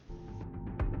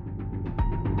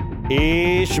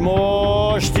És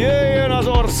most jöjjön az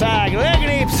ország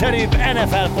legnépszerűbb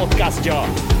NFL podcastja,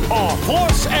 a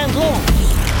Force and Long.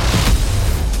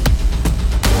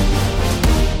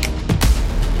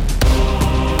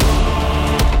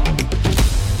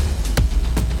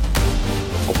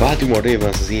 A Baltimore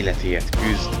Ravens az életéért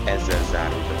küzd, ezzel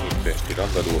zárult a hétfőesti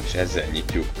rangadó, és ezzel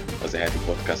nyitjuk az heti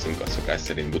podcastunk, a szokás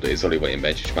szerint Budai Zolival, én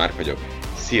Bencsics Márk vagyok.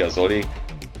 Szia Zoli!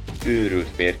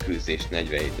 Őrült mérkőzés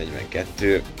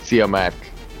 47-42. Szia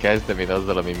Márk! Kezdem én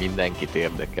azzal, ami mindenkit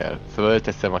érdekel.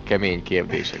 Fölteszem a kemény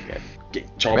kérdéseket.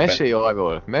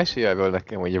 Mesélj arról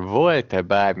nekem, hogy volt-e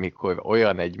bármikor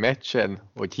olyan egy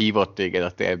meccsen, hogy hívott téged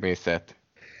a természet?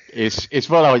 És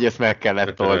valahogy ezt meg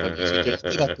kellett oldani.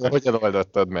 És hogyan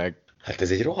oldottad meg? Hát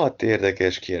ez egy rohadt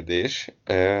érdekes kérdés.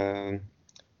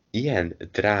 Ilyen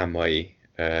drámai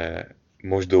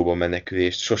mosdóba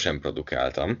menekülést sosem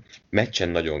produkáltam. Meccs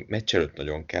előtt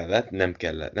nagyon kellett,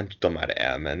 nem tudtam már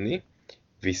elmenni,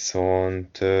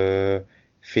 viszont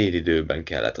fél időben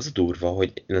kellett. Az a durva,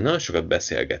 hogy nagyon sokat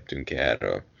beszélgettünk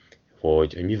erről,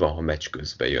 hogy mi van, ha meccs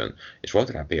közben jön. És volt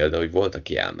rá példa, hogy volt,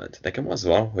 aki elment. Nekem az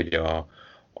van, hogy a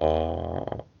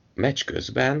meccs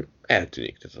közben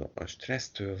eltűnik, tehát a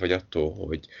stressztől, vagy attól,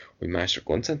 hogy másra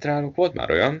koncentrálok. Volt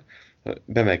már olyan,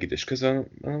 bemelegítés közben,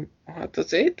 hát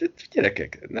azért,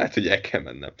 gyerekek, lehet, hogy el kell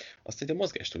mennem. Aztán a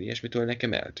mozgástól, ilyesmitől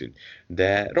nekem eltűnt.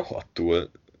 De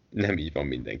rohadtul nem így van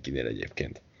mindenkinél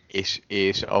egyébként.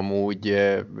 És amúgy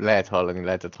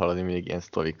lehetett hallani még ilyen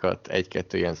sztorikat,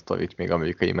 egy-kettő ilyen sztorit még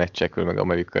amerikai meccsekről, meg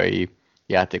amerikai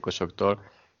játékosoktól.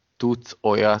 Tudsz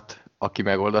olyat, aki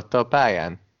megoldotta a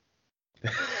pályán?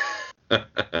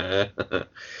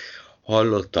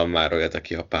 Hallottam már olyat,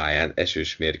 aki a pályán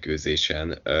esős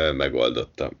mérkőzésen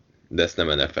megoldotta. De ezt nem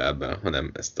NFL-ben,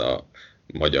 hanem ezt a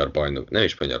nem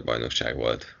is magyar bajnokság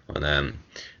volt, hanem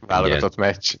válogatott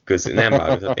meccs. Nem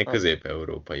válogatott, egy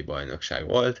közép-európai bajnokság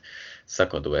volt.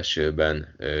 Szakadó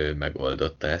esőben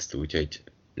megoldotta ezt, úgyhogy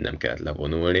nem kellett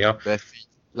levonulnia. De ezt így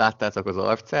láttátok az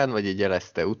arcán, vagy így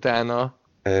jelezte utána?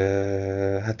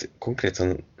 Hát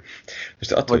konkrétan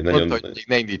most attól, hogy nagyon... Mondta, hogy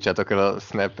ne indítsátok el a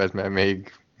snappet, mert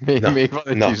még van egy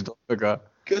kis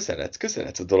dolga.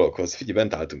 Közeledsz a dologhoz. Figyelj,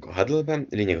 bent álltunk a huddle-ben,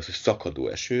 lényeg az, hogy szakadó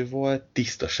eső volt,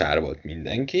 tiszta sár volt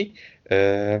mindenki.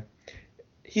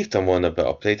 Hívtam volna be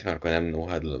a play-t, mert akkor nem no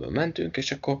huddle-ben mentünk,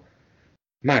 és akkor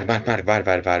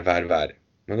vár.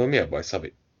 Mondom, mi a baj,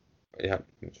 Szabi? Ja,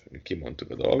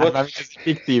 kimondtuk a dolgot. Hát ez egy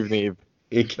fiktív név.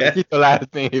 Igen.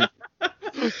 Kitalált név.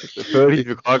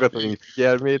 Fölhívjuk hallgatóink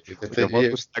figyelmét, hogy a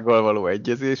valósággal való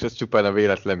egyezés, az csupán a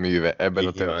véletlen műve ebben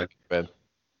a történetben.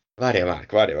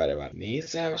 Várjál.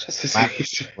 Nézzem, és azt veszem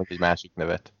észre. Mondj egy másik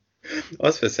nevet.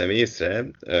 Azt veszem észre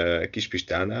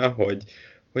Kispistánál, hogy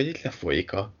itt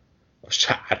lefolyik a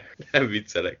sár. Nem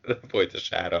viccelek, lefolyt a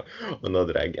sár a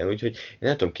nadrágján. Úgyhogy én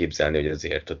nem tudom képzelni, hogy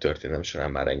azért a történelem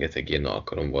során már rengeteg ilyen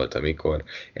alkalom volt, amikor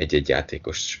egy-egy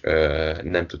játékos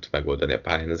nem tud megoldani a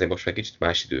pályán. Azért most már kicsit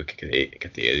más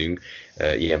időket élünk.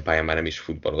 Ilyen pályán már nem is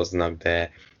futballoznak,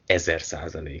 de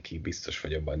 1000%-ig biztos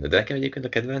vagyok benne. De nekem egyébként a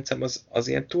kedvencem az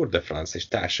ilyen Tour de France és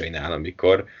társainál,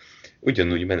 amikor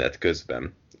ugyanúgy menet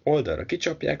közben oldalra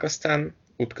kicsapják, aztán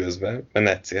útközben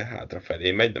menetcél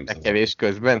hátrafelé megy. Nem tekerés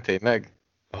közben tényleg?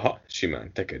 Aha,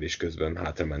 simán tekerés közben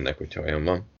hátra mennek, hogyha olyan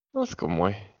van. Az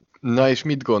komoly. Na és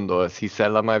mit gondolsz?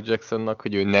 Hiszel Lamar Jacksonnak,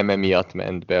 hogy ő nem emiatt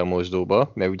ment be a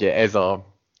mosdóba? Mert ugye ez a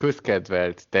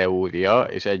közkedvelt teória,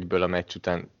 és egyből a meccs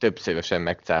után többszörösen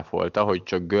megcáfolta, hogy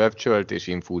csak görcsölt és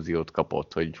infúziót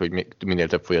kapott, hogy minél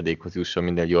több folyadékhoz jusson,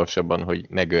 minél gyorsabban, hogy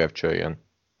ne görcsöljön.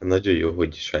 Nagyon jó,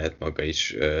 hogy saját maga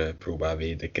is próbál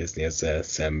védekezni ezzel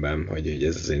szemben, hogy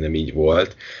ez azért nem így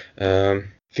volt.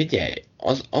 Figyelj,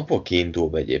 az abból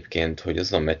kiindulva egyébként, hogy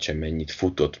azon a meccsen mennyit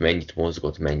futott, mennyit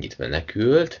mozgott, mennyit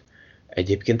menekült,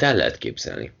 egyébként el lehet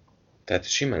képzelni. Tehát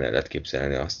simán el lehet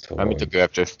képzelni azt, hogy... Mármint a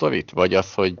görcsös sztorit? Vagy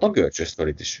az, hogy... A görcsös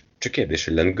sztorit is. Csak kérdés,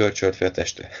 hogy lenne görcsölt fel a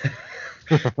teste.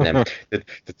 Nem.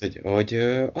 Tehát, hogy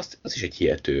az is egy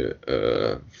hihető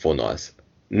fonal.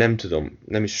 Nem tudom,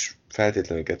 nem is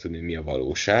feltétlenül kell tudni, mi a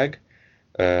valóság,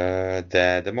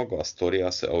 de maga a sztori,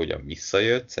 az, ahogyan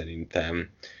visszajött, szerintem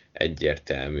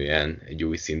egyértelműen egy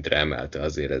új szintre emelte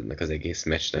azért ennek az egész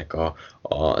meccsnek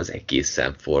az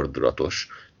egészen fordulatos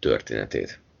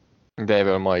történetét. De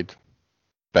erről majd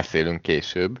beszélünk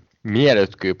később.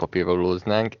 Mielőtt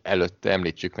kőpapírolóznánk, előtte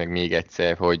említsük meg még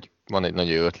egyszer, hogy van egy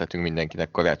nagyon jó ötletünk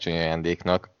mindenkinek karácsonyi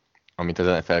ajándéknak, amit az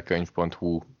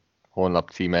nflkönyv.hu honlap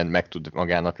címen meg tud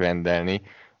magának rendelni.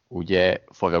 Ugye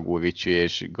Faragó Ricsi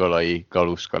és Galai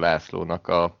Galuska Lászlónak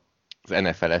az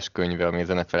NFL-es könyve, ami az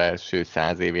NFL első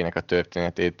 100 évének a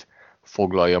történetét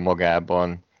foglalja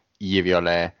magában, írja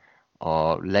le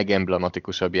a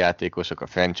legemblematikusabb játékosok, a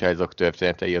franchise-ok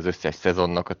történetei, az összes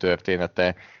szezonnak a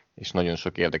története, és nagyon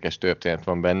sok érdekes történet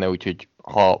van benne, úgyhogy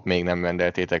ha még nem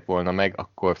rendeltétek volna meg,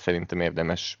 akkor szerintem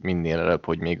érdemes minél előbb,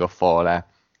 hogy még a fa alá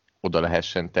oda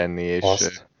lehessen tenni. És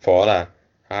Azt? Fa alá?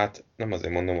 Hát nem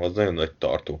azért mondom, az nagyon nagy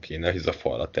tartó kéne, hogy a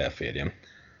fa alatt elférjem.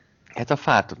 hát a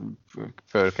fát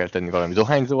föl kell tenni valami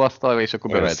dohányzó asztalra, és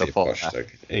akkor bemehet a fa alá. Vastag.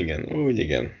 Igen, úgy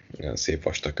igen. Olyan szép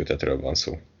vastag kötetről van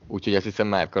szó. Úgyhogy azt hiszem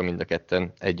Márkkal mind a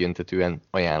ketten egyöntetűen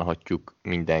ajánlhatjuk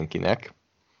mindenkinek.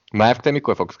 Márk, te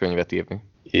mikor fogsz könyvet írni?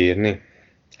 Írni?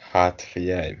 Hát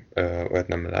figyelj, olyat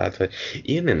nem lehet, hogy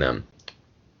írni nem.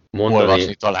 Mondani,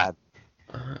 Olvasni talán.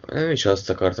 nem is azt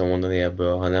akartam mondani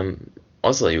ebből, hanem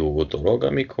az a jó dolog,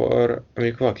 amikor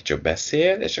valaki csak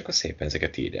beszél, és akkor szépen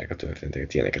ezeket írják a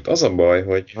történeteket, ilyeneket. Az a baj,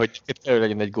 hogy Hogy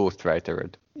legyen egy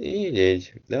ghostwritered.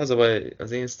 így, de az a baj,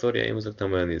 az én sztoriaim azok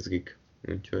nem olyan izgik.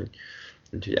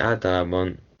 Úgyhogy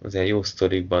általában az ilyen jó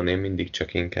sztorikban én mindig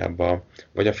csak inkább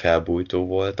vagy a felbújtó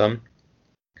voltam,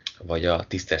 vagy a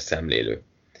tisztes szemlélő.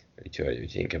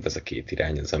 Úgyhogy inkább ez a két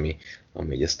irány az, ami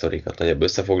így a sztorikat nagyobb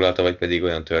összefoglalta, vagy pedig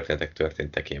olyan történetek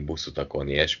történtek ilyen buszutakon,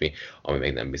 ilyesmi, ami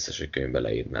még nem biztos, hogy könyvbe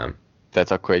leírnám.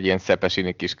 Tehát akkor egy ilyen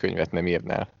szepesini kis könyvet nem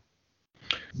írnál.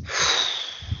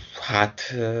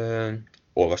 Hát,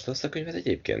 olvastad azt a könyvet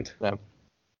egyébként? Nem.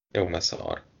 Jó, mert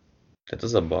szar. Tehát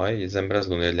az a baj, hogy az ember azt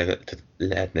gondolja, hogy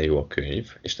lehetne jó a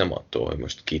könyv, és nem attól, hogy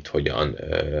most kit hogyan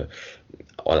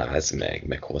aláz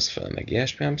meg hoz fel, meg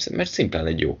ilyesmi, mert szimplán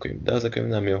egy jó könyv, de az a könyv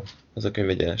nem jó. Az a könyv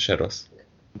egyenesen rossz.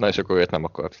 Na és akkor olyat nem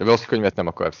akarsz. Rossz könyvet nem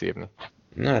akarsz írni.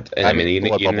 Na hát én írni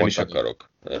nem is akarok.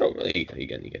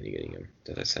 Igen.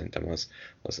 Tehát szerintem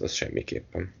az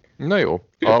semmiképpen. Na jó,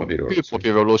 a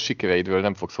külpapírról sikereidről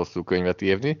nem fogsz hosszú könyvet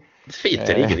írni. Figyelj,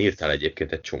 te igen, írtál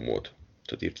egyébként egy csomót.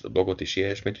 Tehát írtad a blogot is,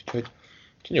 ilyesmit, úgyhogy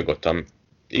nyugodtan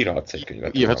írhatsz egy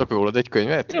könyvet. Írhatok rólad egy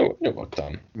könyvet? Jó,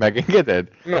 nyugodtan. Megengeded?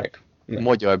 Meg.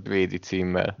 Magyar Brady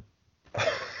címmel.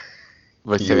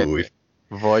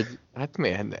 Vagy, hát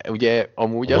miért? Ugye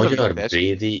amúgy az Magyar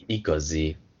Brady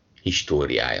igazi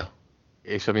históriája.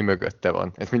 És ami mögötte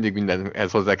van. Ez mindig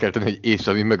mindenhez hozzá kell tenni, hogy és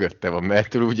ami mögötte van,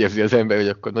 mert úgy érzi az ember, hogy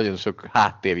akkor nagyon sok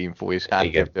háttérinfó és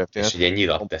háttértörténet. És egy ilyen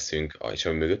nyilat teszünk, és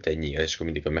ami mögötte egy nyíl, és akkor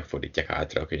mindig megfordítják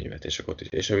hátra a könyvet, és akkor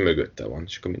és ami mögötte van,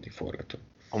 és akkor mindig forgatunk.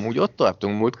 Amúgy ott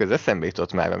tartunk múltkor, ez eszembe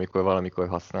jutott már, amikor valamikor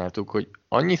használtuk, hogy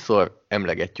annyiszor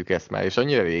emlegetjük ezt már, és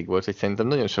annyira rég volt, hogy szerintem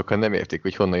nagyon sokan nem értik,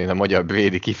 hogy honnan jön a magyar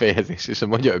Brady kifejezés és a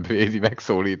magyar Brady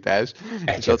megszólítás.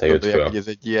 És azt gondolják, hogy ez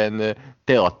egy ilyen,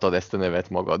 te adtad ezt a nevet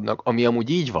magadnak, ami amúgy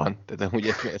így van. Tehát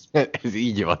amúgy ez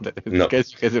így van. Tehát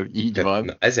kezdjük ezzel, hogy így van.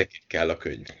 Na, ezek kell a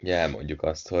könyv. Elmondjuk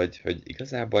azt, hogy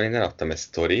igazából én eladtam ezt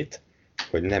sztorit,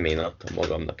 hogy nem én adtam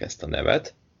magamnak ezt a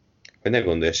nevet, hogy ne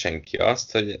gondolja senki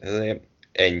azt, hogy ez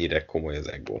ennyire komoly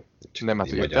az ego. Nem, hát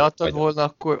hogyha te adtad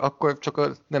volna, akkor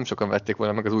csak nem sokan vették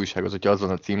volna meg az újságot, hogyha az van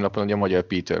a címlapon, hogy a magyar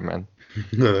Peterman.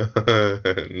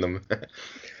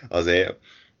 Azért,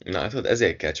 na hát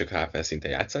ezért kell csak HFL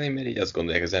szinten játszani, mert így azt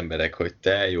gondolják az emberek, hogy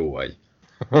te jó vagy.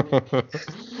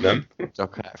 Nem?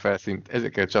 Csak HFL szint,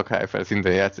 ezekkel csak HFL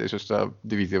szinten játszani, és most a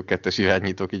Divízió 2-es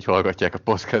irányítók így hallgatják a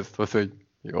podcasthoz, hogy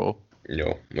jó.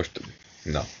 Jó, most,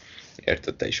 na,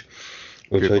 érted te is.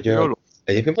 Úgyhogy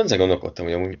egyébként pont gondolkodtam,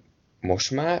 hogy amúgy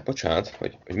most már, bocsánat,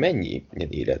 hogy mennyi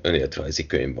ilyen önéletrajzi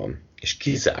könyv van, és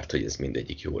kizárt, hogy ez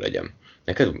mindegyik jó legyen.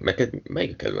 Neked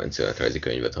melyik a kedvenc önéletrajzi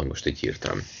könyvet, ha most így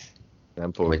írtam?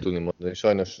 Nem fogok tudni mondani,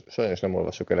 sajnos nem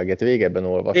olvasok eleget. Régebben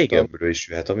olvastam. Régebről is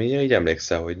jöhet, ami így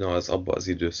emlékszel, hogy na, az abban az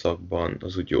időszakban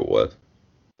az úgy jó volt.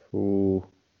 Hú,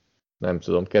 nem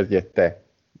tudom, kezdjed te.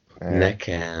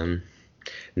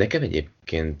 Nekem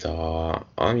egyébként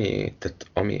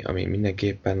ami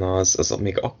mindenképpen az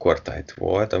még akkor tájt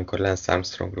volt, amikor Lance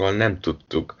Armstrongról nem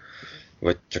tudtuk,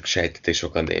 vagy csak sejtették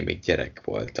sokan, de én még gyerek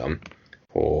voltam,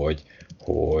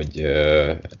 hogy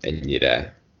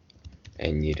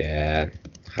ennyire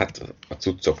hát a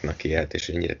cuccoknak élt, és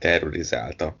ennyire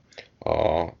terrorizálta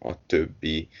a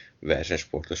többi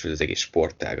versenysportos, vagy az egész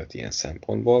sportágat ilyen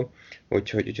szempontból.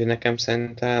 Úgyhogy nekem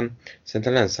szerintem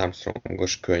Lance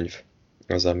Armstrongos könyv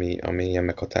az, ami ilyen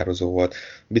meghatározó volt.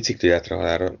 Bicikli életre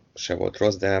halálra se volt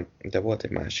rossz, de volt egy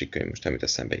másik könyv, most nem jut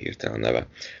eszembe hirtelen a neve,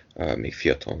 még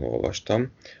fiatalon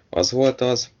olvastam. Az volt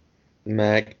az,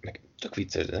 meg tök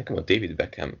vicces, de nekem a David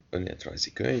Beckham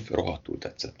önéletrajzi könyv rohadtul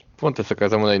tetszett. Pont ezt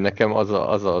akarom mondani, hogy nekem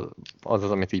az,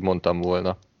 amit így mondtam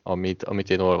volna, amit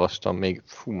én olvastam még,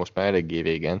 most már eléggé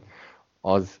régen,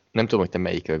 az, nem tudom, hogy te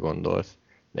melyikre gondolsz,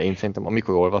 de én szerintem,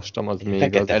 amikor olvastam, az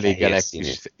még az Elég Galaxy,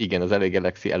 igen, az Elég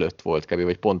Galaxy előtt volt kb.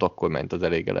 Vagy pont akkor ment az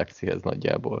Elég Galaxyhez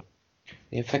nagyjából.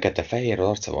 ilyen fekete-fehér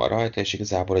arca van rajta, és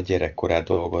igazából a gyerekkorát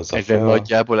dolgozza Ezzel fel.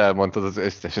 nagyjából elmondtad az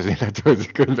összes az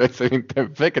életrajzi könyvet,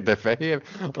 szerintem fekete-fehér,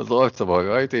 az arca van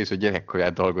rajta, és a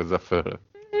gyerekkorát dolgozza föl.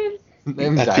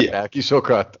 Nem Hát zártál ki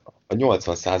sokat. A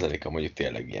 80%-a mondjuk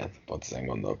tényleg ilyen, pont ezen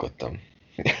gondolkodtam.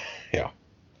 Ja.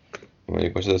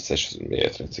 Mondjuk most az összes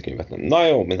életrajzi könyvet nem. Na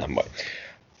jó, mi nem baj.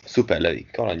 Szuper Levi,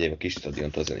 kalandjai a kis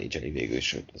stadiont az zenédzseni végül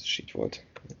is, az is így volt.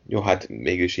 Jó, hát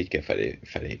végül is így kell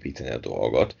felépíteni a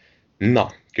dolgot.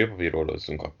 Na,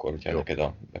 kőpapírolózzunk akkor, hogyha neked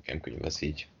a Beckham könyv az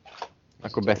így.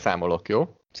 Akkor beszámolok,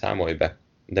 jó? Számolj be.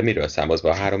 De miről számolsz be?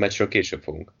 A 3 meccsről később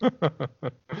fogunk.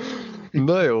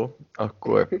 Na jó,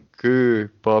 akkor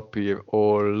kő, papír,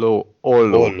 olló,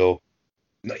 olló. Olló.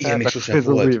 Na, ilyen még sosem Ez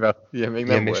az volt. újra. Ilyen még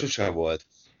Ilyen nem még volt. sosem volt.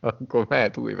 Akkor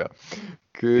mehet újra. Ez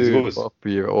Kő, volt.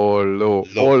 papír, olló,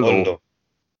 Olló. olló.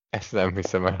 Ezt nem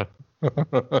hiszem el.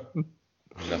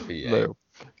 Na figyelj. Na jó.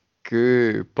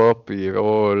 Kő, papír,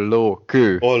 olló,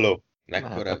 kő. Olló.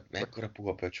 Hát, Mekkora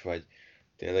puha pöcs vagy.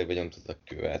 Tényleg benyomtad a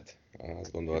követ.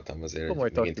 Azt gondoltam azért, Komoly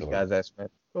hogy megint taktikázás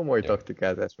ment. Komoly Jó.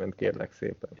 taktikázás ment, kérlek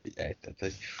szépen. figyelj, tehát,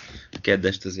 hogy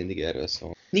keddest az mindig erről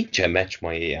szól. Nincsen meccs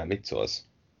ma éjjel, mit szólsz?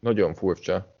 Nagyon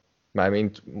furcsa.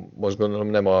 Mármint most gondolom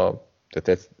nem a... Tehát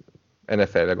ez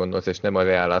NFL-re gondolsz, és nem a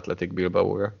Real Athletic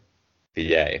Bilbao-ra.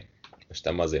 Figyelj, most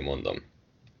nem azért mondom.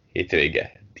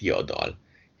 Hétvége, diadal.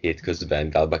 Hétközben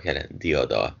Dalbak ellen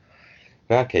diadal.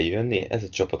 Rá kell jönni, ez a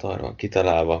csapat arra van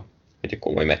kitalálva, hogy a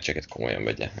komoly meccseket komolyan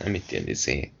vegye. Nem itt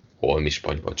ilyen holmi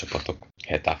spanyol csapatok.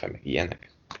 Hetafe meg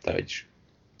ilyenek. De vagyis.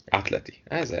 Atleti.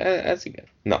 Ez igen.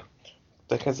 Na.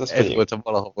 Ez volt a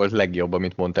valaha volt legjobb,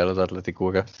 amit mondtál az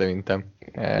Atletikóra, szerintem.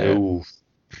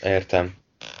 Értem.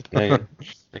 Igen.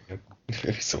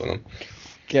 Visszavonom.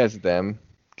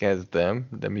 Kezdem,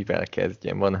 de mivel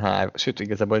kezdjem? Van 3, sőt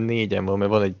igazából 4-en van,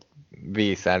 mert van egy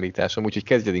vészállításom, úgyhogy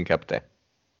kezdjed inkább te.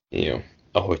 Jó.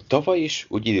 Ahogy tavaly is,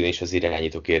 úgy idén is az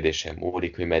irányító kérdésem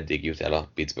múlik, hogy meddig jut el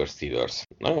a Pittsburgh Steelers.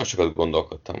 Nagyon sokat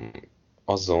gondolkodtam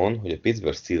azon, hogy a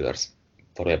Pittsburgh Steelers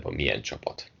valójában milyen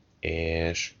csapat.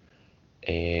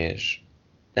 És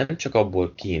nem csak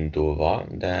abból kiindulva,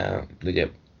 de ugye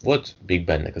volt Big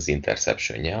Bennek az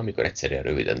interceptionje, amikor egyszerűen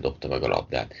röviden dobta meg a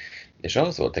labdát. És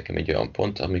az volt nekem egy olyan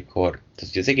pont, amikor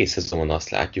tehát az egész szezonban azt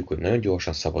látjuk, hogy nagyon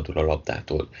gyorsan szabadul a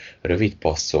labdától, rövid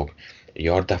passzok,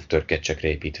 yard after catch-ekre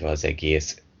építve az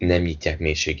egész, nem nyitják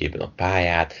mélységében a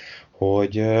pályát,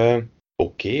 hogy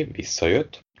oké,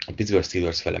 visszajött, a Pittsburgh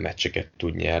Steelers vele meccseket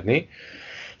tud nyerni,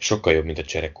 sokkal jobb, mint a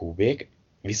csere QB-k,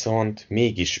 viszont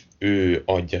mégis ő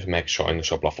adja meg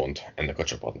sajnos a plafont ennek a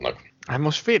csapatnak. Hát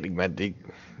most félig meddig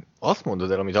azt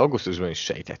mondod el, amit augusztusban is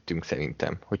sejtettünk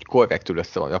szerintem, hogy korrektül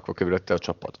össze van rakva körülötte a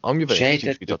csapat. Amivel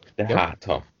Sejtettük, de tehát,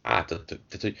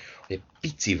 hogy egy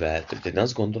picivel több. De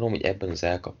azt gondolom, hogy ebben az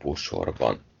elkapó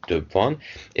sorban több van.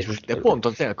 És most de pont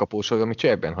az elkapó sor, amit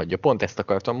cserben hagyja. Pont ezt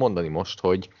akartam mondani most,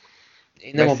 hogy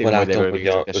én nem abban látom, hogy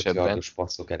a esetben 5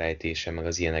 passzok elejtése, meg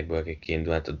az ilyenekből kell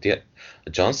kiindulni. Hát a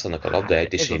Johnsonnak a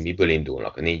labdaejtései miből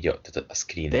indulnak? A 4, tehát a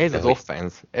screen. De ez az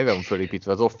offense, erre van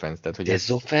fölépítve az offense. Tehát, hogy de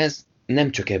ez offense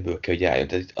nem csak ebből kell, hogy álljon.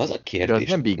 Tehát az a kérdés. De az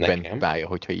nem Big Ben nekem, pálya,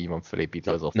 hogyha így van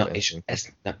fölépítve az offense. Na és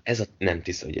ez nem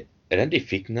tiszta, hogy Randy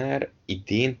Fichtner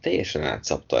idén teljesen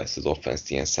átszapta ezt az offense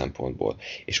ilyen szempontból.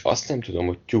 És azt nem tudom,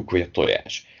 hogy tyúk vagy a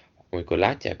tojás. Amikor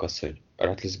látják azt, hogy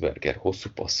Roethlisberger hosszú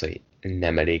passzai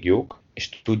nem elég jók, és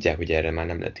tudják, hogy erre már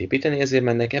nem lehet építeni, ezért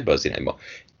mennek ebbe az irányba.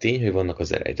 Tény, hogy vannak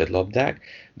az elejtett labdák,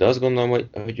 de azt gondolom,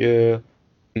 hogy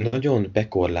nagyon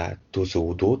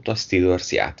bekorlátozódott a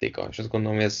Steelers játéka. És azt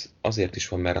gondolom, hogy ez azért is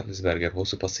van, mert Roethlisberger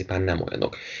hosszú passzai már nem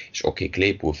olyanok. És oké,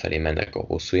 Claypool felé mennek a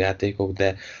hosszú játékok,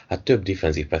 de hát több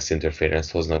defensive pass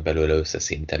interference hoznak belőle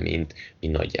összeszinte, mint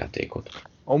nagy játékot.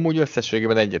 Amúgy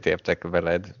összességében egyetértek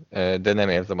veled, de nem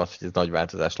érzem azt, hogy ez nagy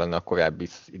változás lenne a korábbi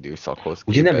időszakhoz.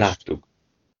 Ugye nem láttuk?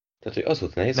 Tehát, hogy az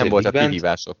volt nehéz, nem voltak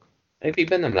kihívások.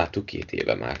 Bigben nem láttuk 2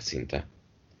 éve már szinte.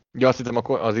 Ja, azt hittem,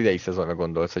 akkor az idei szezonra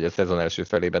gondolsz, hogy a szezon első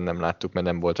felében nem láttuk, mert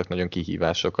nem voltak nagyon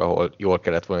kihívások, ahol jól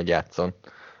kellett volna, hogy játszon,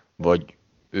 vagy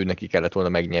ő neki kellett volna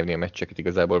megnyerni a meccseket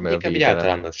igazából, mert inkább egy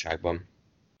általánosságban.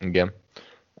 Igen.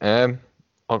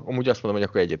 Amúgy azt mondom, hogy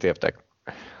akkor egyetértek.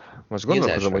 Most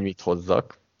gondolkozom, hogy mit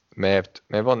hozzak, mert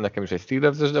van nekem is egy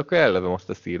Steelers-es, de akkor ellevem azt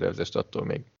a Steelers-est attól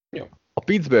még. Jó. A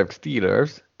Pittsburgh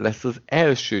Steelers lesz az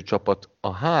első csapat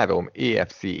a 3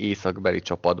 AFC északbeli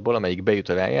csapatból, amelyik bejut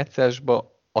a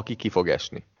rájátszásba, aki ki fog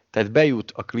esni. Tehát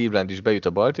bejut a Cleveland is, bejut a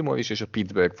Baltimore is, és a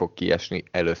Pittsburgh fog kiesni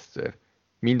először.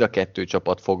 Mind a 2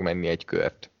 csapat fog menni egy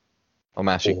kört. A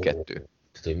másik 2. Tehát,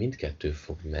 hogy mindkettő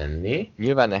fog menni.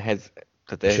 Nyilván ehhez,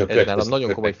 tehát ez nálam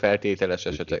nagyon komoly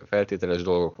feltételes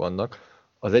dolgok vannak.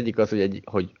 Az egyik az,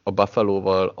 hogy a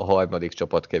Buffalo-val a harmadik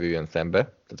csapat kerüljön szembe,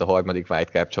 tehát a harmadik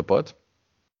wildcard csapat,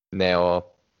 ne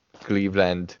a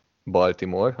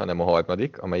Cleveland-Baltimore, hanem a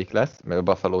harmadik, amelyik lesz, mert a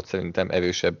Buffalo szerintem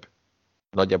erősebb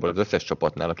nagyjából az összes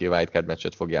csapatnál, aki a wildcard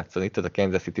meccset fog játszani. Tehát a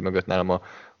Kansas City mögött nálam a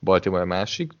Baltimore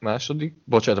második,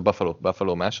 bocsánat, a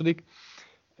Buffalo második,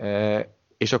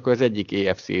 és akkor az egyik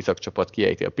AFC északcsapat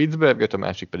kiejti a Pittsburghet, a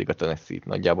másik pedig a Tennessee-t.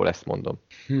 Nagyjából ezt mondom.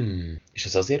 És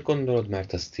ez azért gondolod,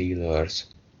 mert a Steelers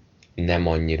nem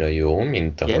annyira jó,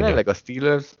 mint ahogy... Jelenleg a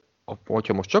Steelers,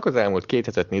 hogyha most csak az elmúlt 2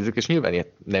 hetet nézzük, és nyilván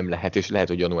ilyet nem lehet, és lehet,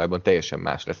 hogy januárban teljesen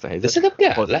más lesz a helyzet. De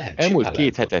szerintem Ha lehet. elmúlt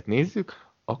 2 hetet nézzük,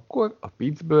 akkor a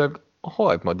Pittsburgh a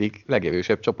harmadik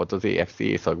legerősebb csapat az AFC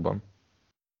északban.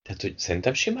 Tehát, hogy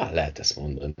szerintem simán lehet ezt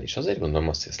mondani, és azért gondolom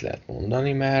azt, hogy ezt lehet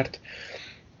mondani, mert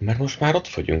most már ott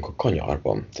vagyunk a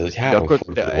kanyarban. Tehát, hogy 3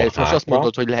 forduló most azt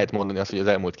mondod, hogy lehet mondani azt, hogy az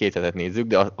elmúlt 2 hetet nézzük,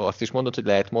 de azt is mondod, hogy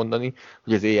lehet mondani,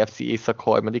 hogy az AFC észak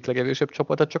harmadik legerősebb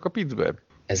csapata csak a Pittsburgh.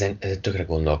 Ezen tökre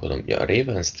gondolkodom. Ugye a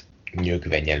Ravens-t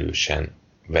nyögvenyelősen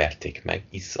verték meg,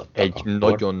 izzadtak. Egy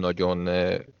nagyon-nagyon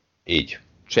így.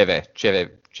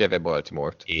 Cseve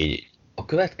Baltimore-t. Így. A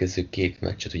következő 2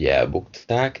 meccset ugye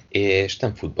elbukták, és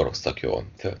nem futballoztak jól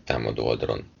támadó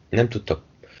oldalon. Nem tudtak.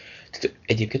 Tehát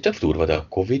egyébként tök durva, de a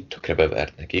Covid tökre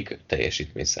bevert nekik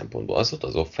teljesítmény szempontból. Az ott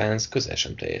az offense közel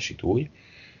sem teljesít úgy.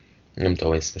 Nem tudom,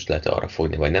 hogy ezt most lehet arra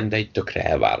fogni, vagy nem, de így tökre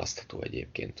elválasztható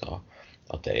egyébként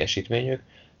a teljesítményük.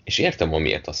 És értem,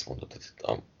 amiért azt mondod, hogy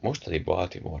a mostani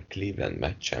Baltimore-Cleveland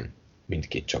meccsen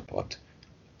mindkét csapat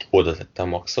oda tette a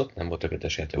maxot, nem volt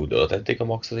tökéletes érte, úgy oda tették a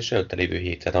maxot, és előtte lévő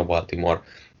héten a Baltimore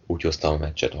úgy hozta a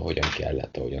meccset, ahogyan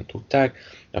kellett, ahogyan tudták.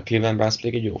 A Cleveland Browns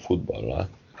pedig egy jó futballal,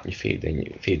 egy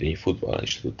félidényi futballal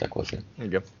is tudták hozni.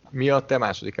 Igen. Mi a te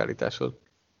második állításod?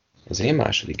 Az én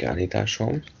második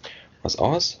állításom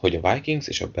az, hogy a Vikings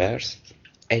és a Bears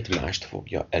egymást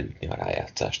fogja elütni a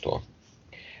rájátszástól.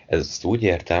 Ezt úgy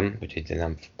értem, hogy ez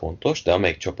nem pontos, de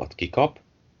amelyik csapat kikap,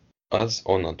 az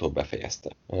onnantól befejezte.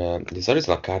 Az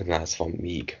Arizona Cardinals van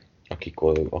még,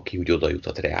 aki úgy oda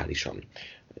jutott reálisan.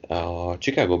 A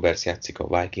Chicago Bears játszik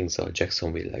a Vikings-al,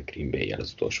 Jacksonville-el, Green Bay-el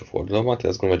az utolsó fordulóban,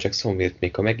 tehát azt gondolom, a Jacksonville-t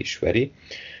még ha meg is veri,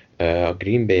 a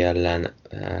Green Bay ellen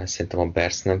szerintem a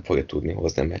Bears nem fogja tudni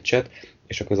hozni a meccset,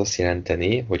 és akkor az azt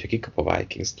jelenteni, hogy ha kikap a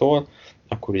Vikings-tól,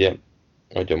 akkor ugye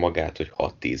adja magát, hogy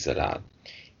 6-10-zel áll.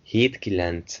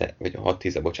 7-9, vagy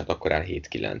 6-10-el, bocsánat, akkor áll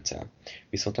 7-9-el.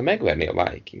 Viszont ha megverné a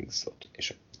Vikings-ot és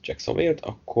a Jacksonville-t,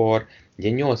 akkor ugye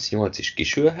 8-8 is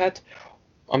kisülhet,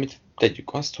 amit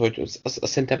tegyük azt, hogy az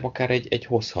szerintem akár egy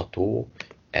hozható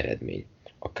eredmény.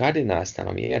 A Cardinalsnál,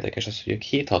 ami érdekes, az, hogy ők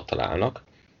 7-6-tal állnak,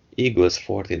 Eagles,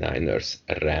 49ers,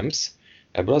 Rams,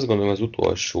 ebből azt gondolom, az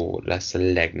utolsó lesz a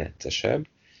legneccesebb,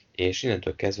 és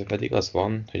innentől kezdve pedig az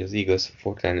van, hogy az Eagles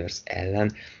 49ers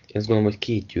ellen, én azt gondolom, hogy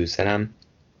 2 győzelem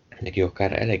neki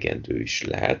akár elegendő is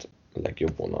lehet, a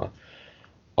legjobb vonal.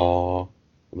 A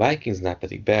Vikingsnál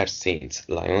pedig Bears, Saints,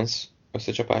 Lions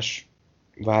összecsapás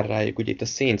vár rájuk. Ugye itt a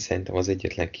Saints szerintem az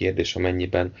egyetlen kérdés,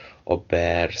 amennyiben a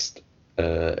Bears-t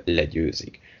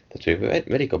legyőzik. Tehát, hogy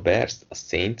verik a Bears-t, a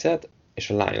Saints-et és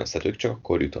a Lions, tehát ők csak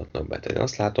akkor juthatnak be. Tehát én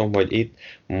azt látom, hogy itt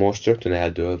most rögtön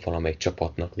eldől valamelyik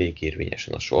csapatnak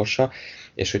végérvényesen a sorsa,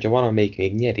 és hogyha valamelyik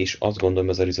még nyer is, azt gondolom,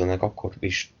 az Arizonának akkor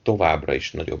is továbbra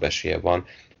is nagyobb esélye van,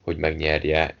 hogy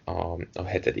megnyerje a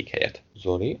 7. helyet.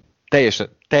 Zoli?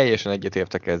 Teljesen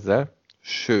egyetértek ezzel,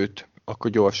 sőt,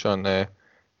 akkor gyorsan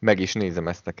meg is nézem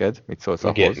ezt neked, mit szólsz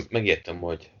ahhoz. Megértem,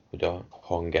 hogy a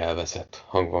hang elveszett,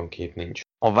 hangvankép nincs.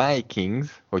 A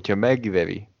Vikings, hogyha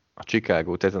megveri a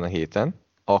Chicagót ezen a héten,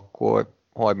 akkor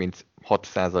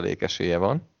 36% esélye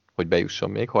van, hogy bejusson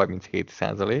még,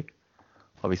 37%.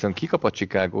 Ha viszont kikap a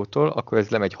Chicagótól, akkor ez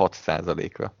lemegy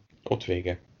 6%-ra. Ott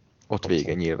vége. Ott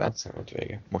vége nyilván. Ott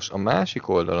vége. Most a másik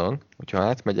oldalon, hogyha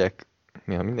átmegyek,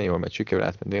 ha minden jól megy, sikerül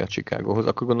átmenni a Chicagóhoz,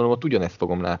 akkor gondolom ott ugyanezt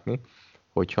fogom látni,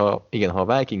 hogyha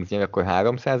a Vikings nyer, akkor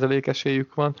 3%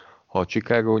 esélyük van, ha a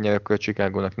Chicago nyer, akkor a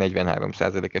Chicagónak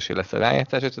 43% esély lesz a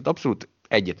rájátszás, tehát abszolút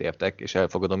egyetértek, és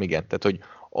elfogadom, igen. Tehát, hogy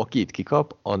aki itt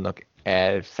kikap, annak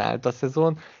elszállt a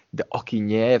szezon, de aki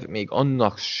nyer, még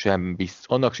annak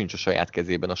sincs a saját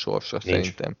kezében a sorsa,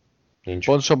 szerintem. Nincs.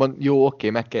 Pontosabban jó, oké,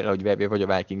 meg kell, hogy verje vagy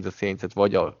a Vikings a Saints-et,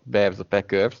 vagy a Bears a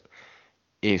Packers-t,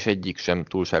 és egyik sem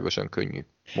túlságosan könnyű.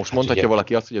 Most mondhatja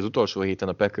valaki azt, hogy az utolsó héten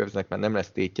a Packersnek már nem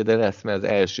lesz tétje, de lesz, mert az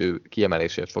első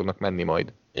kiemelésért fognak menni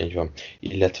majd. Így van.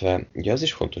 Illetve ugye az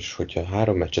is fontos, hogyha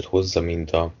 3 meccset hozza,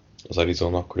 mint az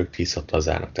Arizona, akkor ők 10-6-tal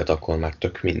zárnak, tehát akkor már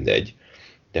tök mindegy.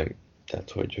 De,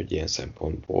 tehát, hogy ilyen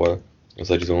szempontból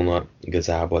az Arizona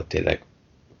igazából tényleg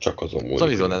csak azon múlik. Az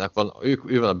Arizonának van,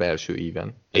 ő van a belső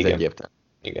íven, ez egyértelmű.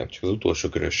 Igen, csak az utolsó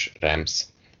körös Rams,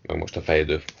 meg most a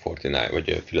fejlődő 49,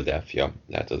 vagy Philadelphia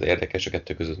lehet az érdekes, a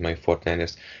kettő között meg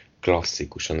 49ers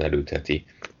klasszikusan elütheti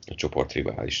a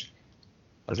csoportrivális.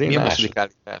 Az én második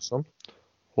állításom,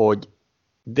 hogy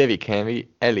Derrick Henry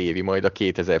eléri majd a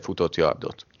 2000 futott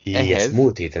yardot. Ezt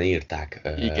múlt héten írták.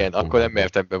 Igen, akkor nem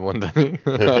mertem bemondani.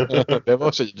 De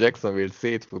most, hogy Jacksonville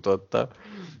szétfutotta,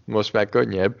 most már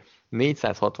könnyebb.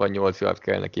 468 yard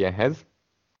kell neki ehhez,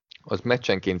 az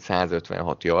meccsenként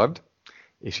 156 yard,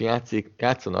 és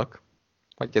játszanak,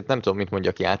 vagy hát nem tudom, mit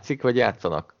mondjak, játszik, vagy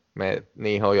játszanak? Mert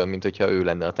néha olyan, mintha ő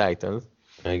lenne a Titans.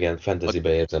 Igen,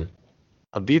 fantasybe érzem.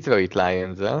 A Detroit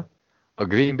Lions-el, a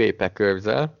Green Bay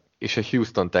Packers-el, és a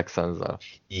Houston Texans-zal.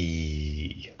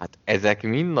 Hát ezek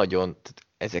mind nagyon,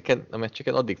 ezeken a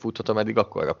meccseken addig futhatom, eddig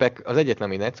akkor. Az egyetlen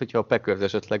mindegy, hogyha a Packers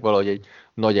esetleg valahogy egy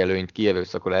nagy előnyt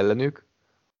kierőszakol ellenük,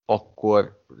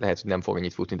 akkor lehet, hogy nem fog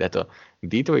ennyit futni, de hát a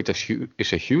Detroit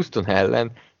és a Houston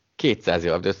ellen 200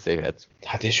 yard összejöhet.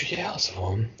 Hát és ugye az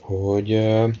van, hogy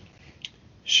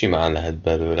simán lehet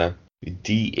belőle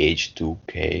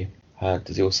DH2K, hát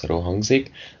ez jó szarul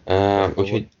hangzik,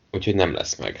 úgyhogy nem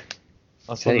lesz meg.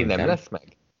 Azt mondom, nem lesz meg?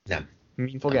 Nem.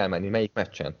 Min fog elmenni? Melyik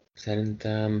meccsen?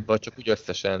 Szerintem... Vagy csak úgy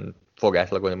összesen fog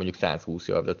átlagolni mondjuk 120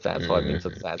 yardot,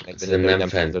 130-at,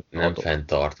 140-et, nem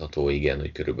fenntartható, igen,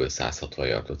 hogy körülbelül 160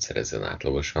 yardot szerezzen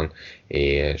átlagosan,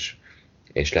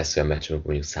 és lesz olyan meccs,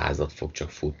 amikor mondjuk 100-at fog csak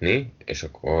futni, és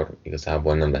akkor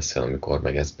igazából nem lesz olyan, amikor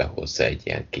meg ezt behozza egy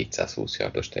ilyen 220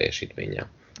 yardos teljesítménnyel.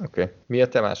 Oké. Mi a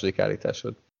te második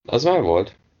állításod? Az már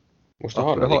volt. Most a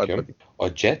harmadik jön. A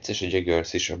Jets és a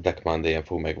Jaguars is a Black Monday-en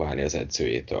fog megválni az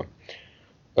edzőjétől.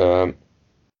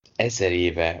 1000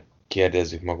 éve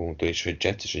kérdezzük magunktól is, hogy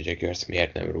Jets és a Jaguars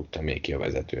miért nem rúgta még ki a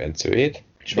vezető edzőjét.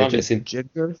 És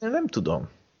Jaguars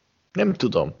nem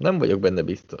tudom, nem vagyok benne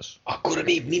biztos. Akkor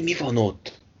mi van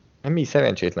ott? Mi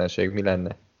szerencsétlenség, mi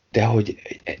lenne? De hogy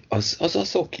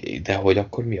az oké, de hogy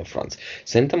akkor mi a franc?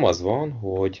 Szerintem az van,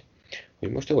 hogy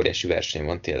most óriási verseny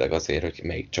van tényleg azért, hogy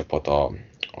melyik csapat a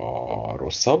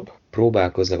rosszabb.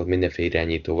 Próbálkoznak ott mindenféle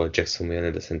irányítóval Jacksonville,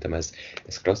 de szerintem ez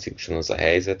klasszikusan az a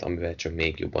helyzet, amivel csak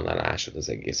még jobban alásod az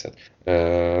egészet.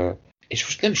 És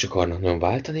most nem is akarnak nagyon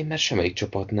váltani, mert semmelyik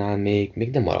csapatnál még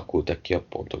nem alakultak ki a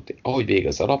pontok. De ahogy vége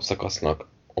az alapszakasznak,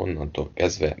 onnantól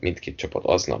kezdve mindkét csapat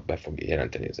aznap be fog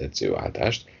jelenteni az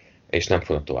edzőváltást, és nem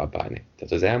fognak tovább állni.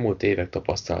 Tehát az elmúlt évek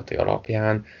tapasztalatai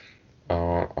alapján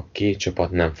a két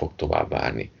csapat nem fog tovább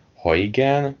várni. Ha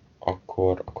igen,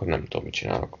 akkor nem tudom, mit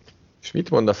csinálok. És mit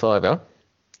mondasz arra?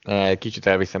 Kicsit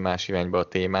elviszem más irányba a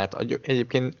témát.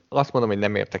 Egyébként azt mondom, hogy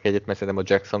nem értek egyet, mert szerintem a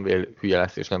Jacksonville hülye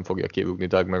lesz, és nem fogja kirúgni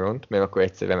Doug Marront, mert akkor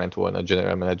egyszerre ment volna a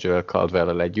general manager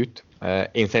Caldwell-rel együtt.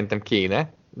 Én szerintem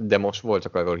kéne, de most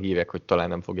voltak arról hírek, hogy talán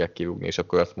nem fogják kirúgni, és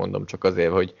akkor azt mondom csak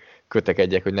azért, hogy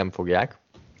kötekedjek, hogy nem fogják.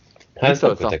 Hát ez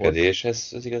a kötekedés,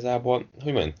 ez igazából,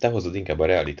 hogy mondjam, te hozod inkább a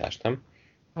realitást, nem?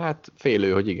 Hát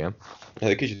félő, hogy igen. Ez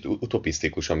egy kicsit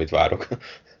utopisztikus, amit várok.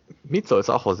 Mit szólsz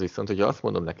ahhoz viszont, hogy azt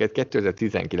mondom neked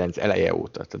 2019 eleje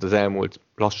óta, tehát az elmúlt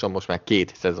lassan most már 2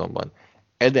 szezonban,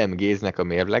 Adam Gaze-nek a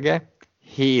mérlege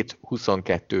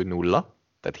 7-22-0,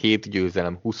 tehát 7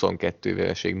 győzelem, 22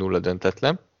 vereség, 0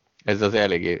 döntetlen. Ez az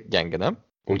eléggé gyenge, nem?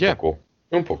 Ugye?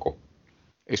 Un poco.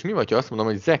 És mi vagy, ha azt mondom,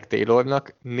 hogy Zach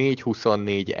Taylornak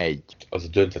 4-24-1? Az a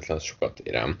döntetlen sokat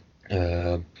érem.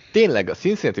 Tényleg, a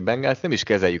Cincinnati Bengals nem is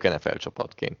kezeljük NFL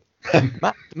csapatként.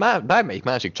 Bármelyik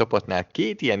másik csapatnál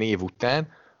 2 ilyen év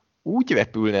után úgy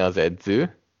repülne az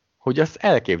edző, hogy azt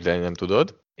elképzelni nem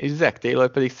tudod, és Zach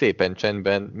Taylor pedig szépen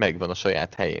csendben megvan a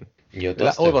saját helyén.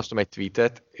 Olvastam egy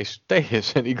tweetet, és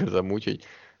teljesen igazam úgy, hogy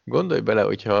gondolj bele,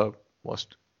 hogyha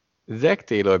most Zach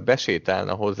Taylor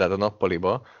besétálna hozzád a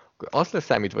nappaliba, akkor azt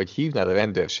leszámítva, hogy hívnád a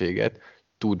rendőrséget,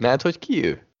 tudnád, hogy ki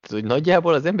ő? Tehát, hogy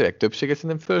nagyjából az emberek többsége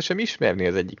szerintem föl sem ismerni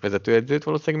az egyik vezetőedzőt,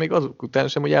 valószínűleg még azok után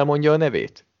sem, hogy elmondja a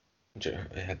nevét.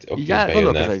 Hát oké,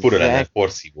 bejönne, fura lenne,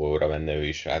 porszívóra menne ő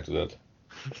is rá, tudod.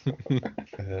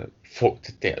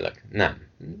 Tényleg,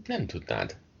 nem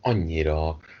tudnád. Annyira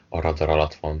a radar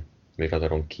alatt van, még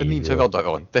radaron kívül. Nincs a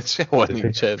radaron, tehát sehol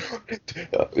nincsen.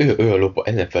 Ő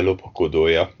a NFL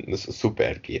lopakodója, ez a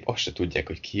szuper kép, azt se tudják,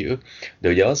 hogy ki ő. De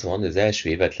ugye az van, hogy az első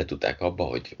évet letudták abba,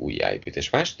 hogy újjáépítés.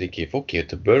 Második év, oké,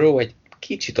 jött a Burrow, egy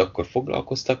kicsit akkor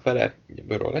foglalkoztak vele, ugye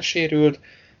Burrow lesérült,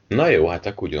 na jó, hát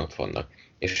akkor ugyanott vannak.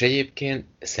 És egyébként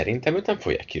szerintem őt nem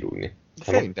fogják kirúgni.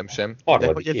 Szerintem sem. De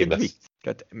hogy ez egy vicc.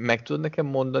 Tehát meg tudod nekem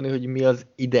mondani, hogy mi az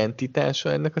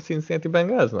identitása ennek a Cincinnati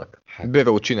Bengalsnak? Hát,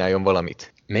 Burrow csináljon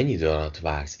valamit. Mennyi idő alatt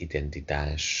vársz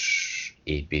identitás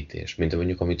építés, mint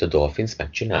mondjuk amit a Dolphins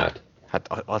megcsinált? Hát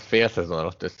az fél szezon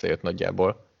alatt összejött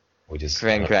nagyjából.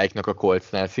 Frank Reichnak a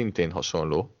Coltsnál szintén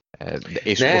hasonló.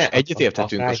 És most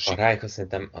egyetérthetünk. A Reich azt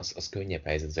szerintem az könnyebb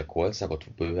helyzet, ez a Coltsnak, ott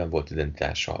bőven volt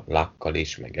identitása Luckkal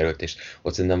is, meg előtt, és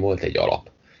ott szerintem volt egy alap.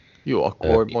 Jó,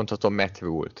 akkor mondhatom Matt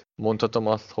Rule-t. Mondhatom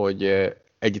azt, hogy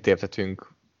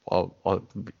egyetértetünk a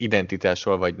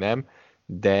identitásról, vagy nem,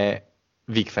 de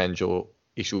Vic Fangio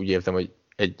is úgy érzem, hogy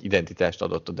egy identitást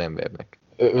adott a Denvernek.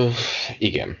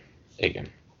 Igen.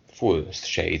 Full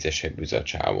sejzesebb a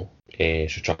csávó.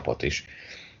 És a csapat is.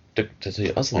 Tehát,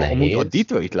 hogy az nehéz. A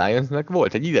Detroit Lionsnek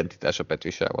volt egy identitás a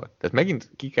Petrisával. Tehát megint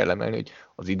ki kell emelni, hogy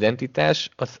az identitás,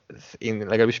 az én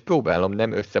legalábbis próbálom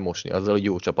nem összemosni azzal, hogy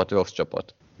jó csapat, rossz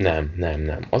csapat.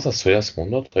 Nem. Az, hogy azt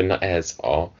mondod, hogy na ez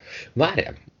a...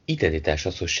 Várjál, identitás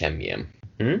az, hogy semmilyen.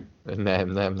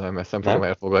 Nem, ezt nem fogom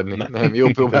elfogadni. Nem, jó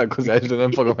próbálkozás, de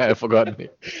nem fogom elfogadni.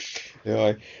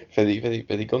 Jaj,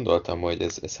 pedig gondoltam, hogy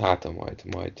ez hátra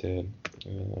majd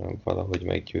valahogy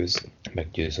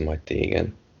meggyőz majd téged.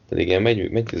 Pedig ilyen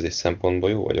meggyőzés szempontból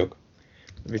jó vagyok.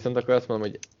 Viszont akkor azt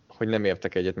mondom, hogy nem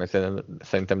értek egyet, mert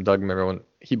szerintem Doug Marrone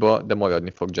hiba, de maradni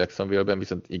fog Jacksonville-ben,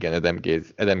 viszont igen,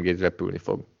 Adam Gaze repülni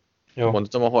fog. Jó.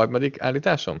 Mondhatom a harmadik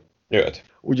állításom? Jöhet.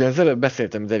 Ugye az előbb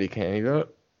beszéltem Derrick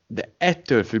Henryről, de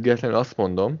ettől függetlenül azt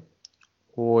mondom,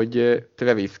 hogy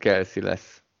Travis Kelce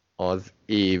lesz az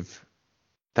év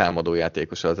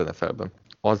támadójátékosa az NFL-ben.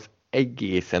 Az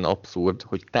egészen abszurd,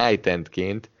 hogy tight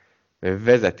endként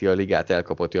vezeti a ligát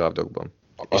elkapott yardokban.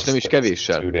 És nem is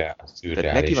kevéssel.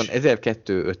 Tehát neki van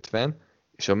 1250,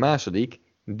 és a második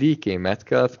DK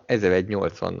Metcalf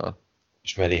 1180-nal.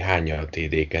 És meri hányal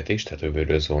TD-ket is, tehát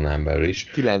övörő zónán belül is.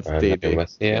 9 TD.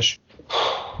 Veszélyes.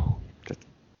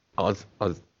 Az.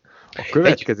 A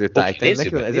következő Titan, neki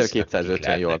van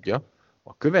 1250 yardja.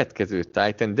 A következő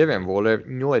Titan, Devin Waller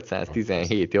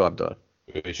 817 yarddal.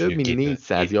 Több mint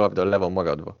 400 yarddal le van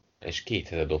maradva. És 2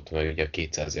 hetet dobta meg ugye a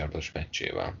 200 yardos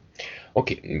meccsével.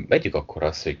 Oké, vegyük akkor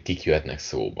azt, hogy kik jöhetnek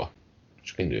szóba.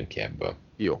 És induljunk ki ebből.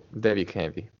 Jó, Derrick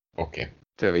Henry. Oké.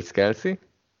 Travis Kelce.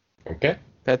 Oké.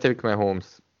 Patrick Mahomes.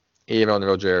 Aaron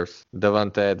Rodgers.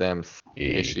 Davante Adams.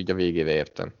 És így a végére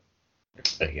értem.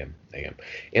 Igen.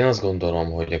 Én azt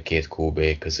gondolom, hogy a két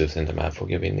QB közül szerintem el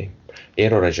fogja vinni.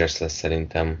 Aaron Rodgers lesz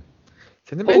szerintem.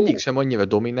 Szerintem egyik sem annyira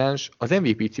domináns, az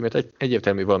MVP címet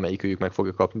egyértelmű valamelyikőjük meg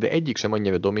fogja kapni, de egyik sem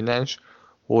annyira domináns,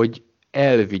 hogy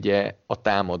elvigye a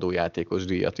támadójátékos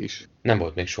díjat is. Nem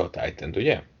volt még soha Titan,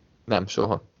 ugye? Nem,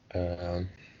 soha.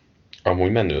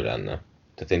 Amúgy menő lenne.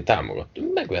 Tehát én támogattam,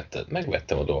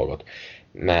 megvettem a dolgot,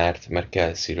 mert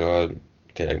Kelce-ről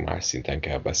tényleg más szinten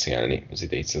kell beszélni az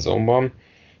idei szezonban.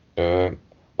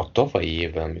 A tavalyi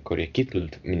évben, amikor Kittle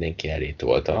mindenki elé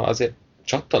tolta, azért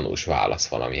csattanós válasz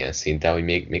valamilyen szinten, hogy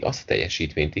még azt a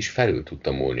teljesítményt is felül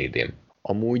tudta múlni idén.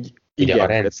 Amúgy igen. Ugye a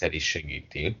rendszer is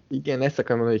segíti. Igen, ezt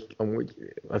akarom mondani, hogy amúgy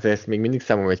azért ezt még mindig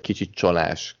számomra egy kicsit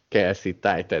csalás Kelce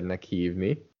Titannek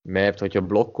hívni, mert hogyha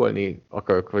blokkolni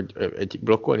akarok, hogy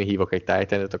blokkolni hívok egy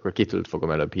Titanet, akkor Kittle-t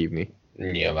fogom előbb hívni.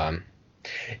 Nyilván.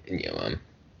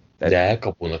 De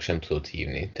elkapónak sem tudod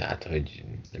hívni, tehát hogy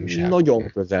nem is nagyon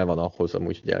közel van ahhoz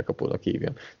amúgy, hogy elkapónak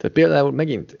hívjam. Tehát például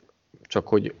megint csak,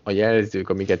 hogy a jelzők,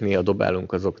 amiket néha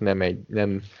dobálunk, azok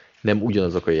nem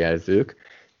ugyanazok a jelzők.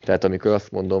 Tehát amikor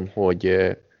azt mondom, hogy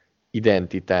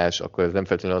identitás, akkor ez nem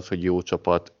feltétlenül az, hogy jó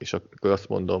csapat, és akkor azt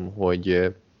mondom,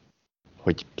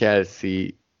 hogy Kelce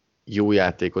jó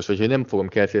játékos, vagy hogy nem fogom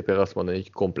Kelce például azt mondani,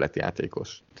 hogy komplett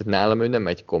játékos. Tehát nálam ő nem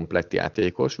egy komplett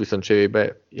játékos, viszont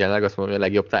cserébe jelenleg azt mondom, hogy a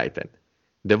legjobb Titan.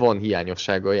 De van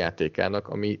hiányossága a játékának,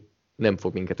 ami nem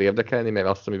fog minket érdekelni, mert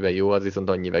azt, amiben jó, az viszont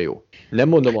annyira jó. Nem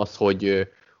mondom azt, hogy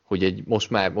most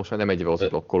már nem egy rossz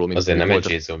blokkoló, mint azért nem egy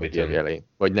Jason Witten.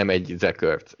 Vagy nem egy Zach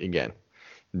Ertz, igen.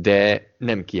 De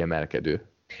nem kiemelkedő.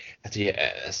 Hát ugye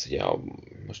ezt ugye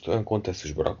most olyan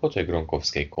kontextusban rakott, hogy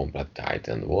Gronkowski egy komplett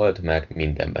Titan volt, mert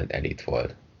mindenben elit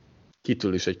volt.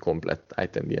 Kitől is egy komplett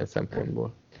Titan ilyen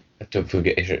szempontból. Több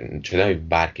és nem, hogy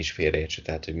bárki is félreértse,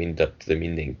 tehát hogy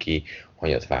mindenki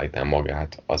hanyat vágná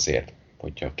magát azért,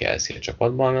 hogyha Kelce a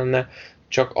csapatban lenne,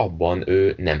 csak abban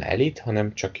ő nem elit,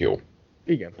 hanem csak jó.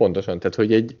 Igen, pontosan, tehát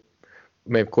hogy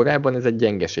mert korábban ez egy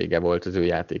gyengesége volt az ő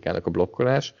játékának a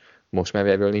blokkolás, most már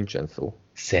erről nincsen szó.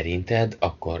 Szerinted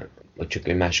akkor, csak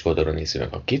egy másik oldalról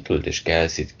nézzük, ha Kittle-t és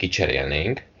Kelce-t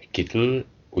kicserélnénk, Kittle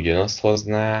ugyanazt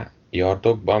hozná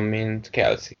yardokban, mint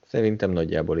Kelce? Szerintem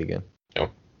nagyjából igen. Jó.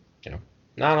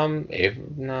 Nálam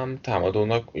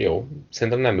támadónak jó.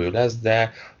 Szerintem nem ő lesz,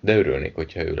 de örülnék,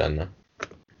 hogyha ő lenne.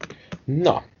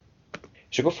 Na,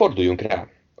 és akkor forduljunk rá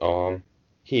a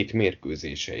hét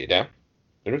mérkőzéseire.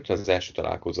 Rögtön az első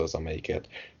találkozó az, amelyiket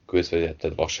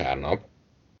közvetítetted vasárnap.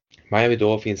 Miami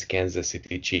Dolphins, Kansas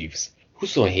City Chiefs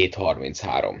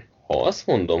 27-33. Ha azt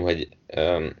mondom, hogy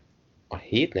a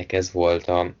hétnek ez volt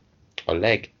a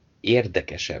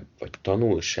legérdekesebb, vagy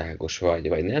tanulságos,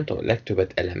 vagy nem tudom,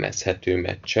 legtöbbet elemezhető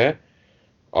meccse,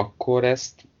 akkor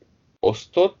ezt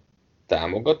osztott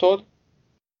támogatod,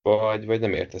 vagy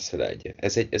nem értesz vele egyet.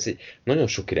 Ez egy nagyon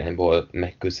sok irányból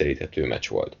megközelíthető meccs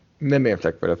volt. Nem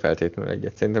értek vele feltétlenül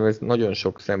egyet. Szerintem ez nagyon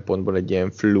sok szempontból egy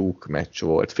ilyen fluke meccs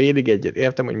volt. Félig egyet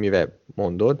értem, hogy mivel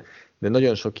mondod, de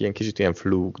nagyon sok ilyen kicsit ilyen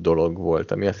fluke dolog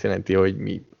volt, ami azt jelenti,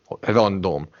 hogy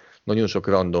random. Nagyon sok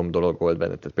random dolog volt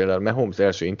benne. Tehát például Mahomes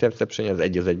első interception az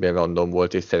egy az egyben random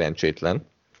volt és szerencsétlen.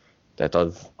 Tehát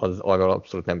az arra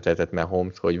abszolút nem tehetett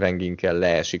Mahomes, hogy Van Ginkel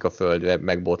leesik a földre,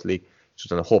 megbotlik, és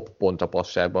utána hopp, pont a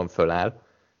passában föláll.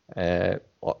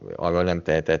 Arra nem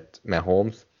tehetett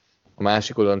Mahomes. A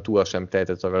másik oldalon Tua sem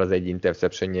tehetett arra az egy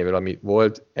interceptionjével, ami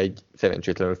volt egy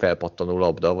szerencsétlenül felpattanó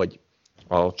labda, vagy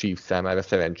a Chiefs számára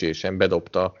szerencsésen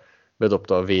bedobta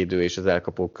a védő és az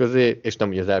elkapók közé, és nem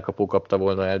ugye az elkapó kapta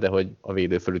volna el, de hogy a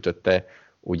védő fölütötte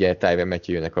ugye Tyrann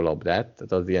Mathieu-nek a labdát,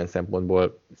 tehát az ilyen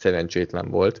szempontból szerencsétlen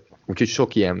volt. Úgyhogy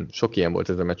sok ilyen volt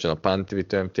ez a meccsen, a punt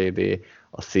return TD,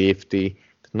 a safety,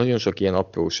 tehát nagyon sok ilyen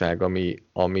apróság,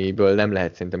 amiből nem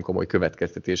lehet szerintem komoly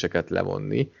következtetéseket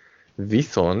levonni,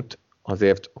 viszont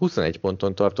azért 21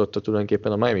 ponton tartotta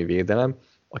tulajdonképpen a Miami védelem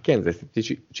a Kansas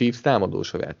City Chiefs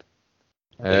támadósorát.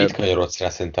 Itt kanyarodsz rá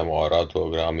szerintem arra a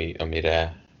dologra,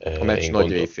 amire a meccs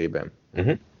nagy részében.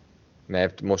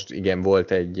 Mert most igen,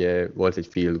 volt egy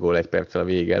field goal egy perccel a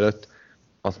vége előtt,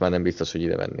 azt már nem biztos, hogy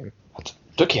ide venném. Hát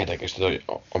tök érdekes, hogy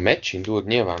a meccs indult,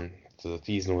 nyilván ez a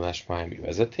 10-0-ás Miami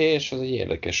vezetés, az egy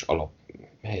érdekes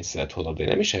alaphelyzet hozott, de én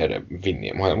nem is erre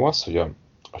vinném, hanem az, hogy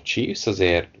a Chiefs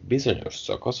azért bizonyos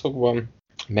szakaszokban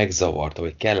megzavarta,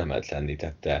 vagy kellemetlenné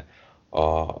tette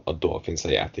a Dolphins a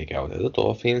játékával. Tehát a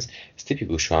Dolphins, ez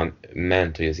tipikusan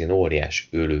ment, hogy az ilyen óriás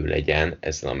ölő legyen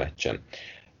ezen a meccsen.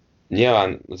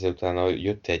 Nyilván azért utána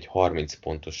jött egy 30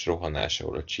 pontos rohanás,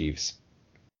 ahol a Chiefs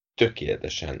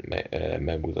tökéletesen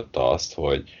megmutatta azt,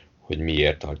 hogy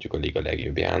miért tartjuk a liga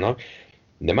legjobbjának.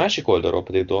 De másik oldalról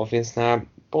pedig a Dolphinsnál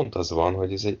pont az van,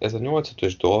 hogy ez a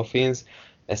 8-5-ös Dolphins,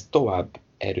 ez tovább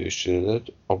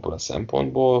erősödött abból a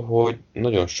szempontból, hogy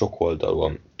nagyon sok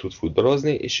oldalon tud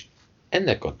futballozni, és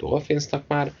ennek a Dolphinsnak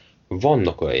már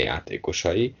vannak olyan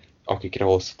játékosai, akikre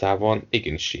hosszú távon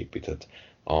igenis épített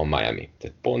a Miami.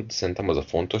 Tehát pont szerintem az a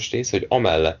fontos rész, hogy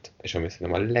amellett, és ami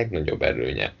szerintem a legnagyobb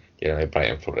erőnye jelenleg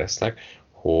Brian Floresnek,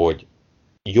 hogy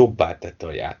jobbá tette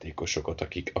a játékosokat,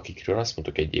 akikről azt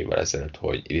mondtuk egy évvel ezelőtt,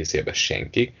 hogy idézőjelben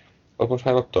senkik, akkor most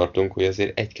már ott tartunk, hogy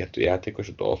azért egy-kettő játékos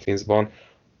a Dolphinsban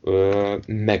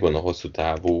megvan a hosszú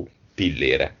távú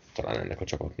pillére talán ennek a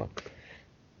csapatnak.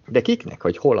 De kiknek,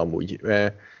 vagy hol amúgy?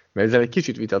 Mert ezzel egy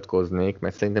kicsit vitatkoznék,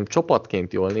 mert szerintem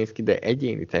csapatként jól néz ki, de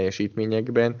egyéni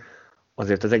teljesítményekben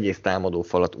azért az egész támadó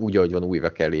falat úgy, ahogy van,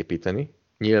 újra kell építeni.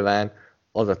 Nyilván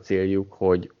az a céljuk,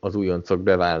 hogy az újoncok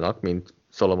beválnak, mint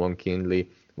Solomon Kindley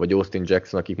vagy Austin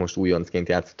Jackson, akik most újoncként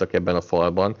játszottak ebben a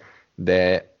falban,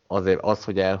 de azért az,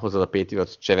 hogy elhozod a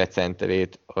Patriots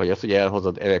cserecenterét, vagy az, hogy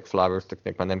elhozod Eric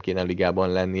Flowers-nek már nem kéne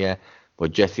ligában lennie,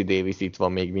 vagy Jesse Davis itt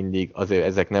van még mindig, azért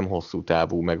ezek nem hosszú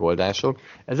távú megoldások.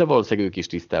 Ezzel valószínűleg ők is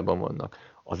tisztában vannak.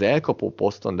 Az elkapó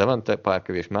poszton Devonta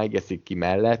Parker és Mike Gesicki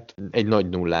mellett egy nagy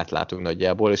nullát látunk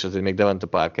nagyjából, és azért még Devonta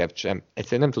Parker sem.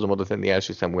 Egyszerűen nem tudom oda tenni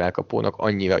első számú elkapónak,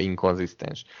 annyira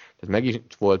inkonzisztens. Tehát meg is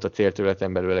volt a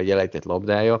célterületen belül egy elejtett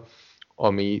labdája,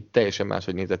 ami teljesen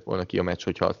máshogy nézett volna ki a meccs,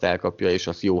 hogyha azt elkapja, és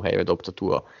azt jó helyre dobta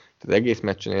Tua. Tehát egész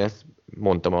meccsen, én ezt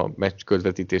mondtam a meccs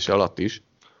közvetítése alatt is,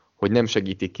 hogy nem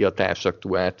segítik ki a társak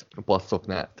Tuát a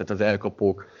passzoknál. Tehát az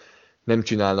elkapók nem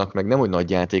csinálnak meg nem hogy nagy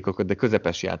játékokat, de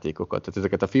közepes játékokat. Tehát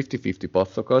ezeket a 50-50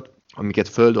 passzokat, amiket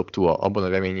földob Tua abban a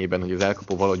reményében, hogy az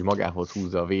elkapó valahogy magához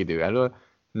húzza a védő elől,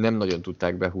 nem nagyon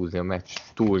tudták behúzni a meccs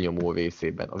túlnyomó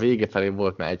részében. A vége felé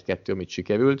volt már egy-kettő, amit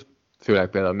sikerült, főleg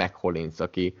például Mac Hollins,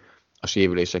 aki a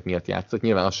sérülések miatt játszott.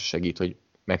 Nyilván az se segít, hogy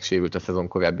megsérült a szezon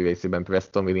korábbi részében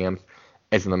Preston Williams,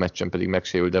 ezen a meccsen pedig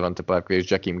megsérült Devonta Parker és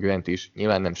Jakeem Grant is,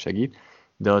 nyilván nem segít,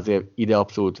 de azért ide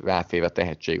abszolút ráfér a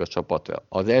tehetség a csapatra.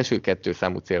 Az első 2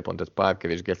 számú célpontot Parker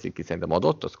és Gesicki szerintem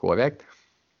adott, az korrekt,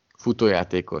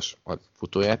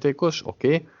 futójátékos,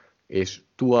 oké, és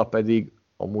Tua pedig,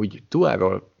 amúgy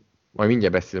Tuáról, majd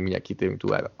mindjárt beszélünk, mindjárt kitérünk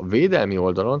Tuára. A védelmi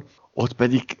oldalon,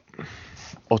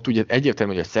 ott ugye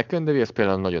egyértelmű, hogy a secondary az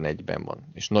például nagyon egyben van,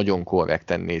 és nagyon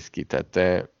korrekten néz ki,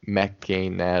 tehát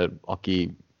McCain-nel,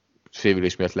 aki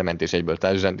sérülés miatt lement, és egyből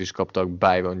touchdown-t is kaptak,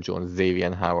 Byron Jones,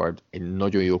 Xavier Howard, egy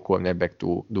nagyon jó cornerback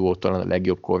duó, talán a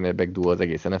legjobb cornerback duó az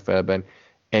egész NFL-ben,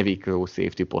 Eric Rowe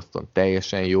safety poszton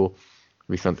teljesen jó,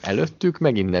 viszont előttük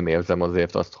megint nem érzem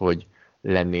azért azt, hogy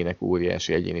lennének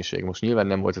óriási egyéniség. Most nyilván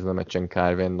nem volt ez a meccsen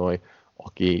Kyle Van Noy,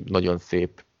 aki nagyon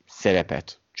szép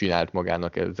szerepet csinált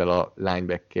magának ezzel a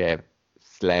linebacker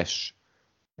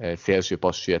 / szélső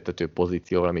passzsietető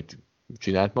pozícióval, amit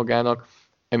csinált magának.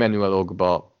 Emmanuel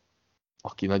Ogba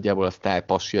aki nagyjából a sztár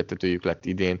passértetőjük lett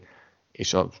idén,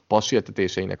 és a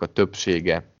passértetéseinek a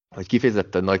többsége, hogy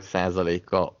kifejezetten nagy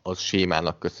százaléka az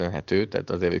sémának köszönhető, tehát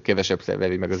azért ő kevesebbszer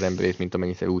veri meg az emberét, mint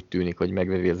amennyiszer úgy tűnik, hogy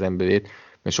megveri az emberét,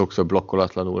 mert sokszor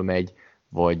blokkolatlanul megy,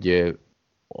 vagy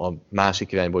a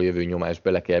másik irányból jövő nyomás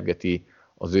belekergeti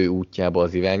az ő útjába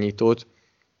az irányítót.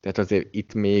 Tehát azért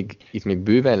itt még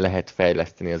bőven lehet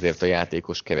fejleszteni azért a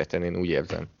játékos kereten, én úgy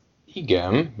érzem.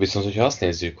 Igen, viszont hogyha azt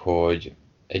nézzük, hogy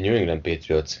egy New England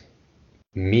Patriots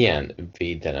milyen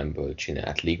védelemből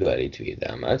csinált liga elit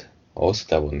védelmet, ha hosszú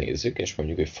távon nézzük, és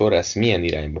mondjuk, hogy Flores milyen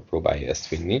irányba próbálja ezt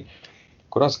vinni,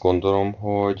 akkor azt gondolom,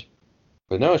 hogy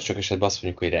nagyon sok esetben azt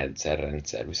mondjuk, hogy rendszer.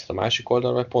 Viszont a másik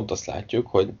oldalon meg pont azt látjuk,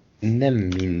 hogy nem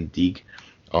mindig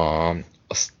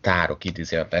a sztárok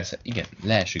idézőjelben, persze, igen,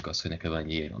 leesik az, hogy neked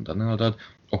annyi Aaron Donaldod,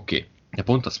 oké. De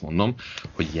pont azt mondom,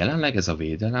 hogy jelenleg ez a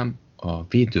védelem, a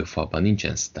védőfalban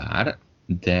nincsen sztár,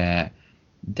 de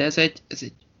ez egy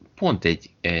pont egy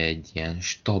ilyen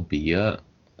stabil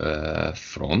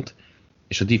front,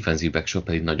 és a defensive backshop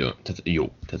pedig nagyon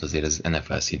jó. Tehát azért ez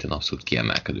NFL szinten abszolút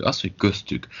kiemelkedő. Az, hogy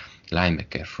köztük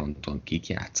linebacker fronton kik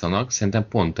játszanak, szerintem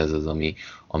pont ez az,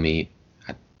 ami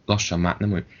hát lassan már nem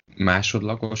hogy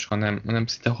másodlagos, hanem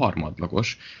szinte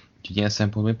harmadlagos. Úgyhogy ilyen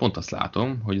szempontból én pont azt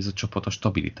látom, hogy ez a csapat a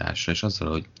stabilitásra, és azzal,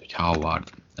 hogy Howard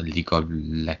a liga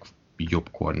legjobb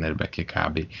cornerback-je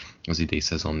kb. Az idei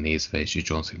szezon nézve, és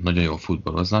Johnson nagyon jól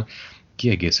futballoznak,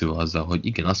 kiegészülve azzal, hogy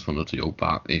igen, azt mondod, hogy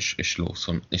Opa és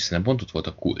Lawson, és szerintem pont ott volt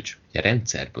a kulcs, hogy a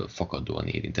rendszerből fakadóan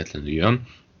érintetlenül jön,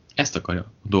 ezt akarja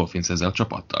a Dolphins ezzel a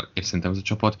csapattal, és szerintem ez a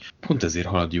csapat pont ezért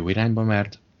halad jó irányba,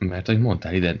 mert ahogy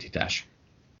mondtál, identitás.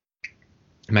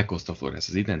 Meghozta Flores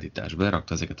az identitás,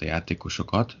 belerakta ezeket a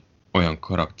játékosokat, olyan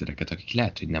karaktereket, akik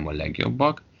lehet, hogy nem a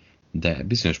legjobbak, de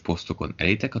bizonyos posztokon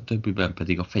elétek, a többiben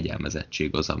pedig a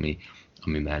fegyelmezettség az, ami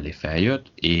mellé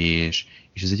feljött, és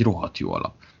ez egy rohadt jó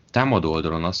alap. Támadó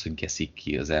oldalon az, hogy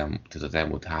Gesicki az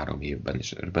elmúlt 3 évben,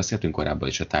 és beszéltünk korábban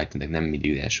is, a Titanek nem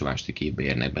mindig első második évbe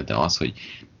érnek be, de az, hogy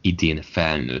idén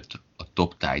felnőtt a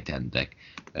top Titan-ek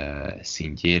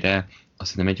szintjére,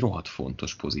 azt hiszem egy rohadt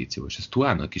fontos pozíció, és ez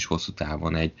Tuának is hosszú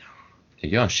távon egy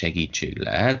olyan segítség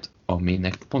lehet,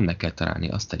 aminek pont meg kell találni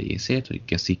azt a részét, hogy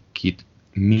Gesickit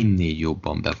minél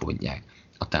jobban bevonják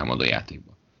a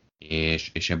támadójátékba.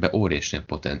 És ebbe óriási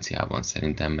potenciál van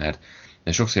szerintem, mert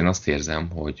sokszor én azt érzem,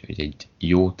 hogy egy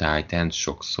jó Titan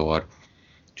sokszor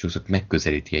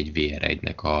megközelíti egy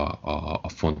VR1-nek a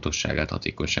fontosságát,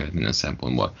 hatékonyságát minden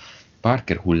szempontból.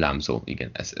 Parker hullámzó,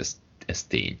 igen, ez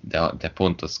tény, de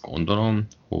pont azt gondolom,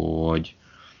 hogy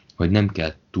nem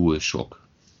kell túl sok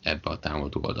ebbe a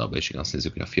támadó oldalba, és én azt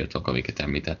nézzük, hogy a fiatalok, amiket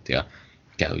említettél,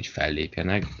 kell, hogy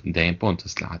fellépjenek, de én pont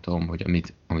azt látom, hogy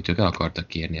amit ők el akartak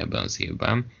kérni ebben az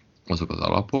évben, azok az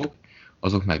alapok,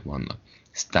 azok megvannak.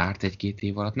 Start 1-2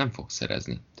 év alatt nem fog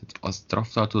szerezni. Tehát azt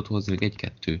drafttal tud hozni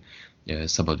még 1-2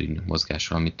 szabadügynök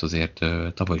mozgással, amit azért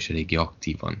tavaly is eléggé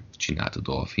aktívan csinált a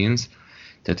Dolphins.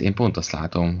 Tehát én pont azt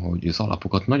látom, hogy az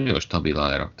alapokat nagyon stabilan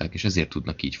lerakták, és ezért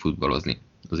tudnak így futballozni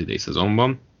az idei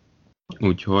szezonban.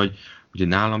 Úgyhogy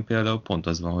nálam például pont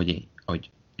az van, hogy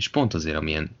és pont azért,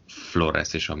 amilyen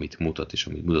Flores, és amit mutat, és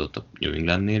amit mutatott a New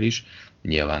Englandnél is,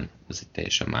 nyilván ez egy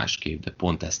teljesen más kép, de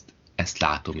pont ezt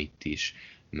látom itt is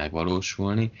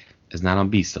megvalósulni. Ez nálam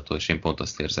bíztató, és én pont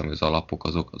azt érzem, hogy az alapok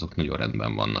azok nagyon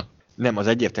rendben vannak. Nem, az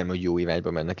egyértelmű, hogy jó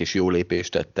irányba mennek, és jó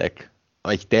lépést tettek.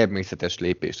 Egy természetes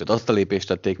lépést. Tehát azt a lépést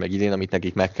tették meg idén, amit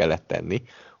nekik meg kellett tenni.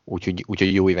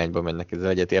 Úgyhogy jó irányba mennek, ezzel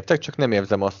egyetértek, csak nem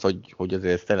érzem azt, hogy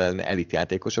azért szerelne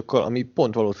elitjátékosokkal, ami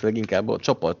pont valószínűleg inkább a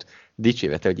csapat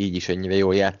dicsérete, hogy így is ennyire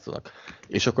jól játszanak.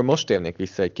 És akkor most térnék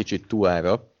vissza egy kicsit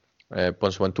Tuára,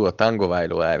 pontosabban Tua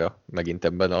Tagovailoára, megint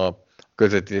ebben a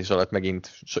közvetítés alatt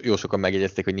megint jó sokan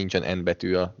megjegyezték, hogy nincsen N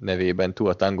betű a nevében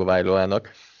Tua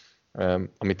Tagovailoának,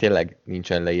 ami tényleg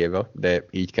nincsen leírva, de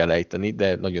így kell ejteni,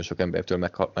 de nagyon sok embertől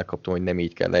megkaptam, hogy nem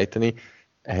így kell ejteni.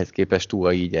 Ehhez képest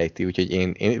Tua így ejti, úgyhogy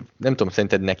én nem tudom,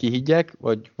 szerinted neki higgyek,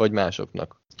 vagy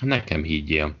másoknak? Nekem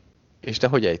higgyél. És te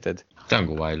hogy ejted?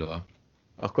 Tagovailoa.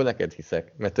 Akkor neked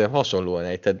hiszek, mert te hasonlóan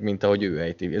ejted, mint ahogy ő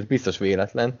ejti. Ez biztos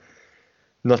véletlen.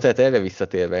 Na tehát erre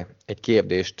visszatérve egy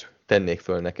kérdést tennék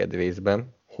föl neked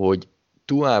részben, hogy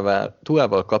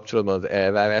Tuával kapcsolatban az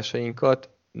elvárásainkat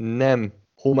nem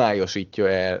homályosítja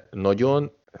el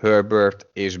nagyon Herbert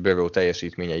és Burrow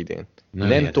teljesítménye idén.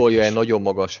 Nem tolja el nagyon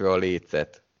magasra a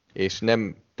lécet, és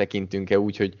nem tekintünk-e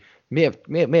úgy, hogy miért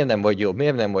nem vagy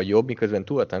jobb, miközben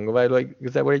Tua Tagovailoa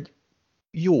igazából egy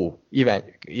jó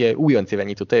újonc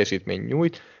irányító teljesítmény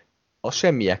nyújt, a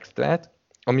semmi extrát,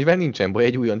 amivel nincsen baj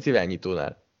egy újonc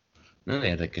irányítónál. Nagyon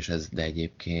érdekes ez, de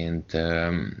egyébként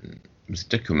ez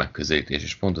tök jó megközelítés,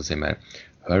 és pont azért, mert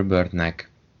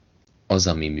Herbertnek az,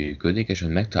 ami működik, és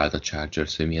hogy megtalált a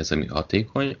Chargers, hogy mi az, ami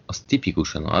hatékony, az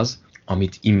tipikusan az,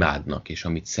 amit imádnak, és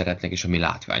amit szeretnek, és ami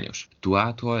látványos.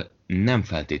 Tuától nem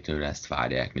feltétlenül ezt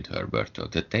várják, mint Herberttől.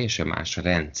 Tehát teljesen más a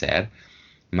rendszer,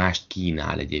 mást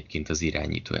kínál egyébként az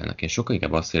irányítójának. Én sokkal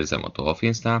inkább azt érzem a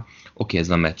Dolphinsnál, oké, ez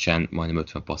a meccsen majdnem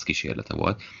 50 passz kísérlete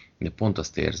volt, de pont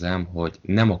azt érzem, hogy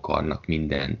nem akarnak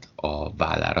mindent a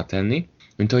vállára tenni,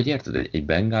 mint ahogy érted, egy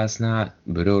Bengalsnál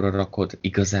Burrowra rakod,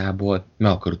 igazából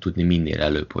meg akarod tudni minél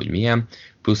előbb, hogy milyen,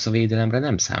 plusz a védelemre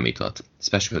nem számíthat,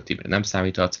 special teamre nem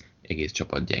számíthat, egész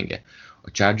csapat gyenge.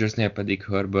 A Chargersnél pedig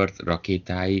Herbert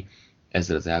rakétái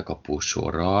ezzel az elkapós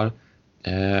sorral,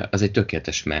 az egy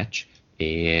tökéletes meccs,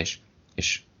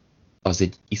 és az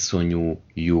egy iszonyú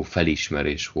jó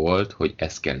felismerés volt, hogy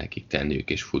ezt kell nekik tenniük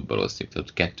és futballozni,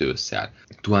 tehát kettő összeáll.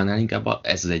 Tuánál inkább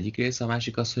ez az egyik része, a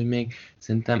másik az, hogy még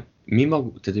szerintem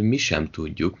mi sem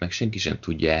tudjuk, meg senki sem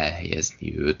tudja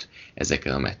elhelyezni őt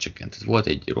ezeken a meccseken. Tehát volt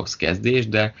egy rossz kezdés,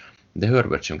 de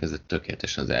Herbert sem kezdett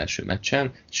tökéletesen az első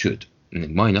meccsen, sőt,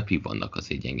 mai napig vannak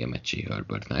azért gyenge meccsei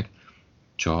Herbertnek,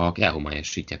 csak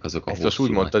elhomályosítják azok a hosszú. Ezt most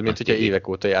úgy mondtad, mint hogyha évek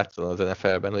óta játszol az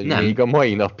NFL-ben, hogy nem, még a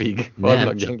mai napig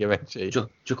vannak gyenge meccsei.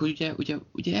 Csak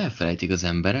ugye elfelejtik az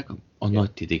emberek a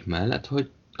nagy tidik mellett, hogy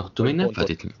attól még nem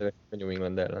feltétlenül. A New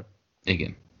England ellen.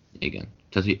 Igen.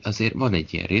 Tehát azért van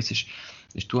egy ilyen rész,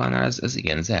 és Tuánál ez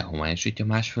igen, ez elhomályosítja,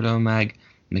 másfelől meg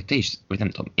te is, vagy nem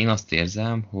tudom, én azt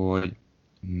érzem, hogy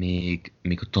még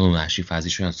a tanulási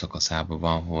fázis olyan szakaszában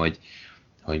van,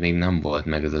 hogy még nem volt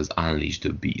meg az Unleash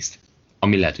the Beast,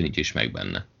 ami lehet, hogy nincs is meg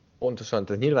benne. Pontosan,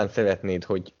 tehát nyilván szeretnéd,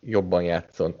 hogy jobban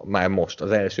játszon, már most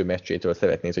az első meccsétől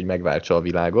szeretnéd, hogy megváltsa a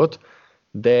világot,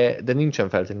 de nincsen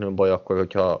feltétlenül baj akkor,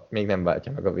 hogyha még nem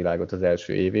váltja meg a világot az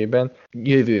első évében.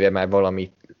 Jövőre már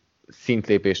valami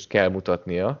szintlépést kell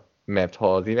mutatnia, mert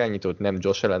ha az irányítót nem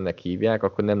Josh Allennek hívják,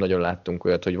 akkor nem nagyon láttunk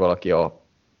olyat, hogy valaki a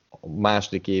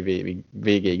második év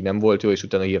végéig nem volt jó, és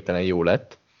utána hirtelen jó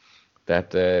lett.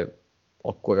 Tehát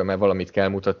akkor már valamit kell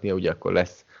mutatnia, ugye akkor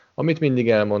lesz, amit mindig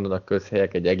elmondanak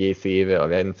közhelyek, egy egész éve a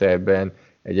rendszerben,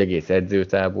 egy egész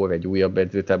edzőtábor, egy újabb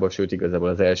edzőtábor, sőt igazából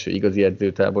az első igazi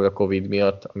edzőtábor a Covid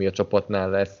miatt, ami a csapatnál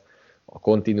lesz. A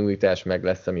kontinuitás meg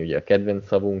lesz, ami ugye a kedvenc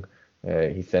szavunk,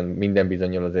 hiszen minden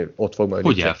bizonnyal azért ott fog majd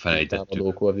egy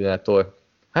támadó koordinátor.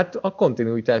 Hát a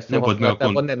kontinuitás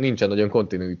használatában nincsen nagyon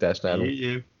kontinuitás nálunk.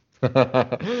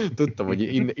 Tudtam, hogy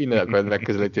innen akarod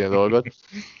megközelíteni a dolgot.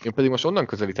 Én pedig most onnan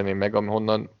közelíteném meg,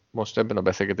 ahonnan most ebben a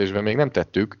beszélgetésben még nem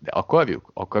tettük, de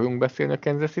akarunk beszélni a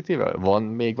Kansas City-vel? Van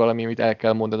még valami, amit el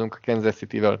kell mondanunk a Kansas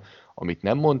City-vel, amit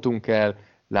nem mondtunk el,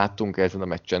 láttunk-e ezen a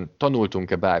meccsen,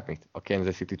 tanultunk-e bármit a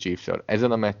Kansas City Chiefs-ről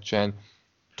ezen a meccsen,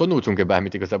 tanultunk-e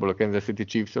bármit igazából a Kansas City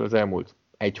Chiefs-ről az elmúlt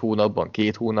 1 hónapban,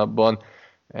 2 hónapban.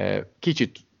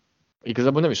 Kicsit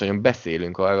igazából nem is nagyon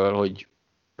beszélünk arról, hogy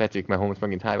Patrick Mahomes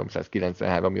megint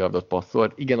 393 yardot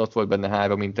passzolt. Igen, ott volt benne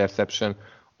 3 interception,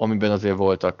 amiben azért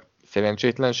voltak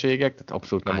szerencsétlenségek, tehát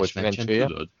abszolút nem volt szerencséje.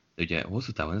 Tudod, ugye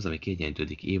hosszú távon ez, ami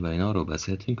kiegyenlítődik évben, arról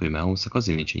beszéltünk, hogy Mahomesnak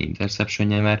azért nincs egy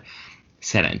interceptionje, mert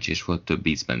szerencsés volt több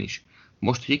ízben is.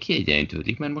 Most ugye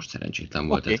kiegyenlítődik, mert most szerencsétlen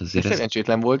volt. Okay, azért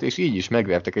szerencsétlen volt, és így is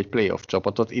megvertek egy playoff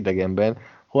csapatot idegenben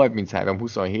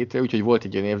 33-27-re, úgyhogy volt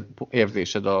egy olyan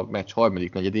érzésed a meccs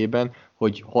harmadik negyedében,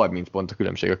 hogy 30 pont a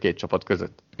különbség a két csapat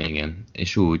között. Igen,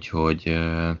 és úgy, hogy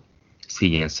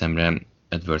szégyen szemre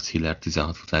Edwards Hiller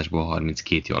 16 futásból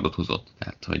 32 yardot hozott,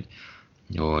 tehát hogy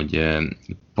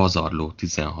pazarló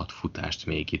 16 futást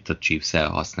még itt a Chiefs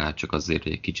elhasznált, csak azért,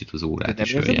 hogy egy kicsit az órát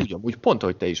is ölje. Úgy pont,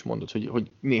 ahogy te is mondod,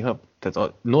 hogy néha, tehát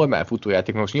a normál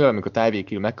futójáték, most nyilván, amikor Tyreek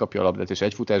Hill megkapja a labdát, és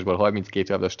egy futásból 32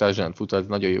 yardos touchdown fut, az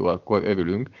nagyon jó, akkor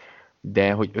örülünk,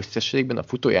 de hogy összességben a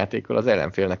futójátékkal az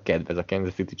ellenfélnek kedvez a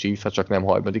Kansas City Chiefs, ha csak nem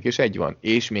 3. és 1 van,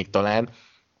 és még talán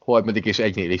 3. és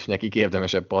 1-nél is nekik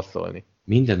érdemesebb passzolni.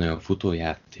 Minden olyan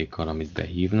futójátékkal, amit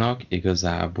behívnak,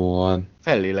 igazából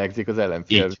fellélegzik az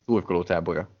ellenfél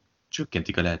szurkolótábora.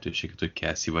 Csökkentik a lehetőséget, hogy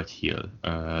Kelsey vagy Hill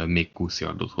még 20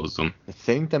 yardot hozzon.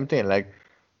 Szerintem tényleg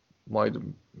majd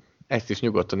ezt is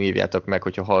nyugodtan írjátok meg,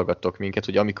 hogyha hallgattok minket,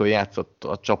 hogy amikor játszott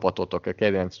a csapatotok, a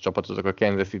kedvenc csapatotok a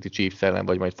Kansas City Chiefs ellen,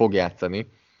 vagy majd fog játszani,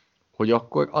 hogy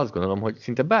akkor azt gondolom, hogy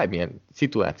szinte bármilyen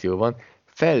szituáció van,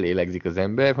 fellélegzik az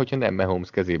ember, hogyha nem Mahomes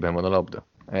kezében van a labda.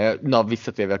 Na,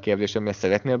 visszatérve a kérdésemre,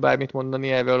 szeretnél bármit mondani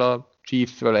erről a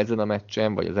Chiefsről ezen a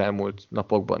meccsen, vagy az elmúlt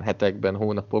napokban, hetekben,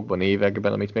 hónapokban,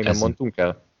 években, amit még nem mondtunk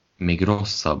el? Még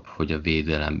rosszabb, hogy a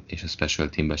védelem és a special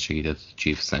teamben segített a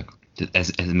Chiefsnek.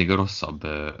 Ez még a rosszabb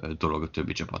dolog a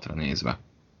többi csapatra nézve.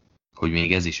 Hogy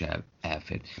még ez is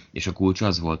elfér. És a kulcs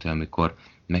az volt, hogy amikor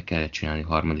meg kellett csinálni a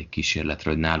harmadik kísérletre,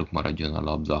 hogy náluk maradjon a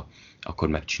labda, akkor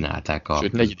megcsinálták a...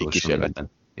 Sőt, negyedik kísérlet.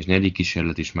 És negyedik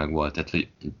kísérlet is megvolt. Tehát, hogy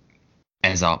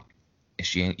ez a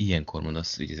és ilyenkor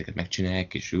mondasz, hogy ezeket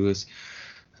megcsinálják, és ülsz.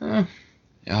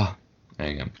 Ja,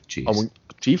 igen, Chiefs. Amúgy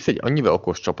a Chiefs egy annyira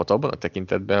okos csapat abban a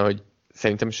tekintetben, hogy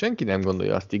szerintem senki nem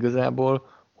gondolja azt igazából,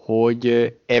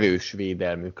 hogy erős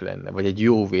védelmük lenne, vagy egy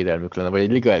jó védelmük lenne, vagy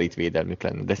egy liga elit védelmük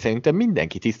lenne. De szerintem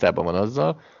mindenki tisztában van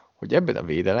azzal, hogy ebben a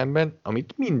védelemben,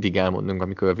 amit mindig elmondunk,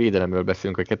 amikor a védelemről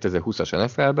beszélünk a 2020-as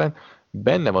NFL-ben,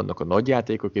 benne vannak a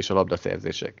nagyjátékok és a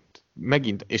labdaszerzések.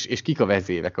 Megint, és kik a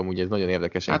vezérek, amúgy ez nagyon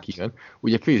érdekesen kijön.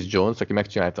 Ugye Chris Jones, aki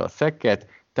megcsinálta a sacket,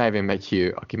 Tyrann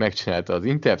Mathieu, aki megcsinálta az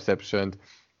interception-t,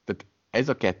 tehát ez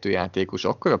a kettő játékos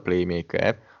akkora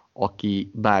playmaker,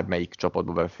 aki bármelyik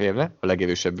csapatba beférne, a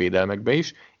legerősebb védelmekbe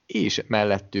is, és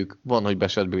mellettük van, hogy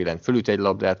Bashad Breeland fölüt egy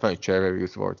labdát, van, hogy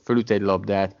Charvarius Ward fölüt egy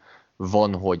labdát,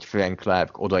 van, hogy Frank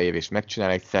Clark odaér és megcsinál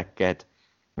egy sacket,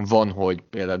 van, hogy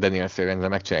például Daniel Sorensen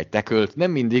megcsinál egy tackle-t,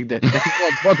 nem mindig, de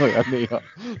van olyan néha.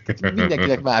 Tehát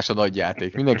mindenkinek más a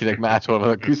nagyjáték, mindenkinek máshol van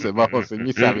a küszöb ahhoz, hogy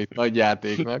mi számít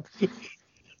nagyjátéknak.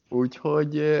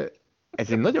 Úgyhogy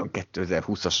ez egy nagyon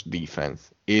 2020-as defense,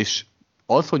 és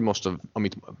az, hogy most,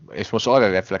 és most arra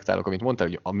reflektálok, amit mondtál,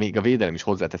 hogy még a védelem is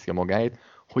hozzáteszi a magáét,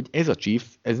 hogy ez a Chiefs,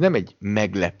 ez nem egy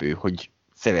meglepő, hogy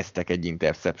szereztek egy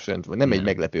interception-t, vagy nem egy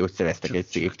meglepő, hogy szereztek egy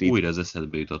safety-t. Újra az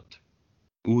eszedbe jutott.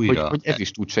 Újra. Hogy ez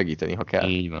is tud segíteni, ha kell.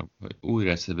 Így van, hogy újra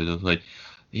eszedbe jutott, hogy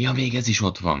ja, még ez is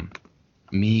ott van.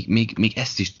 Még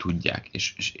ezt is tudják,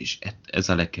 és ez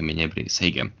a legkeményebb része,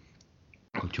 igen.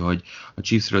 Úgyhogy a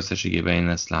Chiefsről összességében én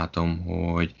ezt látom,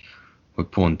 hogy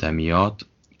pont emiatt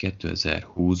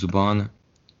 2020-ban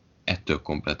ettől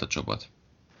komplett a csapat.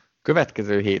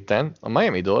 Következő héten a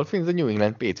Miami Dolphins a New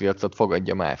England Patriots-ot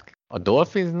fogadja már. A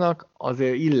Dolphinsnak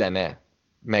azért illene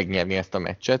megnyerni ezt a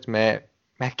meccset, mert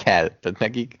kell. Tehát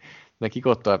nekik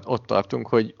ott tartunk,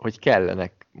 hogy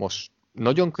kellenek most.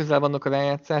 Nagyon közel vannak a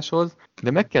rájátszáshoz,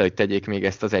 de meg kell, hogy tegyék még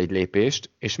ezt az egy lépést,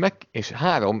 és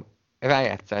 3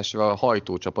 rájátszásra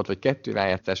hajtócsapat, vagy 2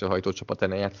 rájátszásra hajtócsapat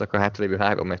ellen játszanak a hátralévő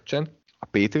 3 meccsen, a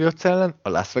Patriots ellen, a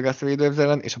Las Vegas Raiders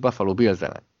ellen és a Buffalo Bills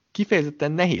ellen.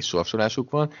 Kifejezetten nehéz sorsolásuk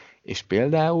van, és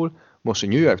például most a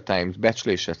New York Times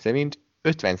becslése szerint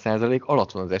 50%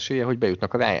 alatt van az esélye, hogy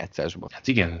bejutnak a rájátszásba. Hát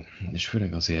igen, és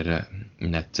főleg azért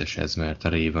necces ez, mert a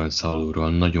Ravens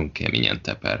alulról nagyon keményen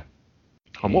teper.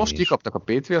 Ha most kikapnak a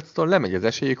Patriots-tól, lemegy az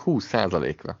esélyük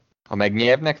 20%-ra. Ha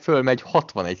megnyernek, fölmegy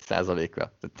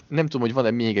 61%-ra. Tehát nem tudom, hogy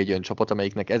van-e még egy olyan csapat,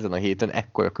 amelyiknek ezen a héten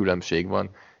ekkora különbség van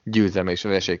győzelme és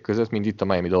vereség között, mint itt a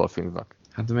Miami Dolphinsnak.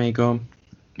 Hát még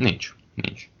Nincs.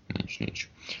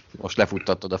 Most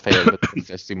lefuttattad a fejedbe a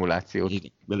összes szimulációt.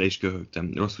 Bele is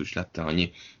köhögtem. Rosszul is lettem,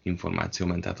 annyi információ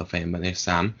ment át a fejemben és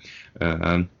szám.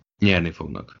 Nyerni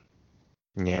fognak.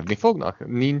 Nyerni fognak?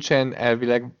 Nincsen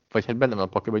elvileg, vagy hát benne van a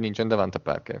pakliban, hogy nincsen Devante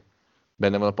Parker.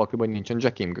 Benne van a pakliban, hogy nincsen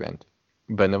Jakeem Grant.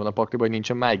 Benne van a pakliban, hogy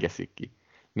nincsen Mike Gesicki.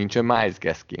 Nincsen Miles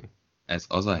Gaskin. Ez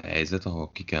az a helyzet,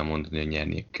 ahol ki kell mondani, hogy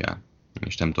nyerniük kell.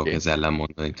 És nem tudok ezzel ellen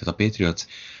mondani. Tehát a Patriots,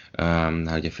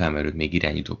 ugye felmerült még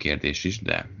irányító kérdés is,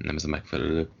 de nem ez a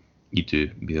megfelelő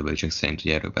idő Bill Belichick szerint,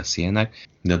 hogy erről beszélnek.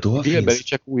 De a Dolphins... Bill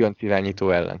Belichick újonc irányító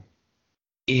ellen.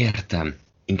 Értem.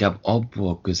 Inkább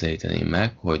abból közelíteném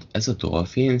meg, hogy ez a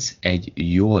Dolphins egy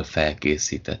jól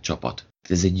felkészített csapat.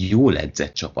 Ez egy jól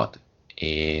edzett csapat.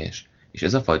 És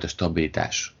ez a fajta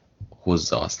stabilitás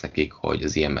hozza azt nekik, hogy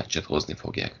az ilyen meccset hozni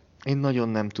fogják. Én nagyon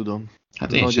nem tudom.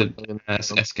 Hát én sem,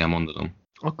 ezt kell mondanom.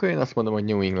 Akkor én azt mondom, hogy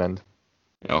New England.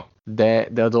 Jó.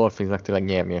 De a Dolphinsnak tényleg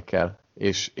nyernie kell.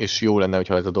 És jó lenne,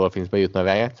 hogyha ez a Dolphins bejutna a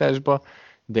rájátszásba,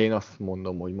 de én azt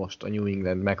mondom, hogy most a New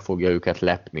England meg fogja őket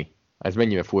lepni. Ez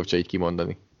mennyire furcsa így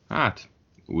kimondani. Hát,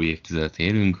 új évtizedet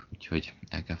élünk, úgyhogy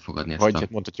el kell fogadni ezt. Vagy hát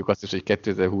mondhatjuk azt is, hogy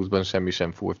 2020-ban semmi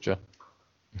sem furcsa.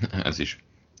 Ez is.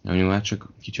 Ami már csak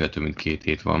kicsivel több mint 2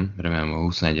 hét van, remélem a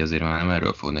 21 azért már nem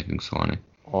erről fog nekünk szólni.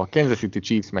 A Kansas City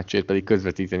Chiefs meccsét pedig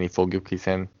közvetíteni fogjuk,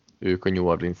 hiszen ők a New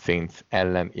Orleans Saints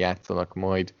ellen játszanak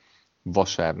majd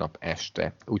vasárnap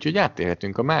este. Úgyhogy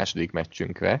áttérhetünk a második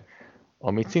meccsünkre,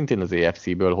 amit szintén az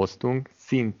AFC-ből hoztunk,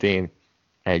 szintén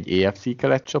egy AFC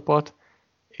kelet csapat,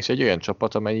 és egy olyan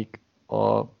csapat, amelyik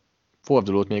a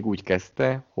fordulót még úgy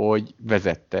kezdte, hogy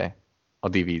vezette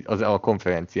a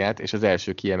konferenciát, és az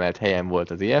első kiemelt helyen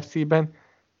volt az AFC-ben,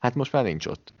 hát most már nincs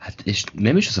ott. Hát és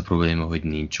nem is az a probléma, hogy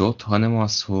nincs ott, hanem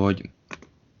az, hogy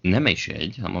nem is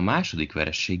hanem a második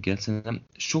verességgel szerintem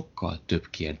sokkal több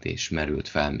kérdés merült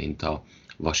fel, mint a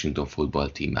Washington Football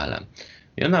Team ellen.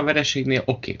 Annál a vereségnél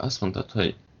oké, azt mondtad,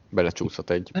 hogy Belecsúszott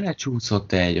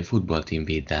egy. A Football Team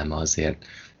védelme azért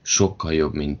sokkal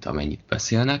jobb, mint amennyit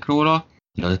beszélnek róla.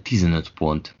 De 15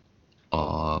 pont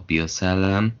a Bills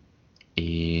ellen,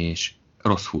 és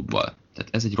rossz futball. Tehát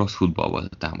ez egy rossz futball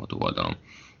volt a támadó oldalon.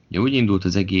 Ugye úgy indult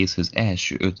az egész, hogy az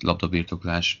első 5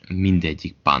 labdabirtoklás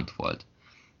mindegyik punt volt.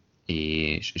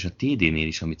 És a TD-nél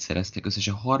is, amit szereztek,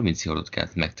 összesen 30 yardot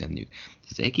kellett megtenniük.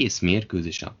 Az egész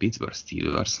mérkőzésen a Pittsburgh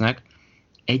Steelersnek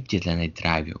egyetlen egy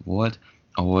drive volt,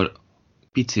 ahol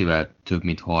picivel több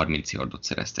mint 30 yardot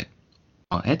szereztek.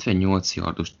 A 78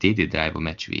 yardos TD drive a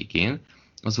meccs végén,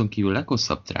 azon kívül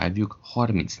leghosszabb drive-juk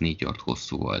 34 yard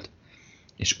hosszú volt.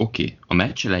 És oké, a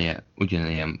meccs eleje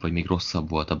ugyanilyen, vagy még rosszabb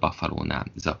volt a Buffalo-nál.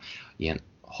 Ez a ilyen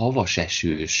havas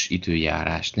esős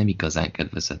időjárás, nem igazán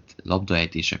kedvezett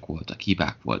labdaejtések voltak,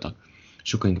 hibák voltak.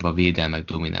 Sokkal inkább a védelmek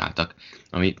domináltak,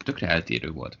 ami tökre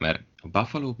eltérő volt, mert a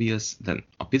Buffalo Bills, de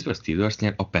a Pittsburgh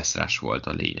Steelersnél a pass rush volt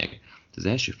a lényeg. Az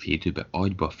első fél időben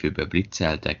agyba-főbe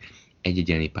blitzeltek,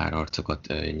 egy-egyelni pár arcokat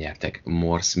nyertek.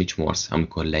 Mitch Morse,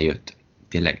 amikor lejött,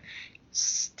 tényleg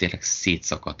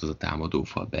szétszakadt az a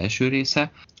támadófal belső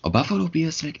része. A Buffalo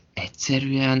Bills meg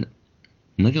egyszerűen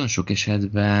nagyon sok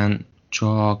esetben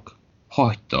csak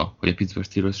hagyta, hogy a Pittsburgh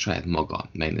Steelers saját maga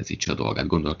megnehezítse a dolgát.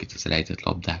 Gondolok itt az elejtett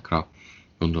labdákra,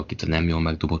 gondolok itt a nem jól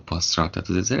megdobott passzra. Tehát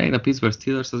az elején a Pittsburgh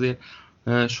Steelers azért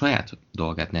saját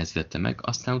dolgát nehezítette meg,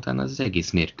 aztán utána az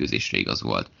egész mérkőzésre igaz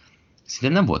volt.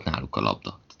 Szinte nem volt náluk a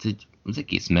labda. Tehát az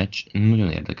egész meccs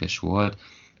nagyon érdekes volt.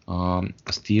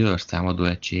 A Steelers támadó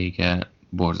egysége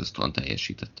borzasztóan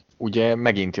teljesített. Ugye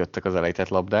megint jöttek az elejtett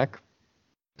labdák.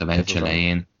 A meccs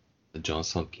elején a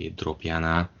Johnson 2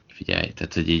 dropjánál, figyelj,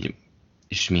 tehát hogy így,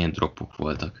 és milyen dropok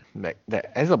voltak. De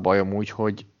ez a bajom úgy,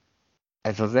 hogy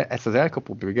ezt az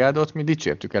elkapó brigádot mi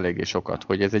dicsértük eléggé sokat,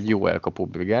 hogy ez egy jó elkapó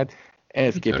brigád.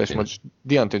 Ehhez képest most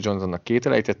Deontay Johnsonnak 2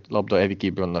 elejtett labda, Erik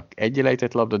Ebronnak 1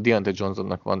 elejtett labda, Deontay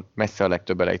Johnsonnak van messze a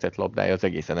legtöbb elejtett labdája az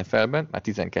egész NFL-ben, már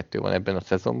 12 van ebben a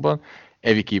szezonban,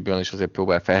 Erik Ebron is azért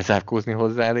próbál felzárkózni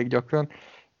hozzá elég gyakran,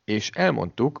 és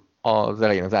elmondtuk, az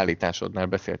elején az állításodnál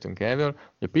beszéltünk erről,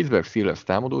 hogy a Pittsburgh Steelers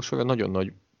támadósora nagyon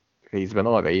nagy részben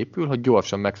arra épül, hogy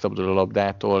gyorsan megszabadul a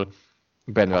labdától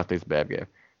Ben Roethlisberger.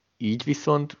 Így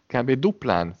viszont kb.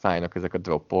 Duplán fájnak ezek a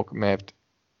droppok, mert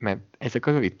ezek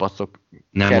a rövid passzok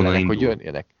kellenek, hogy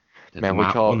jönjenek. Mert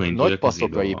hogyha nagy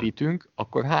passzokra építünk,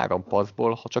 akkor 3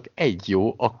 passzból, ha csak 1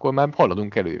 jó, akkor már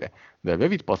haladunk előre. De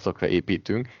rövid passzokra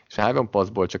építünk, és 3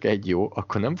 passzból csak 1 jó,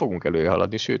 akkor nem fogunk előre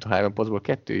haladni, sőt, ha 3 passzból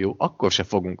 2 jó, akkor se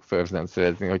fogunk first down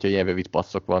szerezni, hogyha ilyen rövid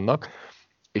passzok vannak.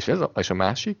 És a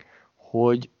másik,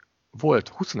 hogy volt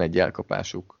 21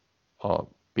 elkapásuk a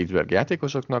Pittsburgh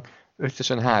játékosoknak,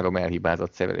 összesen 3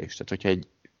 elhibázott szerelés. Tehát, hogyha egy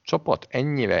csapat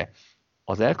ennyire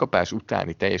az elkapás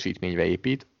utáni teljesítményre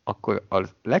épít, akkor a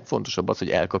legfontosabb az, hogy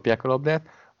elkapják a labdát,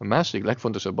 a második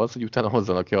legfontosabb az, hogy utána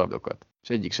hozzanak yardokat. És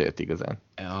egyik se jött igazán.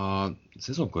 A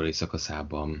szezonkori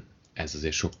szakaszában ez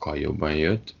azért sokkal jobban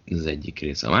jött, ez az egyik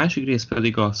rész. A másik rész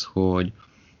pedig az, hogy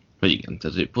igen,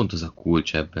 tehát pont az a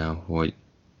kulcs ebben, hogy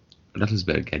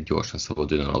Roethlisberger gyorsan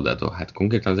szabaduljon a labdától. Hát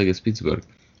konkrétan az egész Pittsburgh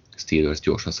Steelers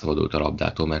gyorsan szabadult a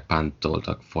labdától, mert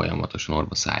pántoltak folyamatosan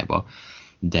orva-szájba.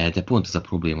 De pont ez a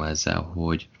probléma ezzel,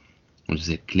 hogy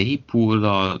azért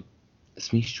Claypool-al,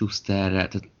 Smith-Schusterrel,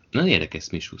 tehát nagyon érdekes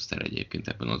Smith-Schuster egyébként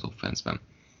ebben az offenszben.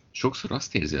 Sokszor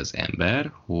azt érzi az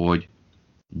ember, hogy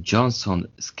Johnson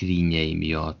screenjei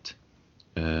miatt,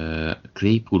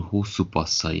 Claypool hosszú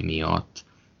passzai miatt,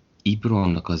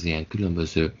 Ebronnak az ilyen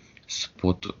különböző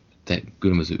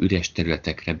különböző üres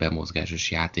területekre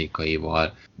bemozgásos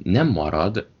játékaival nem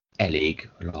marad elég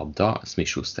labda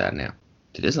Smith-Schusternél.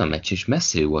 Tehát ez a meccs is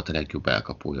messze volt a legjobb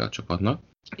elkapója a csapatnak,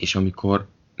 és amikor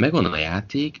megvan a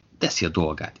játék, teszi a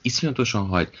dolgát. Iszonyatosan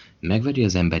hajt, megveri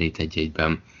az emberét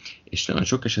egy-egyben, és nagyon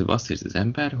sok esetben azt érzi az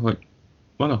ember, hogy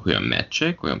vannak olyan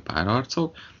meccsek, olyan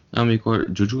párharcok, amikor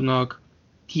Jujunak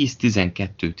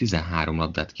 10-12-13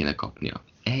 labdát kéne kapnia.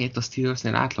 Ehelyett a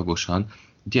Steelersnél átlagosan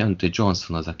Deontay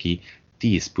Johnson az, aki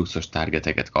 10 pluszos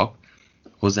targeteket kap.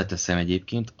 Hozzáteszem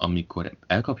egyébként, amikor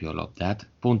elkapja a labdát,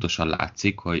 pontosan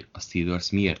látszik, hogy a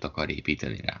Steelers miért akar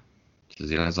építeni rá.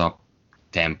 Azért ez a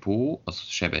tempó, az a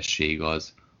sebesség,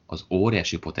 az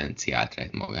óriási potenciált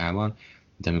rejt magában,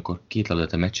 de amikor 2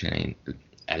 labdát a meccs elején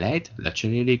elejt,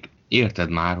 lecserélik, érted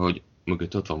már, hogy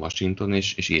mögött ott van Washington,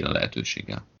 és él a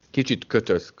lehetőséggel. Kicsit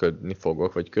kötözködni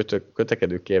fogok, vagy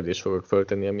kötekedő kérdést fogok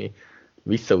föltenni, ami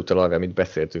visszautal arra, amit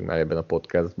beszéltünk már ebben a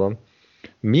podcastban.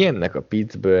 Mi ennek a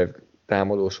Pittsburgh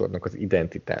támadósornak az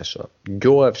identitása?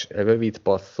 Gyors, rövid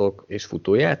passzok és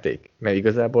futójáték? Mert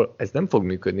igazából ez nem fog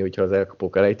működni, hogyha az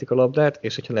elkapók elejtik a labdát,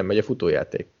 és hogyha nem megy a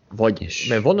futójáték. Vagy, és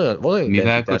mert van olyan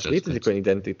identitás, létezik olyan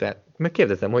identitás, meg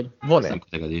kérdezem, hogy van-e?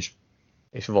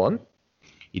 És van?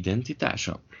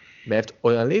 Identitása? Mert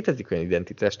létezik olyan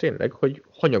identitás tényleg, hogy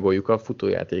hanyagoljuk a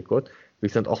futójátékot,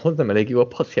 viszont ahhoz nem elég jó a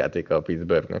passzjátéka a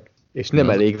Pittsburghnek. És nem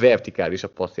elég vertikális a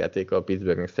passzjátéka a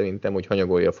Pittsburghnek szerintem, hogy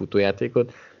hanyagolja a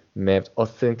futójátékot, mert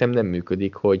azt szerintem nem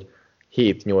működik, hogy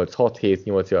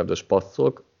 6-7-8 yardos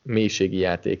passzok mélységi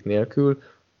játék nélkül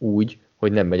úgy,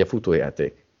 hogy nem megy a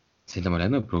futójáték. Szerintem a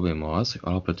legnagyobb probléma az, hogy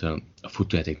alapvetően a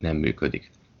futójáték nem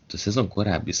működik. A szezon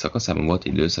korábbi szakaszában volt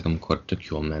egy időszak, amikor tök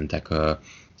jól mentek a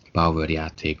power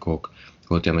játékok,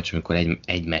 volt olyan meccs, amikor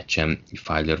egy meccsen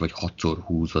Filer vagy 6-szor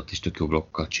húzott, és tök jó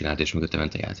blokkokat csinált, és mögötte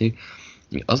ment a játék.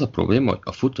 Az a probléma, hogy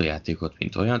a futójátékot,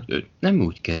 mint olyan, nem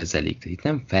úgy kezelik, tehát itt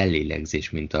nem fellélegzés,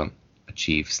 mint a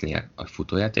Chiefsnél a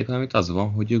futójáték, hanem itt az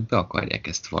van, hogy ők be akarják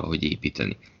ezt valahogy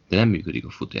építeni. De nem működik a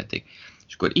futójáték.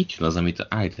 És akkor itt jön az, amit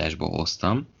állításba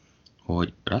hoztam,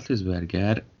 hogy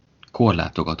Roethlisberger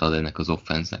korlátokat ad ennek az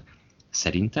offense-nek.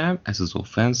 Szerintem ez az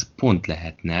offense pont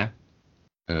lehetne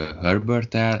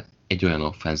Herbert-tel egy olyan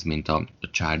offense, mint a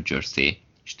Chargers-é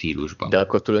stílusban. De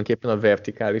akkor tulajdonképpen a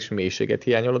vertikális mélységet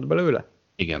hiányolod belőle?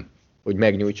 Igen. Hogy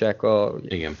megnyújtsák a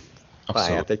Igen.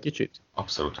 pályát egy kicsit?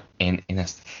 Abszolút. Én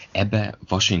ezt, ebbe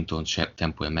Washington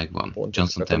tempója megvan. Pont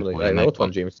Johnson tempója megvan. ott van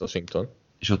James Washington.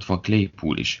 És ott van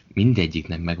Claypool is.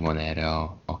 Mindegyiknek megvan erre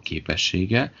a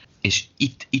képessége, és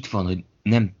itt van, hogy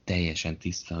nem teljesen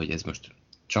tiszta, hogy ez most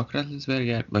csak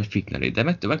Roethlisberger, vagy Fickneré, de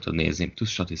meg tudod nézni, tudsz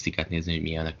statisztikát nézni, hogy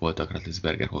milyenek voltak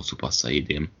Roethlisberger hosszú passzai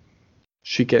idén.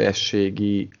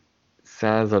 Sikerességi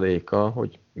százaléka,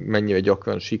 hogy mennyire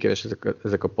gyakran sikeres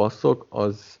ezek a passzok,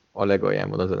 az a legalján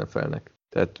van az NFL-nek.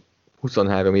 Tehát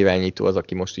 23 irányító az,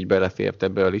 aki most így belefért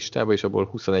ebbe a listába, és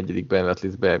abból 21-ben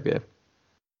Roethlisberger.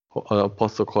 A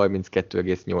passzok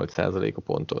 32,8%-a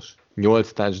pontos.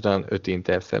 8 touchdown, 5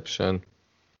 interception.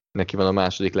 Neki van a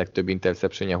második legtöbb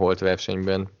interceptionje holt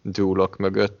versenyben Drew Lock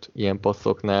mögött ilyen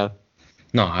passzoknál.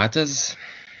 Na hát ez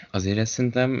azért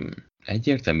szerintem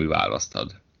egyértelmű választ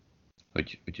ad,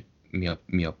 hogy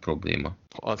mi a probléma.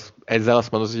 Ezzel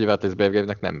azt mondod, hogy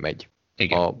Roethlisbergernek nem megy.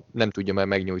 Igen. Nem tudja már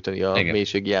megnyújtani a Igen.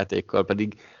 mélységi játékkal,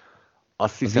 pedig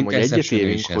azt hiszem, hogy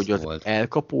egyetérünk, hogy az volt.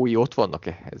 elkapói ott vannak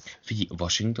ehhez. Figyelj,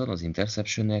 Washington az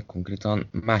interceptionnél konkrétan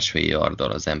 1,5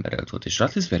 yarddal az ember előtt volt, és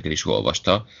Roethlisberger is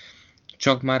olvasta,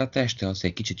 csak már a teste az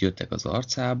egy kicsit jöttek az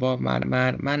arcába,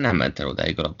 már nem ment el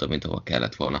odáig a labda, mint ahol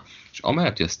kellett volna. És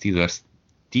amellett, hogy a Steelers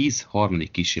 10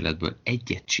 harmadik kísérletből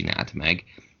egyet csinált meg,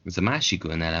 ez a másik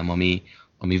önelem,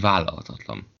 ami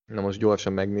vállalhatatlan. Na most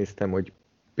gyorsan megnéztem, hogy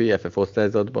PFF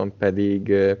osztályzatban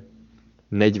pedig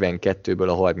 42-ből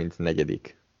a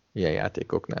 34. ilyen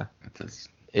játékoknál. Hát ez...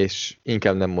 És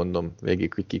inkább nem mondom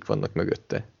végig, hogy kik vannak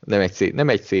mögötte. Nem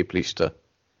egy szép lista.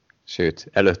 Sőt,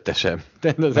 előtte sem.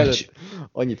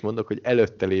 Annyit mondok, hogy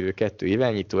előtte lévő 2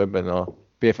 irányító ebben a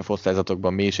PFF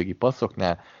osztályzatokban mélységi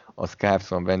passzoknál, az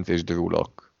Carson Wentz és Drew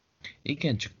Lock.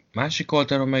 Igen, csak másik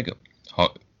oldalon meg,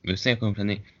 ha őszintén akarunk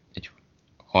lenni, egy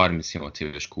 38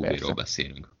 éves QB-ról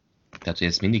beszélünk. Tehát, hogy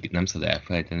ezt mindig nem szabad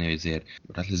elfelejteni, hogy azért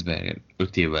Roethlisberger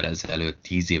 5 évvel ezelőtt,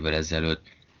 10 évvel ezelőtt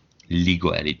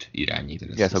liga elit irányító.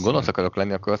 Igen, ha gonosz akarok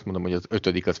lenni, akkor azt mondom, hogy az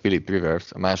 5. az Philip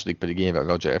Rivers, a második pedig Aaron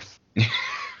Rodgers.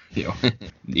 Jó,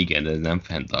 igen, de ez nem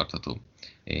fenntartható.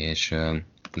 És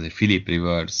azért Philip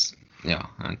Rivers,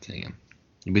 ja, hát igen.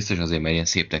 Biztos azért, mert ilyen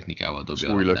szép technikával dobja.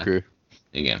 A súlylökő.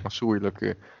 Igen. A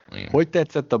súlylökő. Igen. Hogy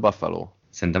tetszett a Buffalo?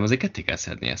 Szerintem azért ketté kell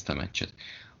szedni ezt a meccset.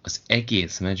 Az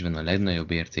egész meccsben a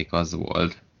legnagyobb érték az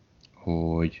volt,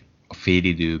 hogy a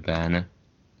félidőben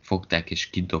fogták és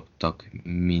kidobtak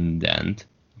mindent,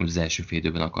 amit az első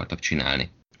félidőben akartak csinálni.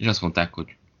 És azt mondták,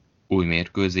 hogy új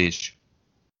mérkőzés,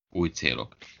 új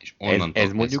célok. És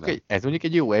ez mondjuk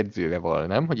egy jó edzőre val,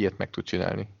 nem? Hogy ilyet meg tud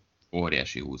csinálni.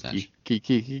 Óriási húzás.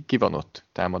 Ki van ott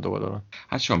támadó oldalon?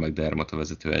 Hát Sean McDermott a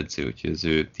vezető edző, úgyhogy az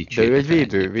ő de ő egy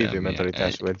védő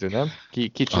mentalitású edző, nem?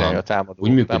 Ki csinálja a támadó?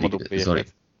 Úgy működik, Zoli,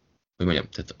 hogy mondjam,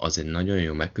 tehát az egy nagyon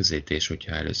jó megközelítés,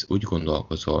 hogyha először úgy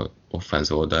gondolkozol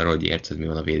offense oldalról, hogy érted, mi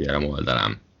van a védelem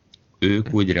oldalán.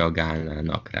 Ők úgy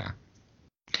reagálnának rá.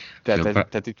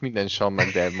 Tehát itt minden Sean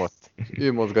McDermott.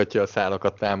 Ő mozgatja a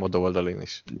szálakat támadó oldalin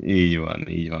is. Így van.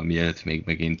 Mielőtt még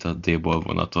megint a D-ból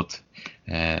vonatot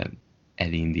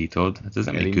elindítod. Hát ez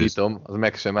nem elindítom, az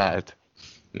meg sem állt.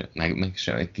 Meg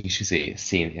sem egy kis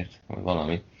szénért, vagy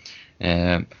valami.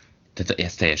 Tehát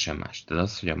ez teljesen más. Tehát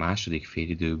az, hogy a második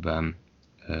félidőben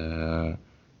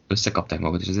összekapták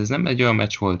magukat, és ez nem egy olyan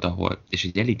meccs volt, ahol, és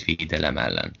egy elit védelem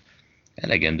ellen.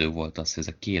 Elegendő volt az, hogy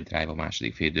ez a 2 drive a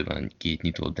második félidőben, 2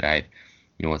 nyitó drive,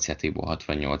 8 játékból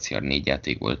 68 yard, 4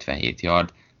 játékból 57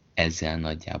 yard, ezzel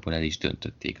nagyjából el is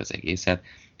döntötték az egészet,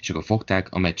 és akkor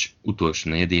fogták, a meccs utolsó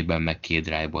negyedében meg 2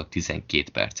 drive-ból 12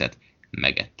 percet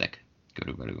megettek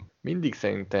körülbelül. Mindig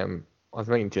szerintem az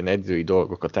megint ilyen edzői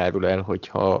dolgokat árul el,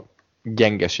 hogyha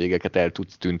gyengeségeket el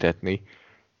tudsz tüntetni,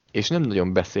 és nem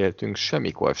nagyon beszéltünk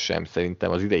semmikor sem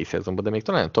szerintem az idei szezonban, de még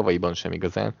talán a tavalyiban sem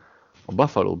igazán, a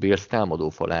Buffalo Bills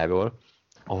támadófaláról,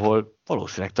 ahol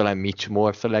valószínűleg talán Mitch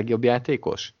Morse a legjobb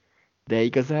játékos, de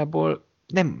igazából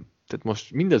nem. Tehát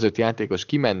most mind az 5 játékos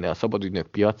kimenne a szabadügynök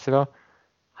piacra,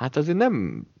 hát azért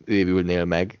nem őrülnél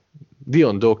meg.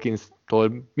 Dion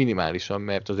Dawkins-tól minimálisan,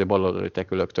 mert azért baloldali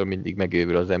tekülöktől mindig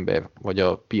megőrül az ember, vagy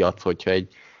a piac, hogyha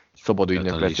egy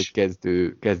szabadügynök lesz egy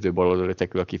kezdő baloldali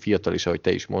tekül, aki fiatal is, ahogy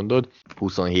te is mondod,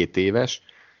 27 éves,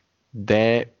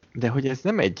 de hogy ez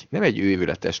nem egy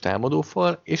őrületes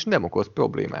támadófal, és nem okoz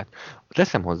problémát.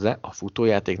 Teszem hozzá, a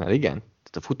futójátéknál igen,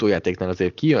 tehát a futójátéknál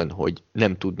azért kijön, hogy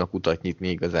nem tudnak utat nyitni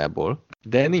igazából,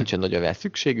 de nincsen nagyon rá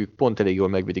szükségük, pont elég jól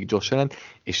megvédik Josh Allen,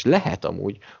 és lehet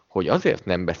amúgy, hogy azért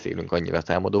nem beszélünk annyira a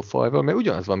támadófalról, mert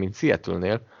ugyanaz van, mint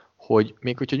Seattle-nél, hogy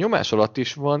még hogyha nyomás alatt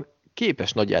is van,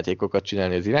 képes nagy játékokat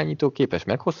csinálni az irányító, képes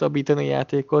meghosszabbítani a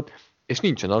játékot, és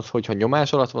nincsen az, hogy ha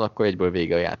nyomás alatt van, akkor egyből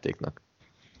vége a játéknak.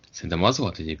 Szerintem az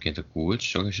volt egyébként a kulcs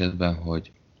sok esetben,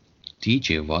 hogy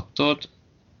TJ Wattot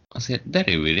azért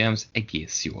Darrell Williams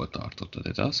egész jól tartotta.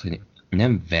 Tehát az, hogy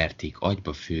nem verték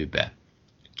agyba főbe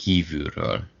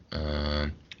kívülről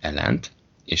ellent,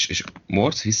 és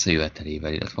Morse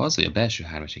visszajövetelével, illetve az, hogy a belső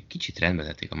hármas egy kicsit rendbe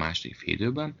tették a második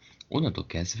félidőben, onnantól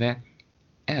kezdve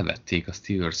elvették a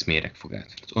Steelers méregfogát.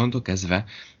 Tehát onnantól kezdve,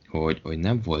 hogy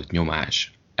nem volt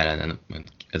nyomás ellenen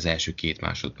az első 2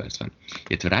 másodpercben.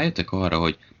 Illetve rájöttek arra,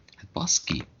 hogy hát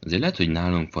baszki, azért lehet, hogy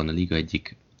nálunk van a liga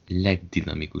egyik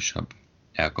legdinamikusabb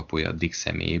elkapója a Dick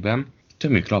személyében,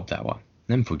 tömjük labdával.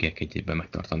 Nem fogják egy évben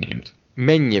megtartani őt.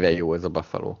 Mennyire jó ez a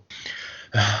Buffalo?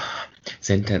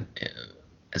 Szerintem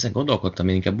ezen gondolkodtam,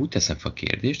 én inkább úgy teszem fel a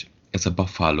kérdést, ez a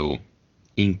Buffalo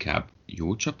inkább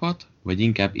jó csapat, vagy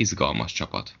inkább izgalmas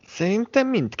csapat? Szerintem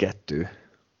mindkettő.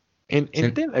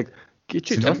 Én tényleg kicsit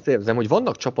Szerintem... azt érzem, hogy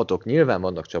vannak csapatok, nyilván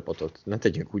vannak csapatok, ne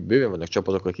tegyünk úgy, bőven vannak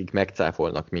csapatok, akik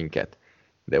megcáfolnak minket.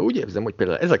 De úgy érzem, hogy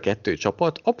például ez a 2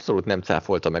 csapat abszolút nem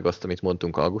cáfolta meg azt, amit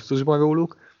mondtunk augusztusban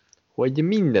róluk, hogy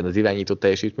minden az irányító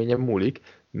teljesítményen múlik,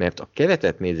 mert a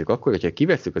keretet nézzük akkor, hogyha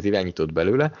kivesszük az irányítót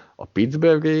belőle, a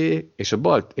Pittsburgh és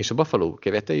a Buffalo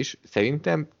kerete is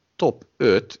szerintem top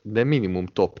 5, de minimum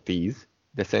top 10,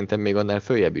 de szerintem még annál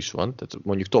följebb is van, tehát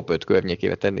mondjuk top 5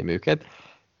 környékére tenném őket,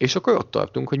 és akkor ott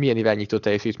tartunk, hogy milyen irányító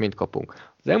teljesítményt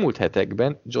kapunk. Az elmúlt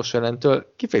hetekben Josh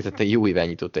Allentől kifejezetten jó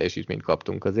irányító teljesítményt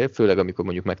kaptunk azért, főleg amikor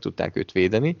mondjuk meg tudták őt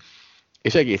védeni,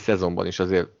 és egész szezonban is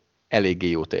azért eléggé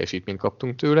jó teljesítményt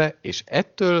kaptunk tőle, és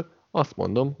ettől azt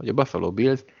mondom, hogy a Buffalo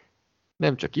Bills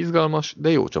nem csak izgalmas, de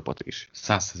jó csapat is.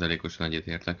 100%-osan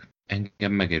egyetértek.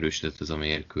 Engem megerősített ez a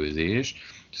mérkőzés,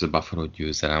 ez a Buffalo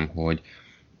győzelem, hogy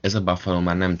ez a Buffalo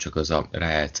már nem csak az a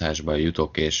rájátszásba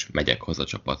jutok és megyek haza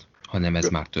csapat, hanem ez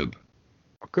már több.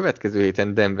 A következő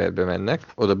héten Denverbe mennek,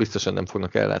 oda biztosan nem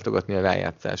fognak ellátogatni a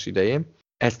rájátszás idején.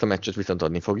 Ezt a meccset viszont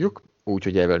adni fogjuk,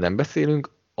 úgyhogy erről nem beszélünk.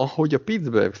 Ahogy a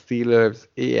Pittsburgh Steelers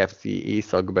AFC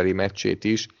északbeli meccsét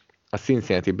is a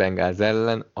Cincinnati Bengals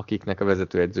ellen, akiknek a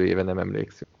vezetőedzőjével nem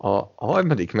emlékszünk. A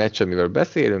harmadik meccs, amiről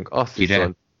beszélünk, azt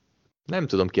viszont nem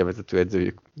tudom ki a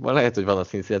vezetőedzőjük. Lehet, hogy van a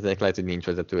Cincinnati-nek, lehet, hogy nincs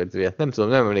vezetőedzője. Nem tudom,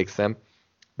 nem emlékszem.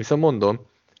 Viszont mondom,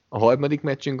 a harmadik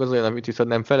meccsünk az olyan, amit viszont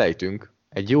nem felejtünk.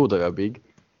 Egy jó darabig.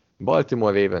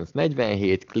 Baltimore Ravens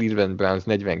 47, Cleveland Browns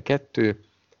 42.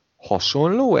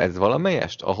 Hasonló ez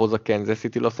valamelyest ahhoz a Kansas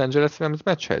City Los Angeles Rams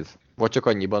meccshez? Vagy csak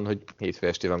annyiban, hogy hétfő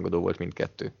esti rangadó volt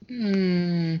mindkettő?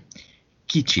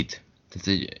 Kicsit. Tehát,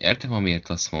 hogy értem, amiért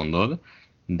azt mondod,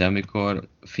 de amikor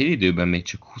félidőben még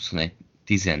csak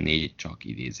 21-14 csak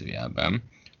idézőjelben,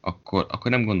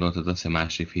 akkor nem gondoltad azt, hogy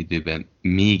másik félidőben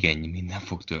még ennyi minden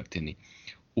fog történni.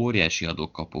 Óriási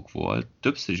adókapok volt.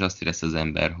 Többször is azt érezte az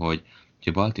ember, hogy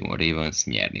a Baltimore Ravens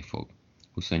nyerni fog.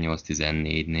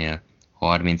 28-14-nél,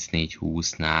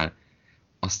 34-20-nál.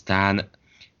 Aztán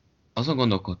azon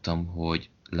gondolkodtam, hogy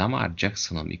Lamar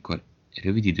Jackson, amikor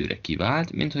rövid időre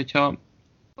kivált, mint hogyha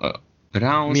a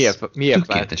Browns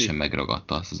tökéletesen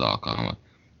megragadta azt az alkalmat.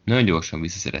 Nagyon gyorsan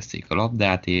visszaszerezték a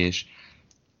labdát, és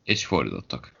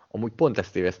fordítottak. Amúgy pont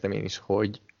ezt éreztem én is,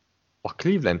 hogy a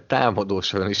Cleveland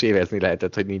támadósoron is érezni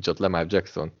lehetett, hogy nincs ott Lamar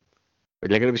Jackson. Vagy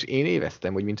legalábbis én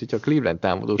éreztem, hogy mint hogyha a Cleveland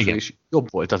támadósor is jobb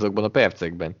volt azokban a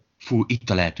percekben. Fú, itt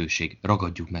a lehetőség,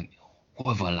 ragadjuk meg.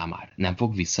 Hol van Lamar? Nem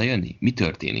fog visszajönni? Mi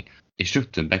történik? És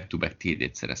rögtön back-to-back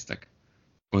TD-t szereztek.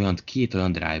 Két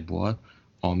olyan drive-ból,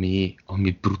 ami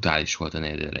brutális volt a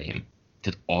negyed elején.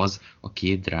 Tehát az, a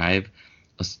 2 drive,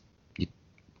 az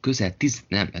közel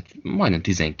majdnem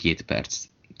 12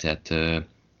 percet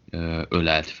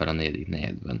ölelt fel a negyedik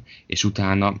negyedben. És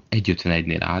utána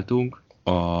 1:51-nél álltunk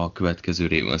a következő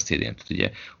Ravens Stadium. Tehát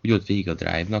ugye úgy volt végig a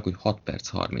drive-nak, hogy 6 perc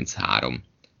 33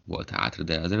 volt hátra,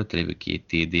 de az előtte lévő 2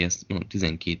 TD, ezt mondom,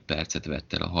 12 percet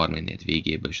vett el a 34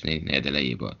 végéből és 4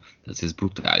 elejéből. Tehát ez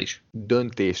brutális.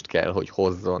 Döntést kell, hogy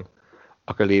hozzon.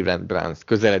 a Cleveland Browns,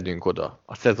 közeledünk oda.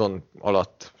 A szezon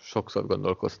alatt sokszor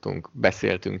gondolkoztunk,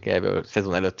 beszéltünk erről,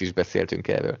 szezon előtt is beszéltünk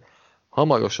erről.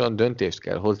 Hamarosan döntést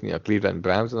kell hozni a Cleveland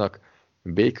Brownsnak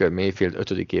Baker Mayfield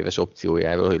 5. éves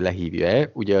opciójáról, hogy lehívja-e.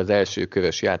 Ugye az első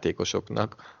körös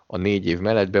játékosoknak a 4 év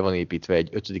mellett be van építve egy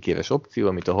 5. éves opció,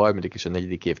 amit a 3. és a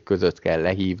 4. év között kell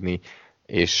lehívni,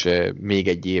 és még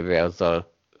egy évre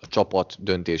azzal a csapat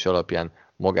döntés alapján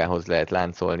magához lehet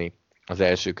láncolni az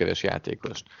első körös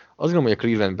játékost. Azt gondolom, hogy a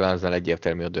Cleveland Brownsnál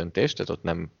egyértelmű a döntés, tehát ott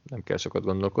nem kell sokat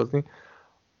gondolkozni.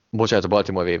 Bocsánat, a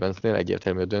Baltimore Ravensnél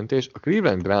egyértelmű a döntés. A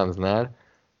Cleveland Brownsnál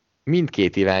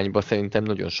mindkét irányba szerintem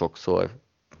nagyon sokszor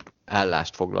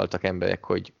állást foglaltak emberek,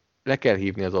 hogy le kell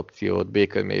hívni az opciót,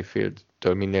 Baker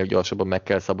Mayfield-től minél gyorsabban meg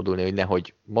kell szabadulni, hogy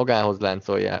nehogy magához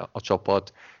láncolja a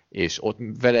csapat, és ott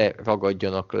vele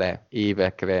ragadjanak le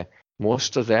évekre.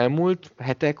 Most az elmúlt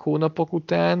hetek, hónapok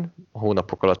után, a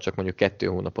hónapok alatt csak mondjuk 2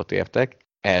 hónapot értek,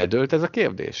 eldőlt ez a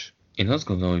kérdés? Én azt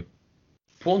gondolom, hogy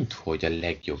pont, hogy a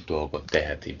legjobb dolgot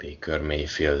teheti Baker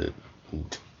Mayfield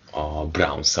a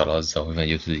Browns-szal azzal, hogy van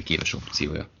egy 5. éves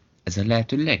opciója. Ez a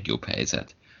lehető legjobb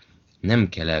helyzet. Nem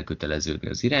kell elköteleződni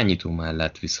az irányító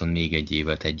mellett, viszont még egy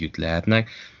évet együtt lehetnek.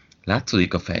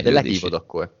 Látszódik a fejlődés. De lehívod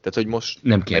akkor. Tehát, hogy most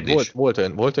nem kérdés.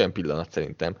 Volt olyan pillanat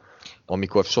szerintem,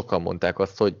 amikor sokan mondták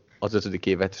azt, hogy az 5.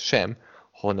 évet sem,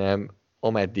 hanem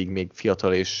ameddig még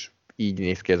fiatal és így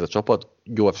néz ki ez a csapat,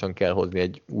 gyorsan kell hozni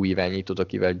egy új irányítót,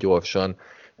 akivel gyorsan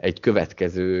egy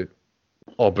következő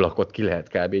ablakot ki lehet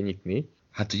kb. Nyitni.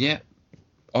 Hát ugye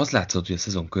az látszott, hogy a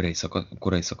szezon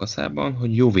korai szakaszában,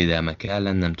 hogy jó védelmek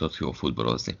ellen nem tudott jól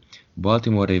futballozni.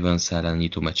 Baltimore Ravens ellen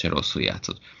nyitó meccsen rosszul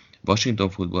játszott. Washington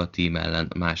Football Team ellen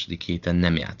a második héten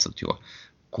nem játszott jól.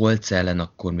 Colts ellen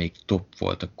akkor még top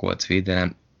volt a Colts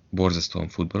védelem, borzasztóan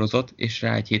futballozott, és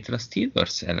rá egy héttel a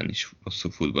Steelers ellen is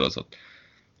rosszul futballozott.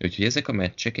 Úgyhogy ezek a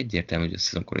meccsek egyértelmű, hogy a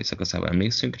szezon korai szakaszában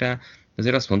emlékszünk rá,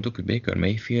 azért azt mondtuk, hogy Baker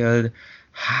Mayfield,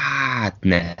 hát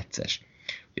necces.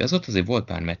 Ugye az ott azért volt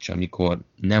pár meccs, amikor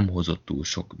nem hozott túl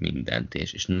sok mindent,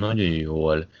 és nagyon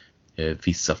jól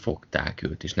visszafogták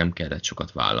őt, és nem kellett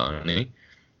sokat vállalni,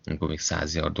 amikor még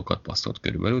 100 yardokat passzolt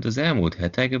körülbelül, de az elmúlt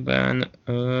hetekben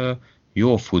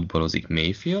jól futballozik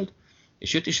Mayfield,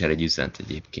 és jött is erre egy üzenet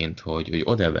egyébként, hogy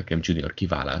Odell Beckham Jr.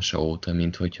 kiválása óta,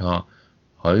 mint hogyha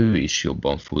ő is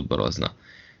jobban futballozna.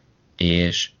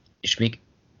 És még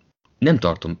nem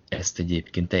tartom ezt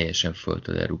egyébként teljesen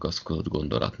földtől elrugaszkodott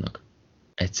gondolatnak.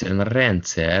 Egyszerűen a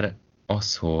rendszer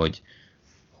az, hogy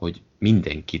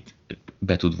mindenkit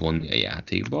be tud vonni a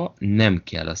játékba, nem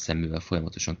kell a szemével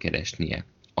folyamatosan keresnie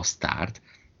a sztárt,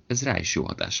 ez rá is jó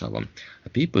hatással van. A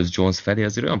Peoples Jones felé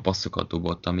azért olyan passzokat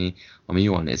dobott, ami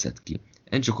jól nézett ki.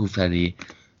 Njoku felé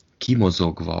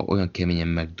kimozogva, olyan keményen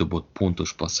megdobott,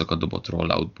 pontos passzokat dobott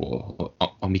rolloutból,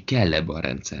 ami kell ebbe a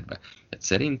rendszerbe. Tehát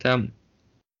szerintem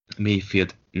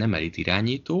Mayfield nem elit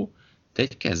irányító, de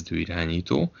egy kezdő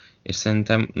irányító, és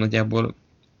szerintem nagyjából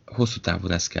hosszú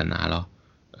távon ezt kell nála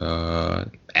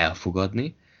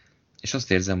elfogadni, és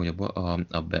azt érzem, hogy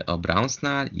a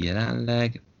Brownsnál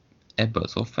jelenleg ebben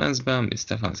az offenszben, amit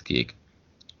Stefanskiék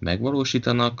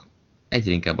megvalósítanak,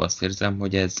 egyre inkább azt érzem,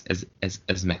 hogy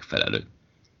ez megfelelő.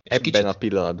 Ebben a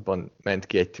pillanatban ment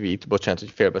ki egy tweet, bocsánat,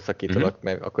 hogy félbeszakítalak,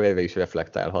 mert akkor erre is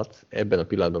reflektálhatsz. Ebben a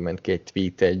pillanatban ment ki egy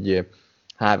tweet, egy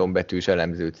 3 betűs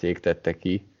elemző cég tette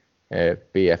ki,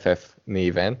 PFF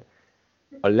néven.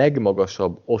 A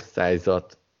legmagasabb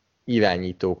osztályzat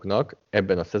irányítóknak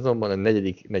ebben a szezonban a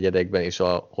 4. negyedekben és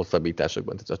a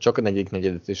hosszabbításokban. Tehát csak a 4.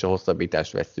 negyedet és a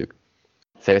hosszabbítást vesszük.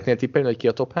 Szeretnél tippelni, hogy ki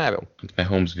a top 3?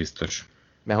 Mahomes biztos.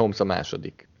 Mahomes a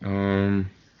második.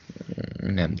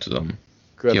 Nem tudom.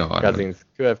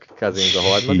 Kirk Cousins a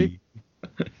harmadik,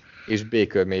 és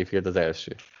Baker Mayfield az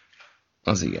első.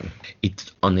 Az igen.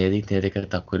 Itt a 4.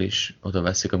 negyedeket akkor is oda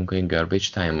veszik, amikor én garbage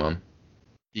time van.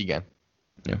 Igen.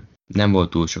 Ja. Nem volt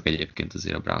túl sok egyébként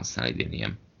azért a Brownsnál idén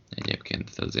ilyen.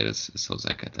 Egyébként, tehát azért ezt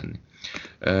hozzá kell tenni.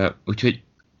 Úgyhogy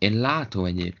én látom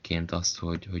egyébként azt,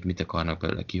 hogy mit akarnak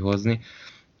belőle kihozni,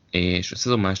 és a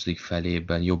szezon második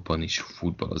felében jobban is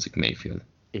futballozik Mayfield.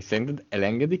 És szerinted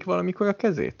elengedik valamikor a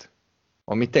kezét?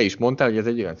 Amit te is mondtál, hogy ez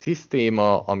egy olyan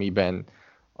szisztéma, amiben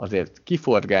azért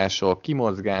kiforgások,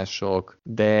 kimozgások,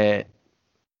 de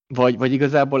vagy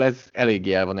igazából ez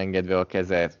eléggé el van engedve a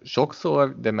keze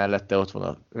sokszor, de mellette ott van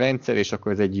a rendszer, és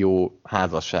akkor ez egy jó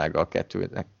házassága a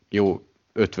kettőnek, jó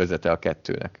ötvözete a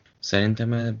kettőnek.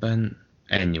 Szerintem ebben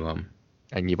ennyi van.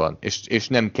 Ennyi van, és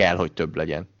nem kell, hogy több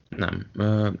legyen. Nem.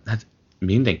 Hát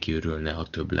mindenki örülne, ha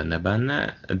több lenne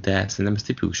benne, de szerintem ez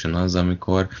tipikusan az,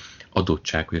 amikor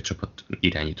adottság, hogy a csapat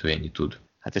irányítója ennyi tud.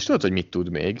 Hát és tudod, hogy mit tud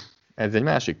még? Ez egy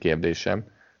másik kérdésem,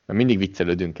 mert mindig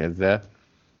viccelődünk ezzel.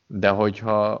 de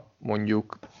hogyha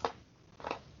mondjuk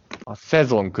a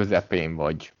szezon közepén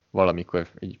vagy valamikor,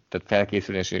 tehát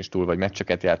felkészülésen is túl vagy,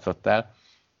 meccseket játszottál,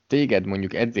 téged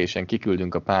mondjuk edzésen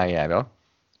kiküldünk a pályára,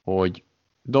 hogy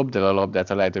dobd el a labdát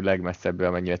a lehető legmesszebbre,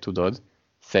 amennyire tudod,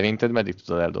 szerinted meddig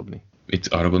tudod eldobni? Itt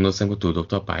arra gondolsz, hogy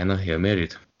túldobta a pályán a Hail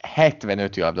Mary-t?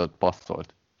 75 yardot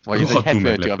passzolt. Vagy ez egy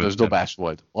 75 yardos dobás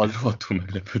volt. Rohadtul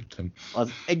meglepődtem.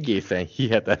 Az egészen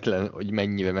hihetetlen, hogy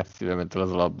mennyire messzire ment el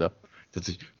az a labda. Tehát,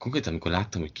 hogy konkrétan, amikor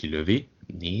láttam, hogy kilövi,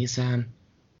 nézem,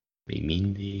 még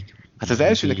mindig. Hát az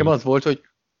első nekem az volt, hogy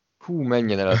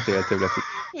menjen el a célterületig.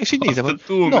 És így nézem, hogy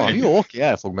jó, oké,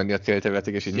 el fog menni a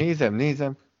célterületig, és így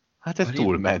nézem, hát ez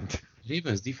túlment.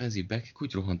 Ravens defensive back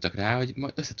úgy rohantak rá, hogy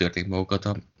összetörték magukat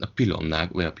a pilonnál,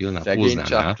 vagy a pillonnál szegény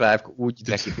Poznánál. Chuck Clark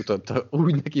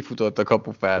úgy nekifutott a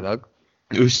kapufának.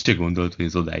 Ő se gondolt, hogy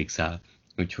ez odáig száll.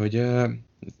 Úgyhogy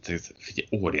figyelj,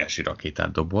 óriási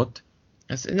rakétát dobott.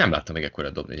 Ezt nem láttam még ekkora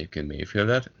dobni egyébként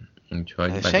Mayfieldet.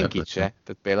 Úgyhogy senkit se.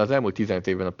 Tehát például az elmúlt 15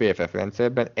 évben a PFF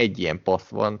rendszerben egy ilyen passz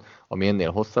van, ami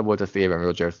ennél hosszabb volt, ezt Aaron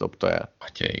Rodgers dobta el.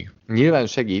 Atyaig. Nyilván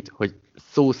segít, hogy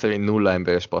szó szerint 0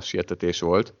 emberes passzsietetés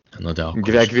volt. Na de akkor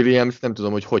Greg Williams nem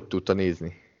tudom, hogy tudta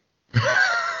nézni.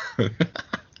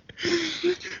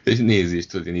 És nézést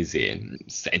tudni,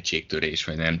 szentségtörés,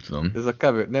 vagy nem tudom. Ez a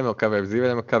cover, nem a cover 0,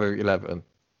 hanem a cover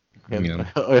 11.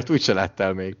 Olyat úgyse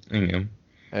láttál még. Igen.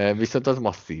 Viszont az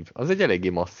masszív. Az egy eléggé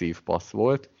masszív passz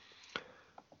volt.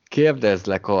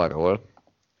 Kérdezlek arról,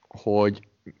 hogy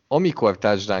amikor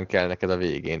touchdown kell neked a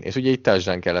végén, és ugye itt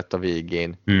touchdown kellett a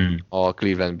végén a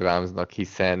Cleveland Brownsnak,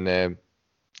 hiszen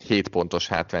 7 pontos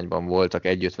hátrányban voltak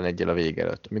 1:51-el a vége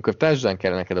előtt. Amikor touchdown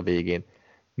kell neked a végén,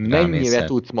 mennyire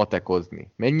tudsz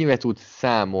matekozni, mennyire tudsz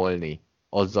számolni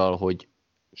azzal, hogy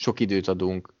sok időt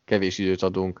adunk, kevés időt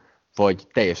adunk, vagy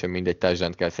teljesen mindegy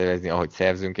touchdown-t kell szerezni, ahogy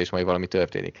szerzünk, és majd valami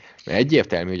történik. Mert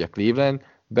egyértelmű, hogy a Cleveland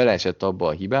beleesett abba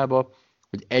a hibába,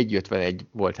 hogy 1:51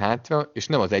 volt hátra, és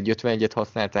nem az 1:51-et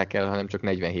használták el, hanem csak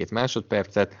 47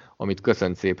 másodpercet, amit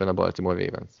köszönt szépen a Baltimore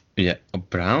Ravens. Ugye a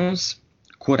Browns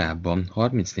korábban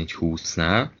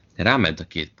 34-20-nál ráment a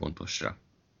 2 pontosra.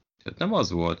 Tehát nem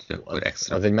az volt, hogy akkor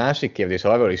extra. Az egy másik kérdés,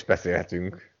 arról is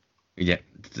beszélhetünk. Ugye,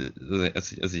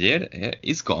 ez egy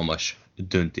izgalmas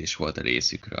döntés volt a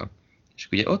részükről. És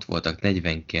ugye ott voltak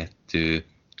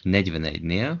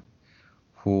 42-41-nél,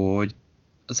 hogy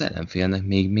az ellenfélnek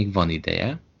még van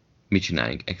ideje, mit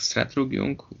csináljunk, extrát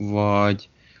rúgjunk, vagy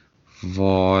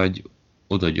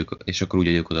odaadjuk, és akkor úgy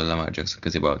adjuk oda Lamar Jackson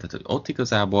kezébe. Tehát ott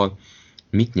igazából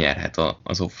mit nyerhet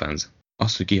az offense?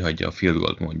 Az, hogy kihagyja a field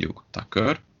goalt mondjuk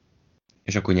Tucker,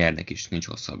 és akkor nyernek is, nincs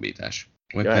hosszabbítás.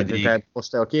 Vagy pedig... Tehát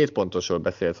most te a 2 pontosról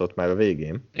beszélsz ott már a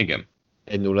végén. Igen.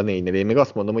 1-0-4-nél. Én még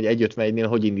azt mondom, hogy 1-51-nél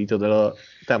hogy indítod el a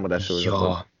támadásról.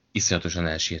 Ja, iszonyatosan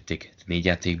elsírték. 4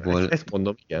 játékból, ezt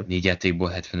mondom, igen. 4 játékból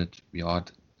 75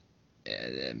 yard.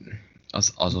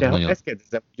 Az ott de nagyon... ezt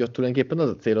kérdezem, hogy ott tulajdonképpen az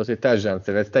a cél, hogy touchdown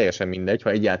szerez, teljesen mindegy, ha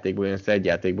egy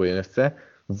játékból jön össze,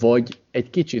 vagy egy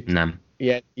kicsit nem.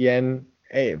 Ilyen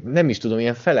nem is tudom,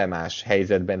 ilyen felemás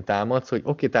helyzetben támadsz, hogy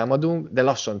oké, támadunk, de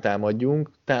lassan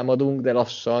támadunk, de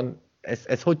lassan.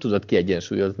 Ez hogy tudod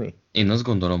kiegyensúlyozni? Én azt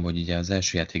gondolom, hogy ugye az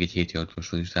első játék egy 7 yardos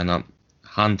volt, utána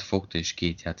Hunt fogta és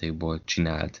 2 játékból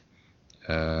csinált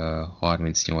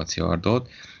 38 yardot.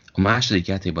 A második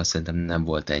játékban szerintem nem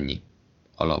volt ennyi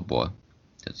alapból.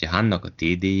 Tehát ugye Huntnak a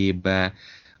TD-jébe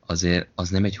azért az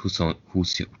nem egy 20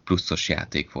 pluszos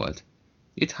játék volt.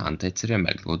 Itt Hunt egyszerűen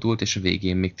meglódult, és a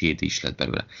végén még TD is lett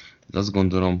belőle. Tehát azt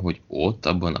gondolom, hogy ott,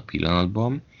 abban a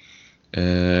pillanatban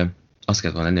azt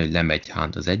kellett volna lenni, hogy lemegy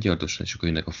Hunt az 1 yardosan, és akkor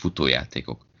jönnek a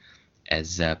futójátékok.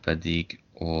 Ezzel pedig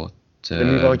ott... De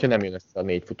mi van, hogyha nem jön össze a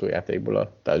 4 futójátékból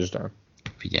a touchdown?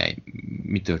 Figyelj,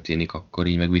 mi történik akkor,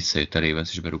 így meg visszajött a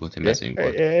Ravens, és berúgott egy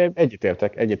mezőnykort.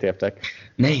 Egyetértek.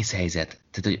 Nehéz helyzet.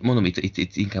 Tehát, hogy mondom,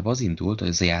 itt inkább az indult, hogy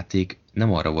ez a játék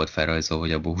nem arra volt felrajzolva,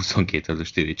 hogy abból 22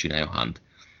 yardos TD csinálja Hunt.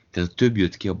 Tehát több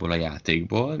jött ki abból a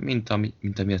játékból, mint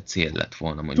ami a cél lett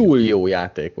volna. Mondjuk. Túl jó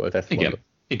játék volt, ezt mondod.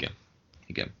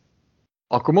 Igen.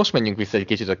 Akkor most menjünk vissza egy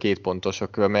kicsit a 2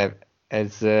 pontosokra, mert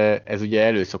ez ugye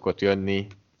elő szokott jönni,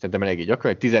 szerintem eléggé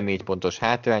gyakran, 14 pontos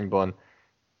hátrányban,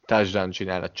 touchdown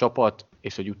csinál a csapat,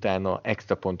 és hogy utána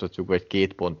extra pontot rúg, vagy 2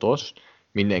 pontos,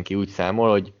 mindenki úgy számol,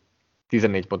 hogy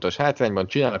 14 pontos hátrányban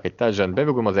csinálnak egy touchdown,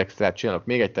 bevugom az extrát, csinálok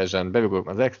még egy touchdown, bevugom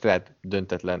az extrát,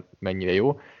 döntetlen mennyire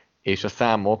jó, és a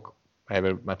számok,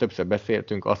 erről már többször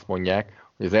beszéltünk, azt mondják,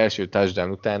 hogy az első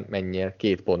touchdown után menjél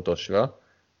 2 pontosra,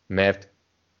 mert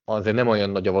azért nem olyan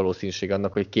nagy a valószínűség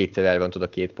annak, hogy kétszer elrontod a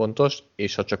 2 pontos,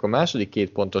 és ha csak a második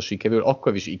 2 pontos sikerül,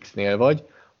 akkor is X-nél vagy,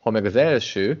 ha meg az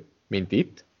első, mint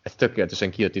itt, ez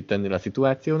tökéletesen kijött itt ennél a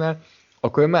szituációnál,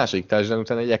 akkor a második touchdown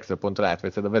után egy extra ponttal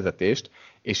átveszed a vezetést,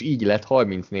 és így lett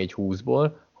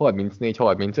 34-20-ból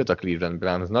 34-35 a Cleveland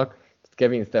Brownsnak.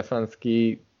 Kevin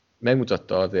Stefanski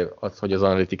megmutatta azért azt, hogy az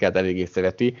analitikát eléggé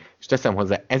szereti, és teszem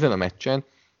hozzá ezen a meccsen,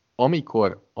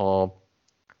 amikor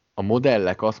a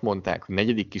modellek azt mondták, hogy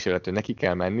negyedik kísérletől neki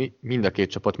kell menni, mind a két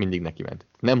csapat mindig neki ment.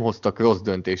 Nem hoztak rossz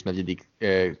döntést negyedik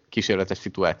kísérletes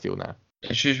szituációnál.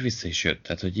 És vissza is jött,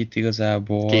 tehát hogy itt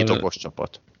igazából... Két okos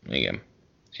csapat. Igen.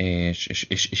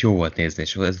 És jó volt nézni,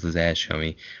 és ez az első,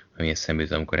 ami eszembe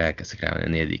jut, amikor elkezdtek rámenni a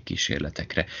negyedik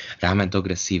kísérletekre. Ráment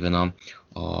agresszíven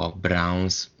a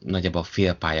Browns nagyjából a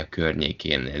félpálya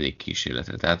környékén negyedik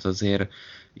kísérletre. Tehát azért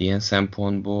ilyen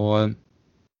szempontból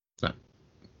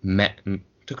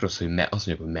tök rossz, hogy azt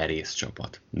mondjuk, hogy merész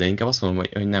csapat. De inkább azt mondom,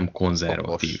 hogy nem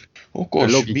konzervatív.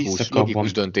 Okos,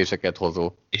 logikus döntéseket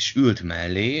hozó. És ült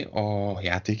mellé a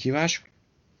játékhívás.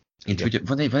 Itt ugye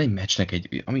van egy meccsnek,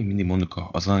 amit mindig mondok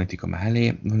az analitika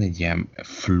mellé, van egy ilyen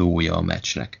flowja a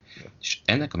meccsnek. És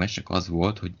ennek a meccsnek az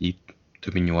volt, hogy itt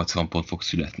több mint 80 pont fog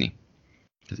születni.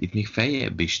 Tehát itt még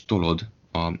feljebb is tolod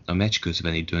a meccs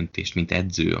közbeni döntést, mint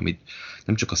edző, amit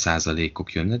nem csak a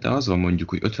százalékok jönnek, de azzal mondjuk,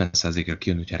 hogy 50%-ra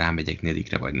kijön, hogyha rámegyek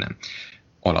negyedikre, vagy nem.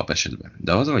 Alapesetben.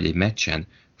 De az, hogy egy meccsen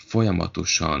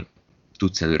folyamatosan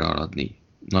tudsz előre haladni,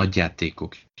 nagy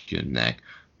játékok jönnek,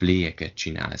 playeket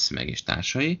csinálsz meg és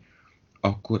társai,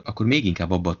 akkor még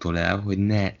inkább abba tol el, hogy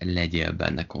ne legyél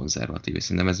benne konzervatív, és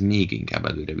szerintem ez még inkább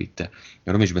előre vitte.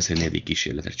 Arról is beszélni, negyedik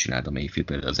kísérletet csinált a Mayfield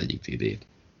például az egyik TD-t.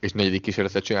 És negyedik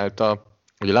kísérletet csinálta,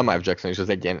 ugye Lamar Jackson is az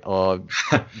a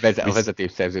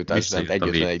vezetésszerző társadalat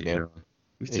 1-51-nél.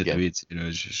 Viccet a vécéről,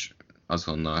 és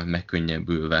azonnal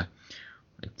megkönnyebbülve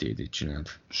egy TD-t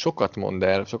csinált.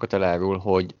 Sokat elárul,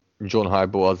 hogy John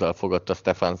Harbaugh azzal fogadta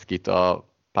Stefanskit a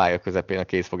pálya közepén a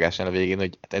kézfogásán a végén,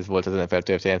 hogy ez volt az NFL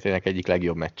történetének egyik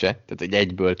legjobb meccse. Tehát, hogy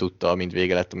egyből tudta, mint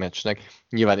vége lett a meccsnek.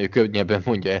 Nyilván ő könnyebben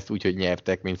mondja ezt úgy, hogy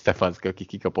nyertek, mint Stefanski, aki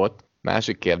kikapott.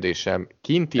 Másik kérdésem,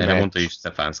 kinti meccs... meccs... mondta is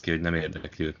Stefanski, hogy nem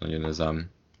érdekli őt nagyon ez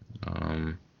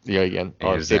ja, igen,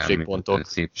 a szépségpontok. A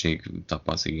szépség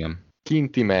tapasz, igen.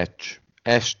 Kinti meccs,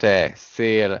 este,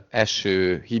 szél,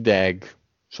 eső, hideg,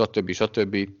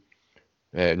 stb.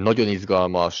 Nagyon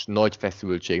izgalmas, nagy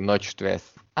feszültség, nagy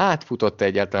stressz. Átfutott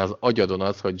egyáltalán az agyadon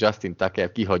az, hogy Justin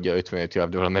Tucker kihagyja 55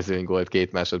 yardról a mezőnygolt 2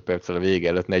 másodperccel a vége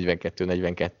előtt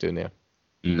 42-42-nél.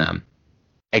 Nem.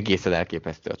 Egészen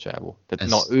elképesztő a csávó.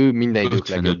 Tehát ő minden idők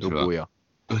legjobb dugója.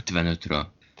 55-ről.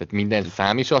 Tehát minden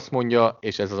szám is azt mondja,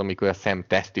 és ez az, amikor a Sam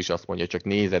Test is azt mondja, csak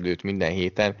nézed őt minden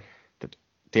héten. Tehát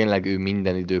tényleg ő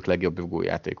minden idők legjobb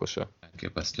rugójátékosa.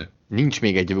 Elképesztő. Nincs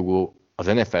még egy rugó az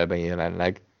NFL-ben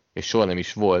jelenleg, és soha nem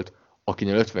is volt,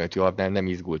 akinél 55 yardnál nem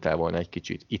izgultál volna egy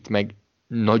kicsit. Itt meg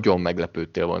nagyon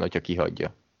meglepődtél volna, hogyha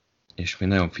kihagyja. És még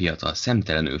nagyon fiatal,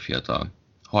 szemtelenül fiatal.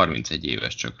 31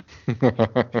 éves csak.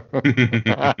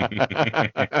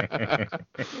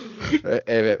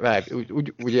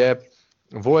 Ugye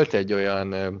volt egy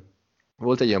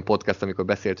olyan podcast, amikor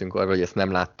beszéltünk arról, hogy ezt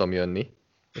nem láttam jönni,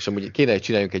 és amúgy kéne, hogy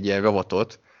csináljunk egy ilyen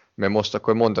rovatot, mert most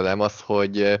akkor mondanám azt,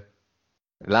 hogy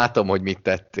látom, hogy mit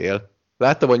tettél.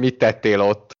 Láttam, hogy mit tettél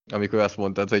ott, amikor azt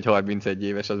mondtad, hogy 31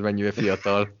 éves, az mennyire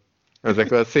fiatal.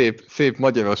 Ezek a szép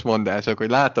magyaros mondások, hogy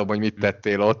látom, hogy mit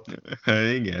tettél ott.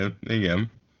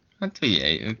 Igen. Hát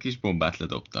figyelj, kis bombát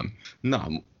ledobtam. Na,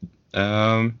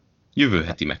 jövő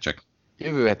heti meccsek.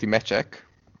 Jövő heti meccsek,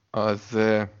 az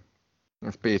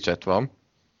Pécset van.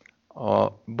 A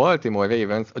Baltimore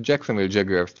Ravens a Jacksonville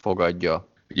Jaguars-t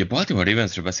fogadja. Ugye Baltimore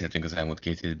Ravensről beszéltünk az elmúlt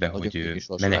 2 évben, hogy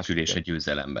menekülés a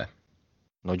győzelembe.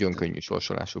 Nagyon könnyű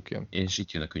sorsolásuk jön. És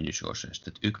itt jön a könnyű sorsolás.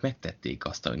 Tehát ők megtették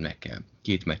azt, hogy meg kell.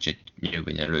 2 meccset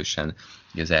nyilványosan,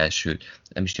 az első,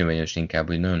 nem is nyilványosan, inkább,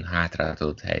 hogy nagyon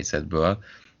hátráltatott helyzetből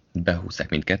behúzták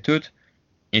mindkettőt,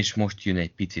 és most jön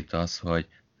egy picit az, hogy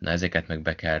na ezeket meg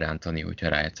be kell rántani, hogyha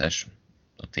rájátszás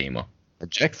a téma. A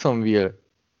Jacksonville,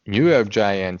 New York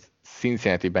Giants,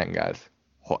 Cincinnati Bengals.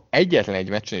 Ha egyetlen egy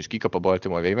meccsen is kikap a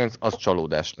Baltimore Ravens, az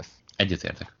csalódás lesz.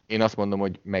 Egyetértek. Én azt mondom,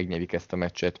 hogy megnyerik ezt a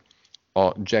meccset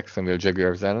a Jacksonville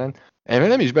Jaguars ellen. Erről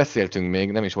nem is beszéltünk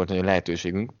még, nem is volt nagyon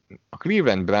lehetőségünk. A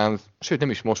Cleveland Browns, sőt nem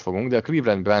is most fogunk, de a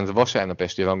Cleveland Browns vasárnap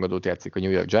esti rangadót játszik a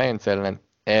New York Giants ellen.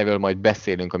 Erről majd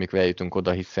beszélünk, amikor eljutunk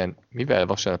oda, hiszen mivel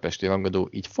vasárnap esti rangadó,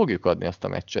 így fogjuk adni azt a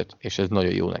meccset, és ez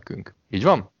nagyon jó nekünk. Így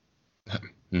van?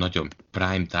 Nagyon.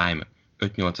 Prime time.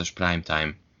 5-8-as prime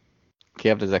time.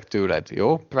 Kérdezek tőled,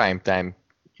 jó? Prime time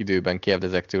időben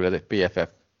kérdezek tőled egy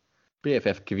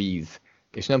PFF quiz.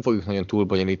 És nem fogjuk nagyon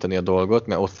túlbonyolítani a dolgot,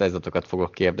 mert osztályzatokat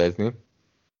fogok kérdezni.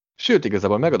 Sőt,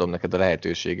 igazából megadom neked a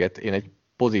lehetőséget. Én egy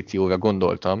pozícióra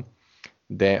gondoltam,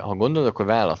 de ha gondolod, akkor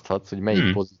választhatsz, hogy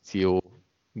melyik pozíció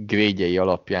grédjei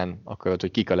alapján akarod,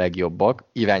 hogy kik a legjobbak,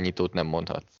 irányítót nem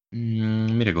mondhatsz.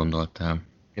 Mire gondoltál?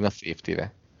 Én a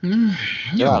safety-re.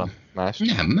 Jó. Válasz más.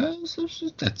 Nem, ez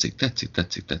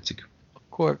tetszik.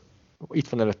 Akkor itt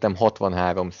van előttem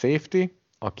 63 safety,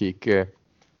 akik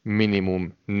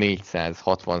minimum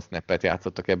 460 snappet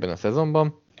játszottak ebben a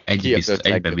szezonban.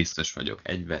 Egyben biztos vagyok,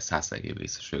 100%-ig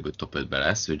biztos vagyok, hogy top 5-ben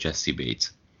lesz, ő Jesse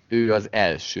Bates. Ő az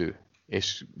első,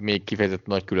 és még kifejezetten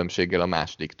nagy különbséggel a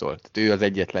másodiktól. Tehát ő az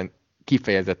egyetlen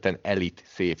kifejezetten elite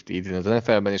safety az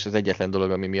NFL-ben, és az egyetlen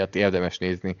dolog, ami miatt érdemes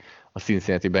nézni a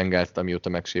Cincinnati Bengals-t, amióta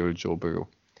megsérült Joe Burrow.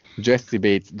 Jesse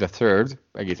Bates the third,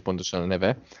 egész pontosan a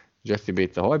neve, Jesse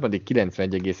Bates a harmadik,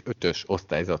 91,5-ös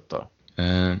osztályzattal.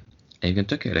 Egyébként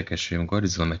tök érdekes, hogy amikor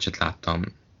Arizona meccset láttam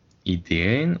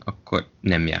idén, akkor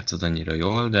nem játszott annyira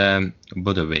jól, de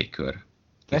Bodawaker.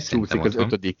 Lecsúszik az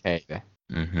 5. helyre.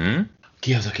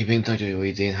 Ki az, aki még nagyon jó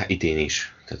idén? Hát idén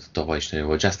is. Tehát tavaly is nagyon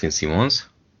volt. Justin Simmons.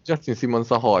 Justin Simmons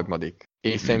a harmadik.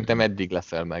 És szerintem eddig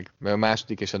leszel meg. Mert a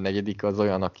második és a negyedik az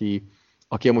olyan, aki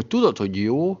amúgy tudod, hogy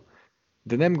jó,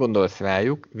 de nem gondolsz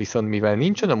rájuk, viszont mivel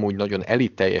nincsen amúgy nagyon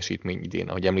elit teljesítmény idén,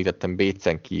 ahogy említettem,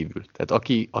 Batesen kívül. Tehát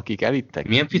akik elitek...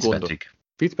 Milyen Fitzpatrick?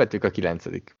 Fitzpatrick a 9.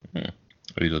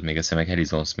 Ő jutott még eszembe,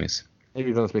 Harrison Smith.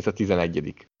 Harrison Smith a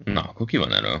 11. Na, akkor ki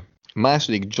van erről?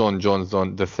 Második John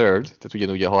Johnson the third, tehát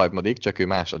ugyanúgy a harmadik, csak ő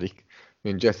második,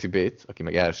 mint Jesse Bates, aki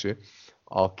meg első,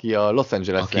 aki a Los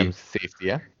Angeles Rams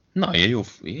safety-je. Na, ilyen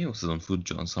jó szezon fut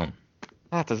Johnson.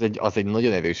 Hát az egy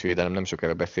nagyon erős védelem, nem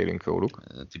sokára beszélünk róluk.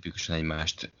 Tipikusan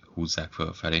egymást húzzák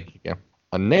fölfelé. Igen.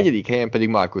 A 4. helyen pedig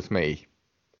Marcus May,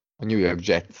 a New York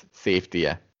Jets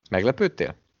safety-je.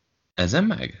 Meglepődtél? Ezen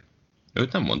meg?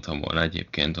 Őt nem mondtam volna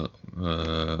egyébként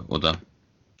oda.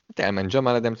 Hát elment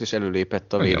Jamal Adams és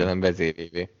előlépett a védelem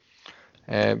vezérévé.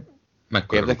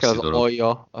 Érdekel az alja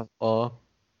a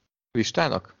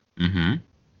listának?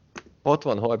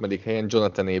 63. helyen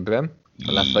Jonathan Abram,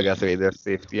 a Las Vegas Raiders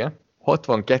safety-je.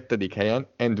 62. helyen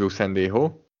Andrew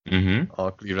Sandejo,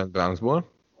 a Cleveland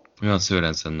Brownsból. Mi van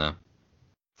Sörensennel?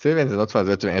 Sörensen ott van az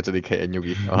 57. helyen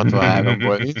nyugi, a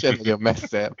 63-ból. Nincsen nagyon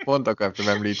messze, pont akartam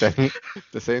említeni.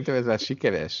 De szerintem ez már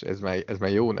sikeres, ez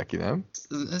már jó neki, nem?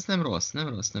 Ez nem rossz.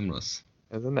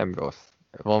 Ez nem rossz.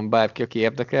 Van bárki, aki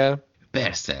érdekel?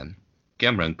 Persze.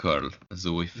 Cameron Curl, az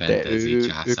új fantasy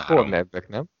császára. De ő cornerback,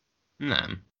 nem?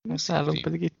 Nem. Nálunk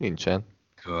pedig itt nincsen.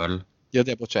 Curl. Ja,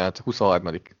 de bocsánat,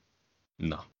 23.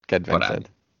 Na.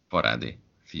 Kedvenced. Parádé.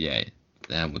 Figyelj,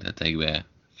 elmúlt hetekben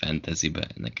fantasybe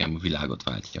nekem a világot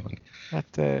váltja meg.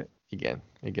 Hát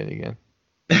igen.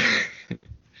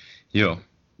 Jó.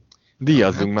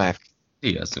 Díjazzunk már.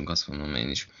 Díjazzunk, azt mondom én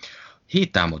is.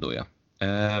 7 támadója.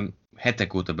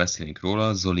 Hetek óta beszélünk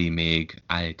róla, Zoli még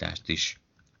állítást is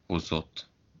hozott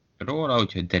róla,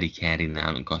 úgyhogy Derrick Henry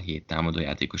nálunk a 7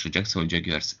 támadójátékos a Jacksonville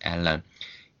Jaguars ellen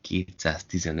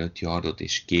 215 yardot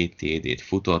és 2 TD-t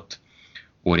futott.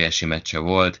 Óriási meccse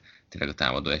volt, tényleg a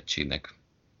támadó egységnek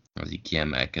az így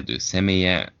kiemelkedő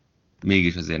személye.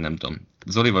 Mégis azért nem tudom.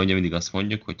 Zolival ugye mindig azt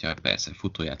mondjuk, hogyha persze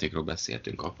futójátékról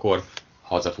beszéltünk, akkor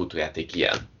ha az a futójáték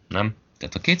ilyen, nem?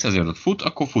 Tehát ha 200 yardot fut,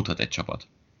 akkor futhat egy csapat.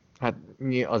 Hát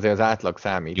azért az átlag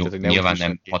számít. Jó, tehát, hogy nyilván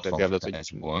nem 60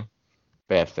 futásból.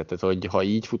 Persze, tehát hogy ha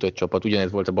így fut egy csapat,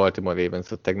 ugyanez volt a Baltimore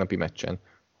Ravens a tegnapi meccsen,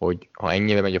 hogy ha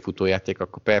ennyire megy a futójáték,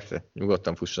 akkor persze,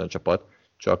 nyugodtan fusson a csapat,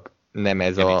 csak nem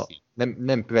ez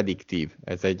nem prediktív.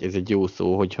 Ez egy jó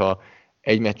szó, hogyha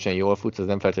egy meccsen jól futsz, az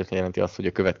nem feltétlenül jelenti azt, hogy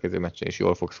a következő meccsen is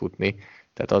jól fogsz futni.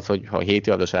 Tehát az, hogy ha 7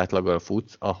 yardos átlaggal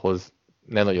futsz, ahhoz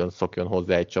ne nagyon szokjon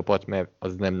hozzá egy csapat, mert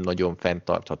az nem nagyon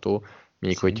fenntartható.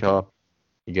 Míg hogyha...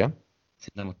 Igen?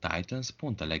 Szerintem a Titans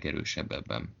pont a legerősebb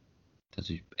ebben. Tehát,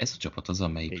 hogy ez a csapat az,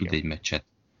 amelyik tud egy meccset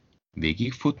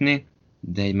végigfutni,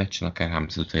 de egy meccsen akár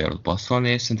 35 yardot passzolni,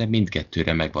 és szerintem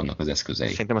mindkettőre megvannak az eszközei.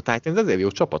 Szerintem a Titans azért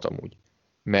jó csapat amúgy.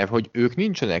 Mert hogy ők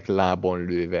nincsenek lábon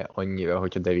lőve annyira,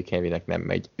 hogyha Derrick Henrynek nem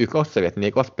megy. Ők azt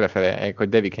szeretnék, azt preferálják, hogy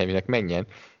Derrick Henrynek menjen,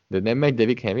 de nem megy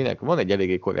Derrick Henrynek. Van egy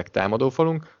eléggé korrekt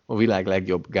támadófalunk, a világ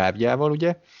legjobb gárdjával,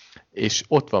 ugye, és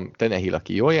ott van Tannehill,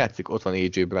 aki jól játszik, ott van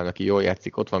AJ Brown, aki jól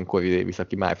játszik, ott van Corey Davis,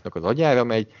 aki Márknak az agyára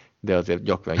megy, de azért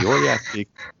gyakran jól játszik.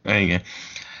 Igen.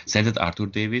 Szerinted Arthur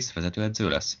Davis vezetőedző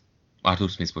lesz? Arthur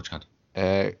Smith, bocsánat.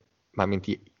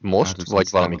 Mármint most, Arthur vagy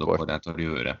valamikor?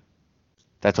 Jövőre.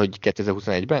 Tehát, hogy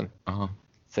 2021-ben? Aha.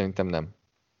 Szerintem nem.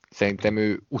 Szerintem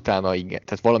ő utána igen.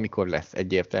 Tehát valamikor lesz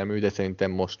egyértelmű, de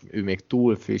szerintem most ő még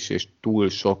túl friss és túl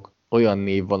sok olyan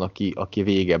név van, aki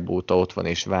régebb óta ott van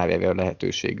és vár erre a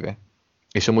lehetőségre.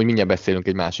 És amúgy mindjárt beszélünk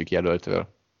egy másik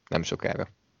jelöltről. Nem sokára.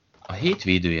 A 7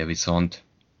 védője viszont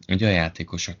egy olyan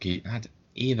játékos, aki hát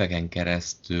éveken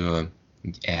keresztül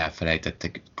így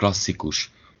elfelejtettek,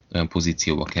 klasszikus olyan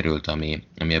pozícióba került, ami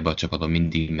ebben a csapatban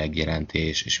mindig megjelent,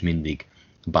 és mindig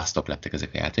bust-up lettek ezek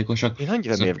a játékosok. Én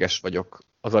annyira mérges vagyok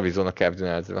az Arizona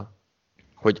Cardinalsra,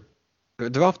 hogy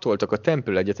draftoltak a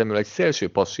Temple Egyetemről egy szélső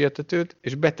passzsértetőt,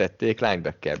 és betették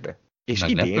linebackerbe. És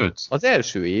idén az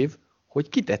első év, hogy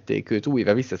kitették őt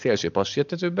újra vissza szélső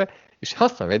passzsértetőbe, és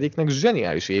Haason Reddicknek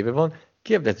zseniális éve van,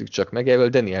 kérdezzük csak meg erről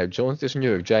Daniel Jones és a New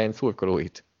York Giants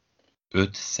szurkolóit.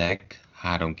 5 sack,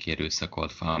 3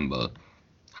 kierőszakolt fumble.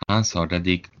 Haason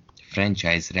Reddick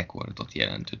franchise rekordot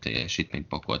jelentő teljesítményt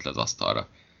pakolt le az asztalra.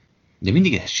 De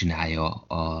mindig ezt csinálja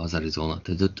az Arizona.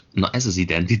 Tehát, na ez az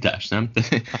identitás, nem?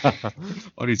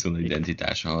 Arizona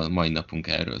identitás a mai napunk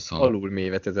erről szól. Alul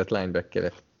méretezett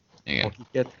linebackerek.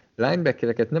 Akiket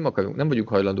linebackereket nem vagyunk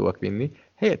hajlandóak vinni,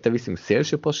 helyette viszünk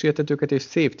szélső passzsértetőket és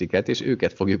safety-ket, és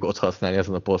őket fogjuk ott használni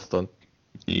azon a poszton.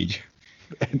 Így.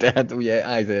 Tehát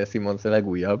ugye Isaiah Simmons a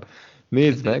legújabb.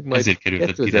 Nézd meg, majd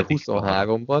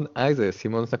 2023-ban Isaiah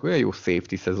Simmonsnak olyan jó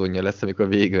safety szezonja lesz, amikor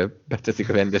végre beteszik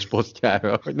a rendes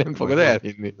posztjára, hogy nem fogod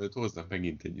elhinni. Hoznak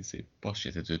megint egy szép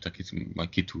passzsértetőt, akit majd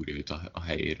kitúrja őt a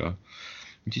helyéről.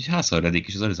 Úgyhogy Haason Reddick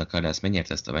és az Arizona Cardinals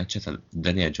megnyerte ezt a meccset,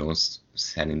 Daniel Jones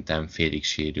szerintem félig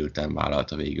sérülten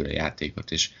vállalta végül a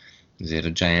játékot, és azért a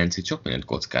Giants itt sok mindent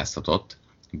kockáztatott,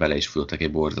 bele is futottak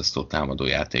egy borzasztó támadó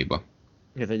játékba.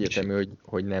 Ez egyértelmű,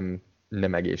 hogy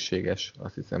nem egészséges.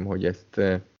 Azt hiszem, hogy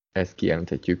ezt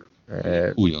kijelenthetjük.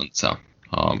 Újonca,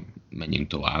 ha menjünk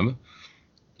tovább.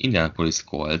 Indianapolis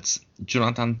Colts,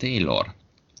 Jonathan Taylor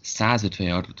 150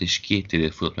 yardot és 2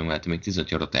 TD-t futott meg, mert még 15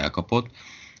 yardot elkapott.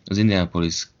 Az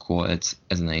Indianapolis Colts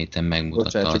ezen a héten megmutatta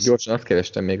Bocsánat, csak gyorsan azt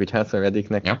kerestem még, hogy Haason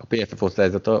Reddicknek a PFF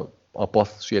osztályzata, a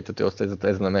passz sértető osztályzata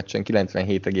ezen a meccsen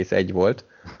 97,1 volt,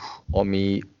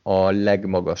 ami a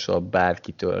legmagasabb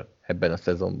bárkitől ebben a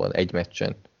szezonban, egy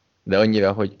meccsen. De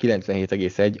annyira, hogy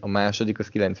 97,1, a második az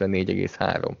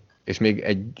 94,3. És még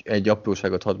egy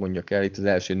apróságot hadd mondjak el, itt az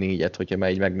első 4-et, hogyha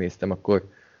már így megnéztem, akkor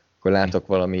látok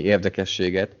valami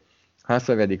érdekességet.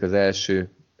 Haason Reddick az első,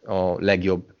 a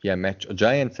legjobb ilyen meccs a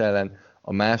Giants ellen,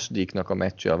 a másodiknak a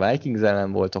meccse a Vikings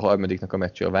ellen volt, a harmadiknak a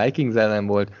meccse a Vikings ellen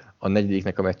volt, a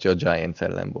negyediknek a meccse a Giants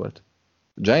ellen volt.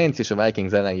 A Giants és a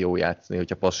Vikings ellen jó játszani,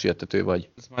 hogyha passzsértető vagy.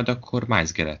 Ezt majd akkor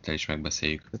Miles Garrettel is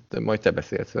megbeszéljük. Majd te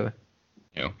beszélsz vele.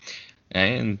 Jó.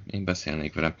 Én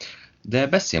beszélnék vele. De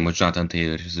beszélj most Jonathan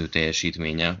Taylor és az ő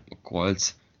teljesítménye. A Colts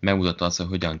megmutatta azt, hogy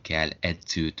hogyan kell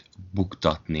edzőt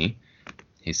buktatni,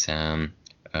 hiszen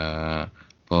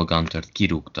Paul Guntert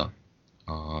kirúgta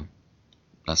a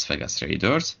Las Vegas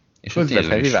Raiders. És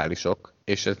közvetlen riválisok,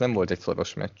 és ez nem volt egy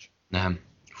szoros meccs. Nem.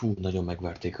 Nagyon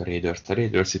megverték a Raiders-t. A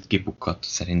Raiders itt kipukkadt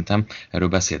szerintem. Erről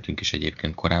beszéltünk is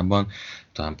egyébként korábban,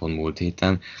 talán pont múlt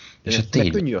héten. És a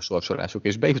könnyű a sorsolásuk,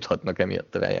 és bejuthatnak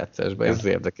emiatt a rájátszásba, ez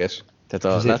érdekes.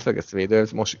 Tehát a Las Vegas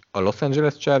Raiders most a Los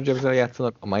Angeles Chargers-zel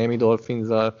játszanak, a Miami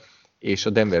Dolphins-zal és a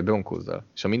Denver Broncos-zal.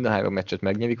 És ha mind a 3 meccset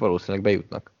megnyerik, valószínűleg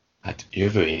bejutnak. Hát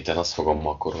jövő héten azt fogom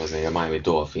akkor hozni, hogy a Miami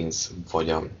Dolphins vagy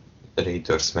a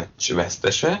Raiders meccs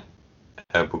vesztese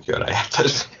elbukja a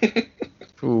rájátszást.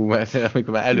 Fú, mert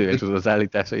amikor már előre tudod az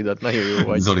állításaidat, nagyon jó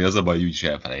vagy. Zoli, az a baj, hogy is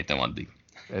elfelejtem addig.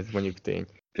 Ez mondjuk tény.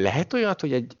 Lehet olyat,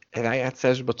 hogy egy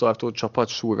rájátszásba tartó csapat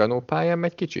surranó pályán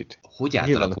megy kicsit? Hogy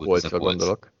átalakult ez a Colts?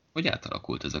 Hogy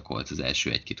átalakult ez a Colts az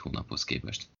első 1-2 hónaphoz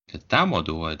képest? Tehát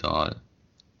támadó oldal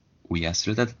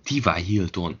újjászületett,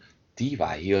 T.Y.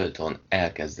 Hilton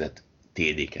elkezdett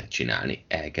TD-ket csinálni,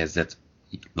 elkezdett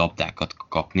labdákat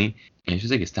kapni, és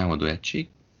az egész támadó egység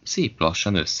szép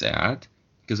lassan összeállt,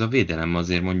 ez a védelem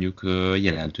azért mondjuk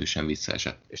jelentősen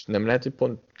visszaesett. És nem lehet, hogy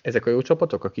pont ezek a jó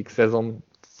csapatok, akik szezon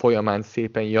folyamán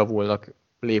szépen javulnak,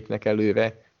 lépnek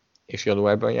előre, és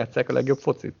januárban játsszák a legjobb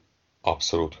focit?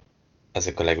 Abszolút.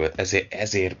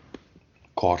 Ezért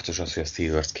karcos az, hogy a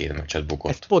Steelers 2 meccset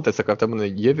bukott. Ezt pont ezt akartam mondani,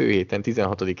 hogy jövő héten,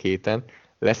 16. héten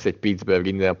lesz egy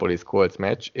Pittsburgh-Indianapolis Colts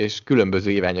meccs, és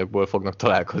különböző irányokból fognak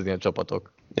találkozni a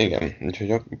csapatok. Igen,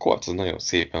 úgyhogy a Colts az nagyon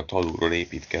szépen a alulról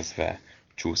építkezve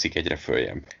csúszik egyre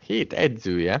följebb. 7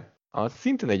 edzője, az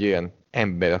szintén egy olyan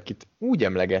ember, akit úgy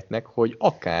emlegetnek, hogy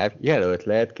akár jelölt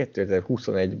lehet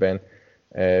 2021-ben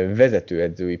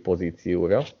vezetőedzői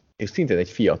pozícióra, és szintén egy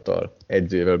fiatal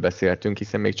edzőről beszéltünk,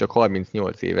 hiszen még csak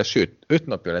 38 éves, sőt, 5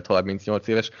 napja lett 38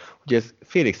 éves, ugye ez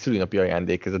félig szülinapi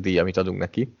ajándék ez a díj, amit adunk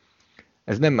neki.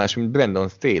 Ez nem más, mint Brandon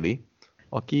Staley,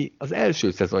 aki az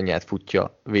első szezonját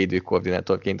futja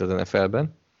védőkoordinátorként az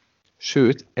NFL-ben,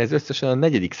 sőt, ez összesen a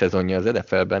 4. szezonja az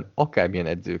NFL-ben, akármilyen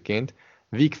edzőként.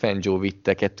 Vic Fangio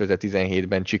vitte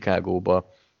 2017-ben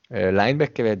Chicagóba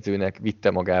linebacker edzőnek,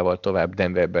 vitte magával tovább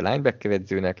Denverbe linebacker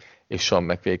edzőnek, és Sean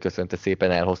McVay köszönte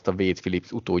szépen elhozta Wade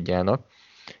Phillips utódjának,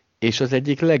 és az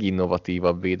egyik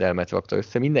leginnovatívabb védelmet rakta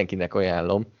össze, mindenkinek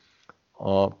ajánlom,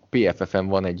 a PFF-en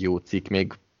van egy jó cikk,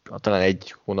 még talán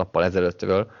 1 hónappal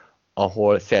ezelőttről,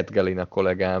 ahol Seth Galina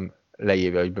kollégám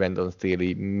leírja, hogy Brandon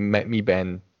Staley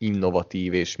miben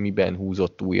innovatív, és miben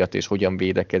húzott újat, és hogyan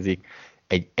védekezik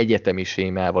egy egyetemi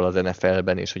sémával az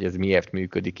NFL-ben, és hogy ez miért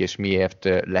működik, és miért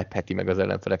lepheti meg az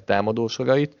ellenfelek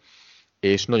támadósorait,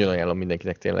 és nagyon ajánlom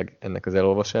mindenkinek tényleg ennek az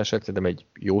elolvasását, szerintem egy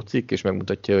jó cikk, és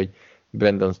megmutatja, hogy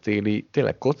Brandon Staley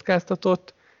tényleg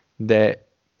kockáztatott, de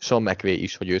Sean McVay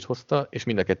is, hogy őt hozta, és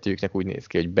mind a kettőjüknek úgy néz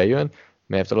ki, hogy bejön,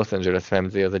 mert a Los Angeles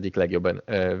Ramsey az egyik legjobb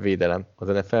védelem az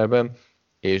NFL-ben,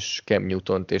 és Cam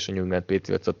Newtont és a New England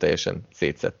Patriotsot teljesen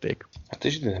szétszették. Hát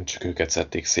és ide nem csak őket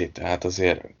szedték szét, tehát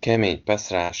azért kemény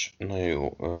pass-rush, nagyon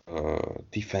jó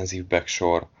defensive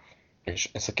backsor, és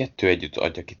ez a kettő együtt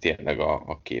adja ki tényleg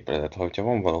a képletet. Ha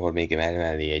van valahol még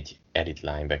mellé egy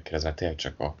elite linebacker, ez már tényleg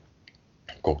csak a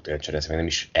cocktailcsere, ez még nem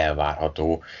is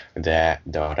elvárható, de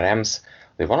a Rams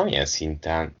de valamilyen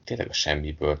szinten tényleg a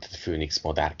semmiből, tehát Phoenix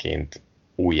madárként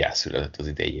újjászületett az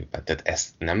idei évben. Tehát ezt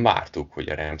nem vártuk, hogy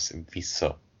a Rams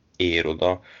visszaér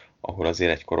oda, ahol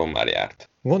azért egykoron már járt.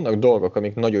 Vannak dolgok,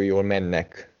 amik nagyon jól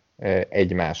mennek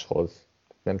egymáshoz.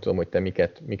 Nem tudom, hogy te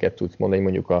miket tudsz mondani,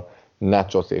 mondjuk a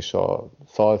nachos és a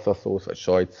salsa szósz, vagy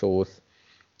sajtszósz,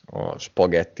 a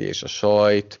spagetti és a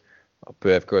sajt, a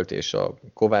pörkölt és a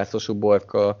kovászos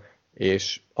uborka,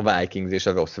 és a Vikings és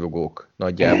a rossz rugók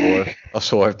nagyjából a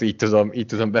sort így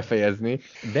tudom befejezni.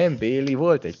 Dan Bailey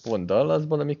volt egy pont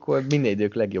Dallasban, amikor minden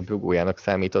idők legjobb rugójának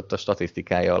számított a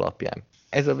statisztikája alapján.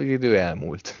 Ez az idő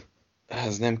elmúlt.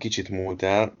 Ez nem kicsit múlt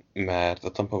el, mert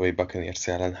a Tampa Bay Buccaneers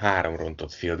ellen 3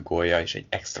 rontott field goalja és egy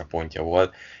extra pontja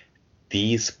volt.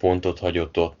 10 pontot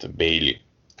hagyott ott Bailey.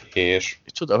 És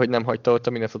csoda, hogy nem hagyta ott a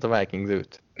Minnesota Vikings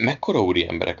őt. Mekkora úri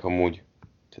emberek amúgy.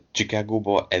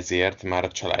 Chicagóba ezért már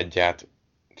a családját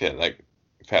tényleg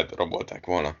feldarabolták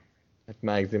volna. Hát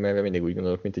Mike Zimmerre mindig úgy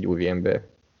gondolok, mint egy úri ember.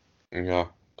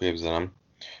 Ja, képzelem.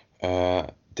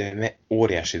 De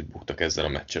óriásit buktak ezzel a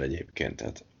meccsel egyébként.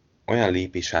 Tehát olyan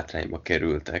lépés hátrányba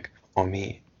kerültek,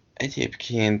 ami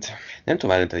egyébként nem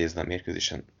tudom eldönteni ezen a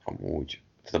mérkőzésen amúgy.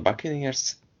 Tehát a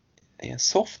Buccaneers ilyen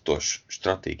softos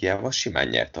stratégiával simán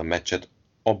nyerte a meccset,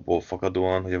 abból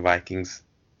fakadóan, hogy a Vikings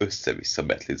össze-vissza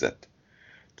betlizett.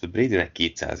 Tehát Bradynek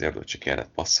 200 yardot csak kellett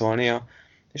passzolnia,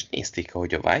 és nézték,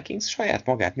 ahogy a Vikings saját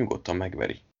magát nyugodtan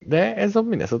megveri. De ez a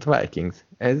Minnesota Vikings.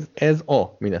 Ez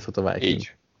a Minnesota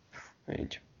Vikings.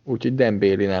 Így. Úgyhogy Dan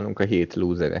Bailey nálunk a 7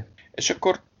 lúzere. És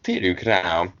akkor térjünk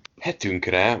rá a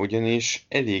hetünkre, ugyanis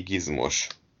elég izmos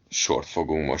sort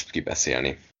fogunk most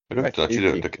kibeszélni. Rögtön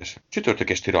a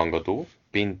csütörtökes rangadó,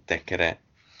 péntekre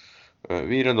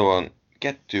viradóan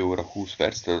 2 óra 20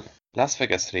 perctől Las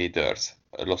Vegas Raiders,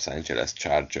 Los Angeles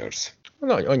Chargers.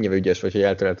 Nagy, annyira ügyes vagy, hogy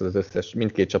eltaláltad az összes,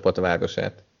 mindkét csapat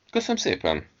városát. Köszönöm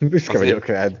szépen. Büszke vagyok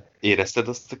rád. Érezted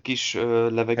azt a kis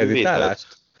levegővételt?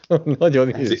 Hezitállást?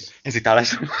 Nagyon is.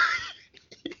 Hezitálás.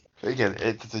 Igen,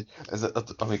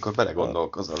 amikor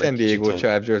belegondolkozol. San Diego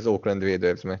Chargers, Oakland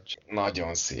Raiders meccs.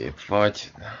 Nagyon szép.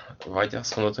 Vagy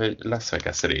azt mondod, hogy Las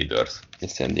Vegas Raiders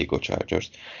és San Diego Chargers.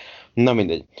 Na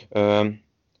mindegy.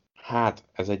 Hát,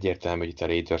 ez egyértelmű, hogy itt a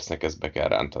Raidersnek ezt be kell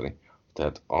rántani.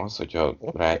 Tehát az, hogyha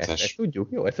rájátszás... Ezt tudjuk,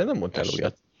 jó, ezt nem mondtál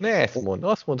újat. Ne ezt mondd,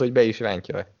 azt mondd, hogy be is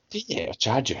rántja. Figyelj, a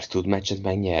Chargers tud meccset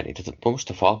megnyerni. Tehát most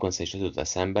a Falcons is jutott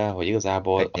eszembe, hogy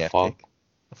igazából a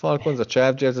Falcons, a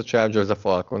Chargers, a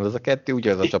Falcons, az a kettő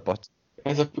ugyanaz a csapat.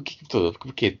 Ez a, tudod,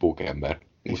 2 pókember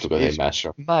mutogat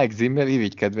egymásra. Mike Zimmer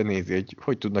irigykedve nézi,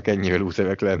 hogy tudnak ennyire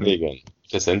lúzerek lenni. Igen,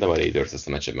 és szerintem a Raiders ezt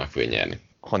a meccset meg fogja nyerni.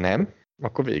 Ha nem,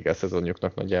 akkor vége a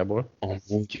szezonjuknak nagyjából.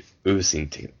 Amúgy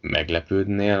őszintén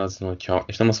meglepődnél azon, hogyha,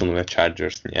 és nem azt mondom, hogy a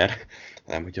Chargers nyer,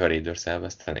 hanem hogyha a Raiders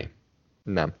elvesztené.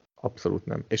 Nem, abszolút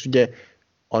nem. És ugye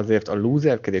azért a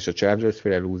lúzerkedés, a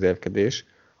Chargers-féle lúzerkedés,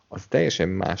 az teljesen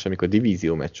más, amikor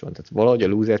divízió meccs van. Tehát valahogy a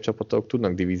loser csapatok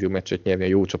tudnak divízió meccset nyerni a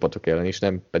jó csapatok ellen is,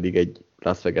 nem pedig egy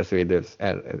Las Vegas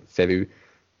Raiders-szerű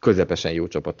közepesen jó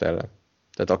csapat ellen.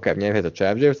 Tehát akár nyerhet a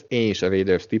Chargers, én is a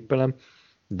Raiders tippelem,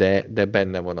 de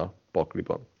benne van a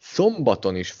pakliban.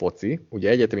 Szombaton is foci, ugye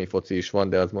egyetemi foci is van,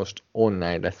 de az most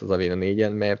online lesz az Arena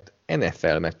 4-en, mert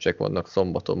NFL meccsek vannak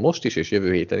szombaton most is, és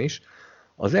jövő héten is.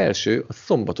 Az első a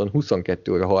szombaton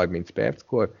 22 óra 30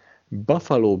 perckor,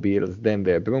 Buffalo Bills,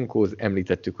 Denver Broncos,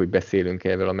 említettük, hogy beszélünk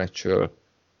erről a meccsről.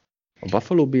 A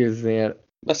Buffalo Billsnél...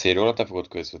 Beszélj róla, te fogod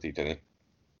közvetíteni.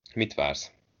 Mit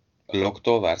vársz? A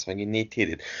Locktól vársz megint 4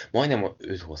 TD-t? Majdnem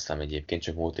őt hoztam egyébként,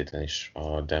 csak múlt héten is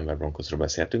a Denver Broncosról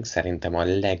beszéltünk. Szerintem a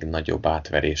legnagyobb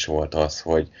átverés volt az,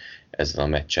 hogy ezen a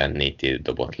meccsen 4 TD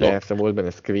dobott Lock. Persze volt benne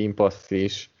screen pass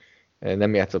is,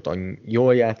 nem játszott,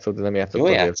 jól játszott, de nem játszott.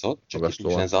 Jól játszott, csak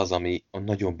ez az, ami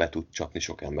nagyon be tud csapni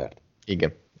sok embert.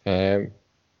 Igen.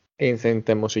 Én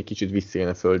szerintem most egy kicsit visszajön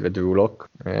a földre Drew Lock,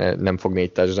 nem fog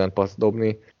 4 touchdown paszt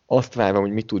dobni. Azt várom,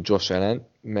 hogy mit tud Josh Allen,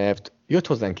 mert jött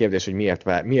hozzánk kérdés, hogy miért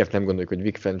nem gondoljuk, hogy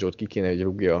Vic Fangio-t ki kéne, hogy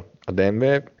rúgja a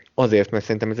Denver. Azért, mert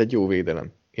szerintem ez egy jó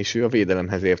védelem. És ő a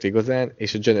védelemhez ért igazán,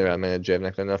 és a general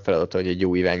managernek lenne a feladata, hogy egy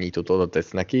jó irányítót oda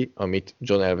tesz neki, amit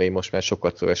John Elway most már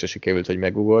sokat se sikerült, hogy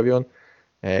megugorjon,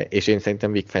 és én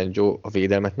szerintem Vic Fangio a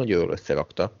védelmet nagyon jól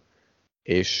összerakta.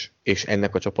 És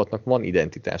ennek a csapatnak van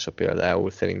identitása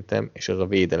például szerintem, és az a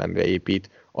védelemre épít,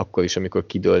 akkor is, amikor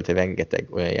kidőlt rengeteg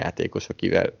olyan játékos,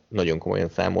 akivel nagyon komolyan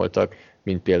számoltak,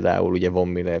 mint például ugye Von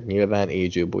Miller nyilván,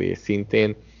 AJ Bouye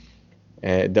szintén,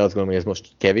 de azt gondolom, hogy ez most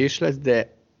kevés lesz,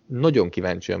 de nagyon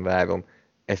kíváncsian várom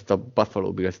ezt a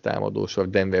Buffalo Bills támadósor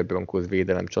Denver Broncos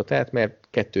védelem csatát, mert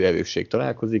 2 erősség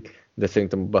találkozik, de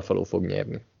szerintem a Buffalo fog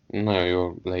nyerni. Nagyon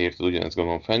jól leírtad ugyanezt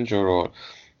gondolom Fangio-ról,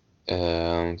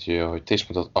 úgyhogy ahogy te is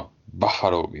mondtad, a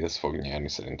Buffalo Bills fog nyerni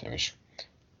szerintem is.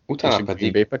 Utána és pedig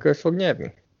Green Bay Packers fog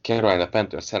nyerni? Carolina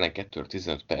Panthers ellen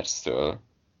 2-15 perctől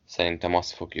szerintem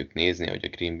azt fogjuk nézni, hogy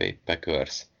a Green Bay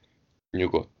Packers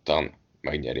nyugodtan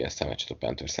megnyeri ezt a meccset a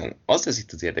Panthers-en. Az lesz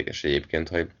itt az érdekes egyébként,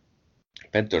 hogy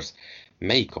Panthers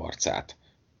melyik arcát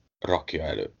rakja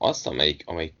elő. Azt,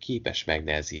 amelyik képes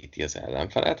megnehezíti az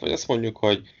ellenfelet, vagy azt mondjuk,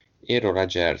 hogy Aaron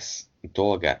Rodgers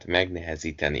dolgát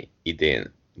megnehezíteni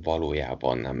idén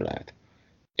valójában nem lehet.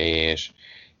 És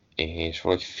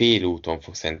valahogy félúton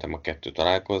fog szerintem a 2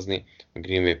 találkozni. A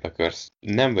Green Bay Packers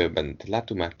nem vagyok benne,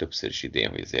 láttuk már többször is idén,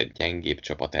 hogy azért gyengébb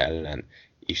csapat ellen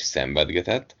is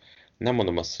szenvedgetett. Nem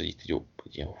mondom azt, hogy itt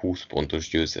egy ilyen 20 pontos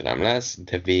győzelem lesz,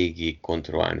 de végig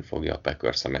kontrollálni fogja a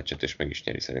Packers a meccset, és meg is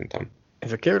nyeri szerintem.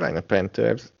 Ez a Carolina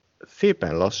Panthers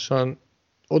szépen lassan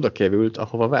oda került,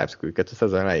 ahova vártuk őket a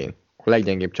szezon elején, a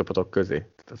leggyengébb csapatok közé.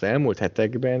 Az elmúlt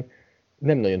hetekben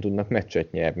nem nagyon tudnak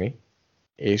meccset nyerni,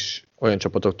 és olyan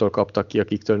csapatoktól kaptak ki,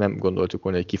 akiktől nem gondoltuk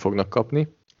volna, hogy ki fognak kapni.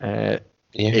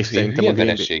 Ilyen és szerintem a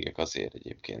vereségek azért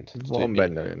egyébként. Van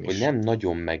benne olyan is. Hogy nem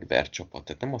nagyon megvert csapat,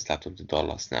 tehát nem azt látod, hogy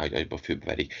Dallasnál, hogy agyba főbb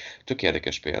verik. Tök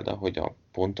érdekes példa, hogy a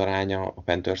pontaránya a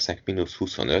Panthersnek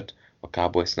 -25, a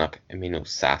Cowboysnak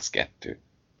 -102.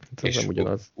 És nem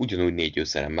ugyanaz. Ugyanúgy 4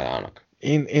 győzelemmel állnak.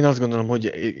 Én azt gondolom,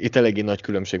 hogy itt eléggé nagy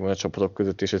különbség van a csapatok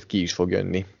között, és ez ki is fog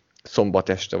jönni. Szombat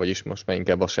este, vagyis most már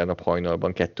inkább vasárnap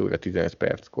hajnalban 2 óra 15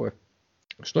 perckor.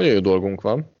 Most nagyon jó dolgunk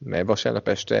van, mert vasárnap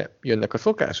este jönnek a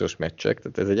szokásos meccsek,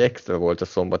 tehát ez egy extra volt a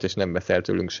szombat, és nem beszélt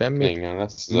tőlünk semmit. Igen,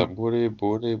 lesz ez a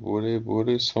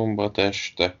buri szombat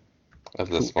este. Ez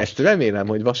lesz most. Ezt remélem,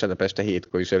 hogy vasárnap este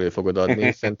 7-kor is elő fogod adni,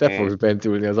 hiszen te fogsz bent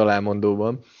ülni az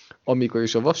alámondóban, amikor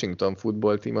is a Washington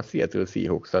Football Team a Seattle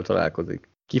Seahawks-szal találkozik.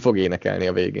 Ki fog énekelni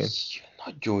a végén?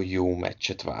 Nagyon jó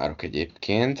meccset várok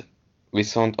egyébként,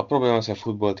 viszont a probléma az, hogy a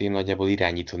Football Team nagyjából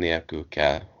irányító nélkül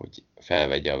kell, hogy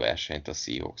felvegye a versenyt a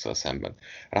Seahawks-szal szemben.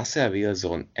 Russell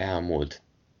Wilson elmúlt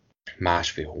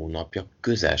 1,5 hónapja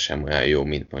közel sem olyan jó,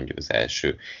 mint mondjuk az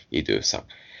első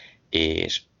időszak.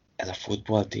 És ez a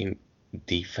Football Team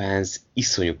defense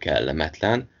iszonyú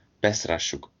kellemetlen,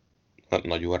 beszrássuk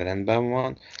nagyon rendben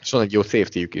van. És van egy jó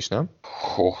safety-jük is, nem?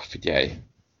 Figyelj,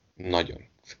 nagyon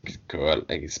Curl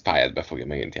egész pályát be fogja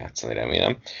megint játszani,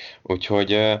 remélem.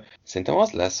 Úgyhogy szerintem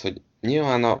az lesz, hogy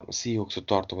nyilván a Seahawks-ot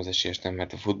tartom az esélyesnek,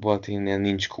 mert a Football Teamnél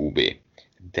nincs QB,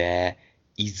 de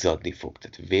izzadni fog,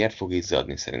 tehát vért fog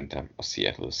izzadni szerintem a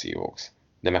Seattle Seahawks,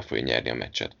 de meg fogja nyerni a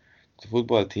meccset. A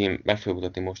Football Team meg fogja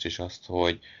mutatni most is azt,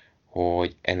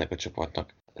 hogy ennek a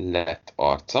csapatnak lett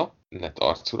arca, lett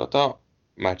arculata,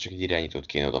 már csak egy irányítót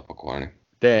kéne odapakolni.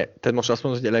 De te most azt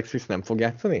mondod, hogy Alex Smith nem fog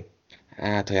játszani?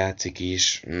 Hát, ha játszik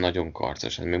is, nagyon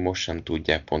karcos. Hát még most sem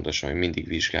tudják pontosan, hogy mindig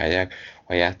vizsgálják.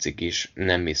 Ha játszik is,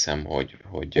 nem hiszem, hogy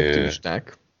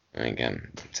optimisták.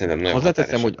 Igen. Szerintem nagyon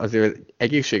hozzáteszem, hogy azért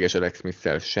egészséges Alex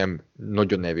Smith-szel sem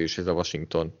nagyon erős ez a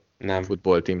Washington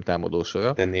Football Team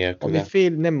támadósora. De nélküle.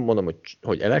 Nem mondom,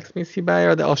 hogy Alex Smith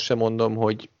hibája, de azt sem mondom,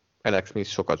 hogy Alex Smith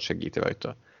sokat segít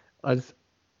rajta.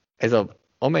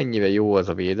 Amennyire jó az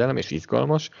a védelem és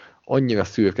izgalmas, annyira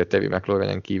szürke Terry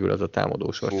McLaurenen kívül az a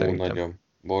támadósor szerintem. Nagyon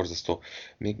borzasztó.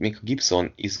 Még a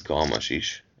Gibson izgalmas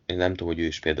is. Én nem tudom, hogy ő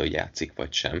is például játszik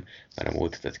vagy sem, mert a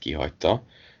múlt hetet kihagyta,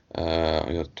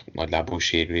 hogy ott nagylábú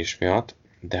sérülés miatt,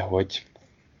 de hogy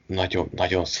nagyon,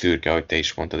 nagyon szürke, ahogy te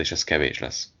is mondtad, és ez kevés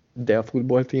lesz. De a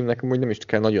Football Teamnek amúgy nem is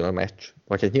kell nagyon a meccs.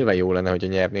 Vagy hát nyilván jó lenne, hogyha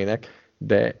nyernének,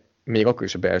 de még akkor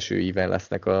is a belső íven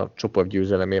lesznek a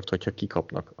csoportgyőzelemért, hogyha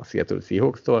kikapnak a Seattle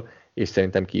Seahawks-tól, és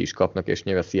szerintem ki is kapnak, és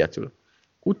nyer a Seattle.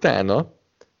 Utána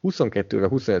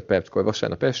 22-25 perckor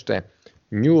vasárnap este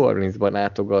New Orleansban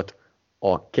látogat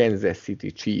a Kansas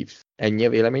City Chiefs. Ennyi a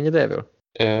véleményed erről?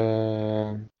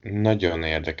 Nagyon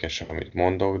érdekes, amit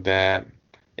mondok, de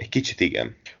egy kicsit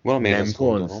igen. Valamiért Nem azt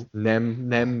vonz,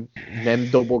 gondolom. nem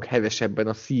dobog hevesebben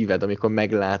a szíved, amikor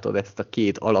meglátod ezt a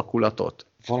két alakulatot?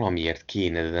 Valamiért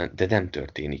kéne, de nem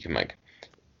történik meg.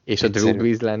 És a Drew Egyszerű.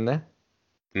 Brees lenne?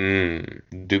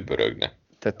 Dübörögne.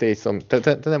 Te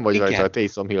te nem vagy rajta a Igen.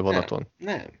 Taysom Hill vonaton.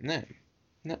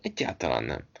 Nem, egyáltalán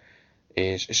nem.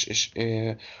 És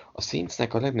a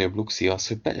Saintsnek a legnagyobb luxi az,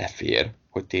 hogy belefér,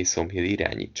 hogy Taysom Hill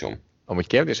irányítson. Amúgy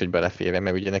kérdés, hogy belefér,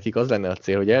 mert ugye nekik az lenne a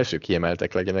cél, hogy első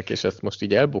kiemeltek legyenek, és ezt most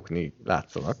így elbukni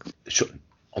látszanak.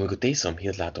 Amikor Taysom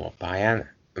Hill látom a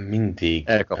pályán, mindig...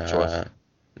 Elkapcsolsz.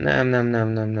 Nem.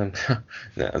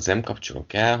 Ne, az nem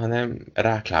kapcsolok el, hanem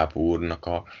Rákláb úrnak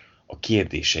a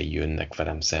kérdései jönnek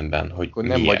velem szemben, hogy Akkor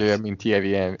nem miért. vagy olyan, mint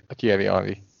Thierry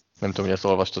Henry. Nem tudom, hogy ezt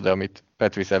olvastad, amit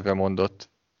Patrice Evra mondott,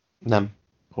 Nem.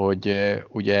 hogy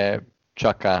ugye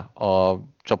Chaka a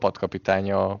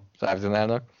csapatkapitánya az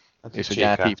Arsenalnak, Hát, és hogy Cséka.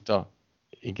 áthívta,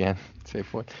 igen, szép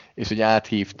volt, és hogy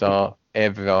áthívta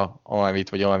Evra Henryt,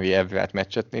 vagy Henry Evrát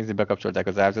meccset nézni, bekapcsolták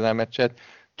az Arsenal meccset,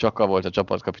 Chaka volt a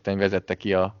csapatkapitány, vezette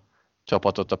ki a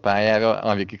csapatot a pályára,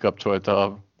 Henry kikapcsolta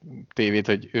a tévét,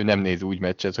 hogy ő nem néz úgy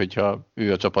meccset, hogyha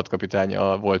ő a csapatkapitány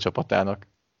a volt csapatának.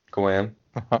 Komolyan.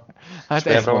 Hát És ezt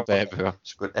Evra- mondta Evra.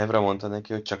 És akkor Evra mondta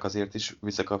neki, hogy csak azért is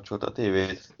visszakapcsolta a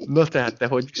tévét. Na tehát te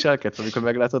hogy viselkedsz, amikor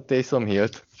meglátod Taysom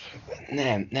Hillt?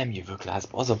 Nem jövök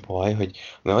lázba. Az a baj, hogy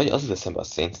mert az eszembe a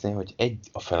Saintsnél, hogy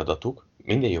a feladatuk,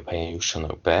 minden jobb helyen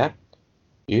jussanak be,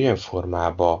 jöjjön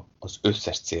formába az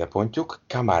összes célpontjuk,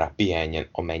 Kamara pihenjen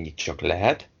amennyit csak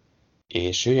lehet,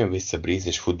 és jöjjön vissza Breeze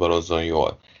és futballozzon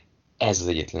jól. Ez az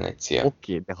egyetlen egy cél.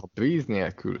 Oké, de ha Breeze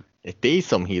nélkül egy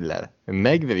Taysom Hill-lel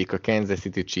megverik a Kansas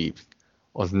City Chiefs,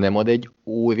 az nem ad egy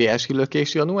óriási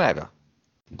lökés januárra?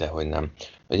 Dehogy nem.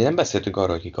 Ugye nem beszéltünk arról,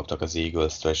 hogy kikaptak az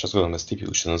Eagles-től, és azt gondolom, ez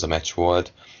tipikusan az a meccs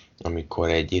volt, amikor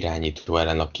egy irányító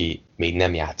ellen, aki még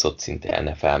nem játszott szinte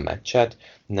NFL meccset,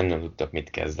 nem tudtak mit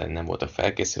kezdeni, nem voltak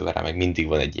felkészülve rá, meg mindig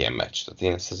van egy ilyen meccs. Tehát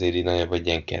én ezt azért így nagyobb egy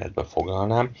ilyen keretbe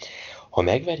foglalnám. Ha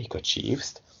megverik a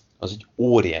Chiefs-t, az egy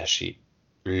óriási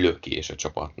lökés a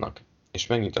csapatnak. És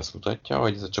megint azt mutatja,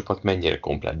 hogy ez a csapat mennyire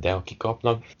komplett, de ha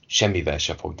kikapnak, semmivel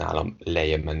se fog nálam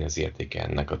lejjebb menni az értéke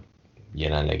ennek a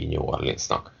jelenlegi New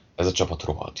Orleansnak. Ez a csapat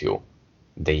rohadt jó.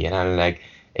 De jelenleg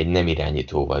egy nem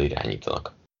irányítóval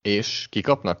irányítanak. És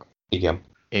kikapnak? Igen.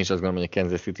 Én is azt gondolom, hogy a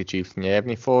Kansas City Chiefs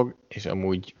nyerni fog, és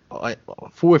amúgy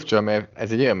furcsa, mert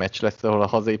ez egy olyan meccs lesz, ahol a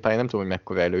hazai pálya nem tudom, hogy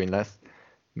mekkora előny lesz,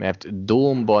 mert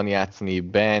Dome-ban játszani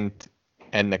bent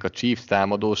ennek a Chiefs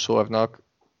támadósornak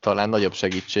talán nagyobb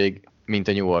segítség, mint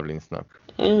a New Orleansnak.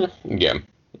 Igen.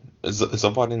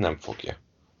 Zavarni nem fogja.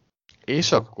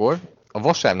 És akkor a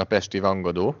vasárnap esti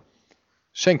rangadó,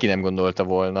 senki nem gondolta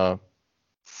volna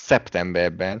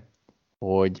szeptemberben,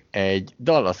 hogy egy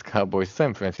Dallas Cowboys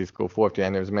San Francisco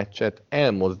 49ers meccset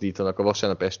elmozdítanak a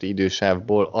vasárnap esti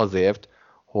idősávból azért,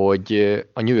 hogy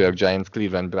a New York Giants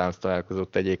Cleveland Browns találkozót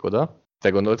tegyék oda. Te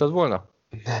gondoltad volna?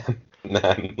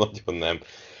 Nem, nagyon nem.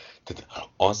 Tehát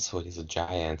az, hogy ez a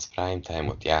Giants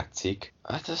primetime-ot játszik,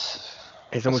 hát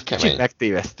Ez amúgy kemény. kicsit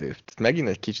megtévesztő. Tehát megint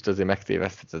egy kicsit azért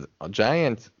megtévesztő. A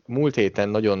Giants múlt héten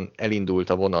nagyon elindult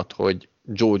a vonat, hogy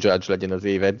Joe Judge legyen az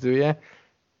évedzője,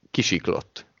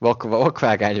 kisiklott.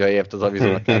 Vakvágányra ért az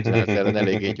Arizona Cardinals ellen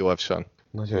eléggé gyorsan.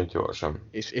 Nagyon gyorsan.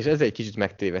 És ez egy kicsit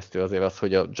megtévesztő azért az,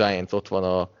 hogy a Giants ott van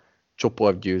a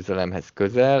csoportgyőzelemhez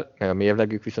közel, mert a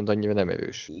mérlegük viszont annyira nem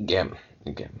erős. Igen.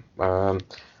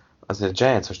 Azért a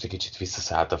Giants most egy kicsit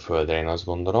visszaszállt a földre, én azt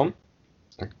gondolom.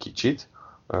 Egy kicsit.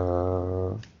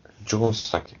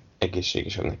 Jonesnak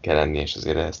egészségesebbnek kell lenni, és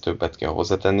azért ehhez többet kell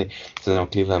hozzátenni. Szerintem a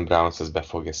Cleveland Browns ezt be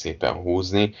fogja szépen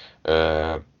húzni.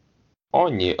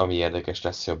 Annyi, ami érdekes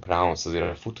lesz, hogy a Browns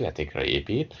azért a futójátékra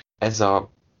épít. Ez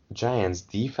a Giants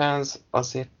defense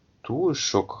azért túl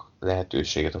sok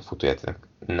lehetőséget a futójátéknak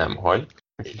nem hagy.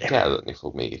 Kelleni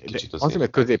fog még egy kicsit azért,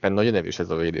 mert középen nagyon erős ez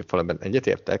a védőfal, ebben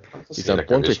egyetértek, viszont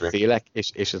pont, hogy szélek,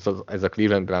 és ez a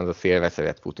Cleveland Browns a szélre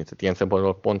szeret futni. Tehát ilyen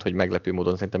szempontból pont, hogy meglepő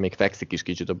módon szerintem még fekszik is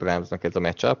kicsit a Brownsnak ez a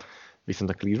matchup, viszont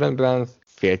a Cleveland Browns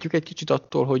féltjük egy kicsit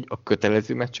attól, hogy a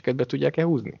kötelező meccseket be tudják-e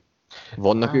húzni?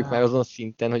 Vannak ők már azon a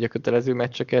szinten, hogy a kötelező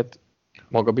meccseket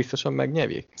magabiztosan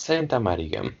megnyerjék? Szerintem már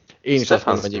igen. Én is azt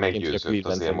mondom, Stefanski hogy a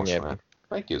Cleveland fog nyerni.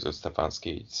 Meggyőzött Stefanski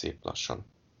így szép lassan.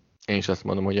 Én is azt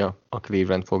mondom, hogy a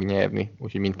Cleveland fog nyerni,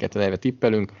 úgyhogy mindketten erre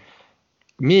tippelünk.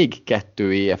 Még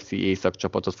 2 AFC Észak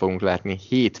csapatot fogunk látni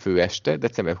hétfő este,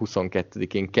 december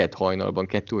 22-én kedd hajnalban,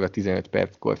 2 óra 15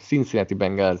 perckor, Cincinnati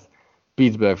Bengals,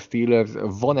 Pittsburgh Steelers.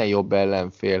 Van-e jobb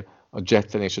ellenfél a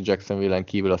Jetsen és a Jacksonville-en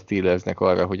kívül a Steelersnek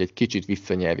arra, hogy egy kicsit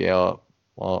visszanyerje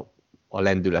a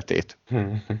lendületét?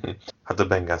 Hát a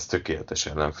Bengals tökéletes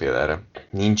ellenfél erre.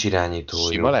 Nincs irányító.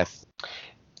 Sima lesz?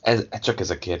 Csak ez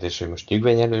a kérdés, hogy most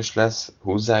nyugványelős lesz,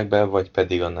 húzzák be, vagy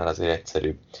pedig annál azért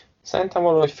egyszerűbb. Szerintem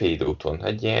valahogy félúton,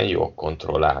 egy ilyen jó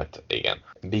kontrollált, igen.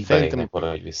 Big Belignek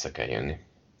valahogy vissza kell jönni.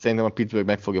 Szerintem a Pittsburgh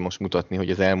meg fogja most mutatni, hogy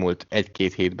az elmúlt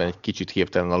 1-2 hétben egy kicsit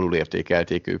hirtelen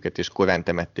alulértékelték őket, és korán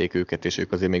temették őket, és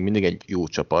ők azért még mindig egy jó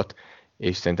csapat,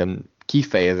 és szerintem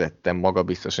kifejezetten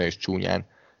magabiztosan és csúnyán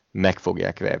meg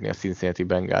fogják verni a Cincinnati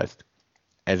Bengals-t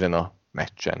ezen a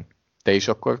meccsen. Te is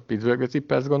akkor Pittsburgh-re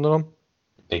tippelsz, gondolom?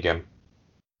 Igen.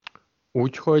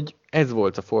 Úgyhogy ez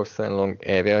volt a Fourth and Long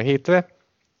erre a hétre.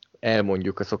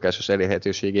 Elmondjuk a szokásos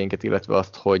elérhetőségeinket, illetve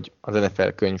azt, hogy az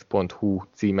nflkönyv.hu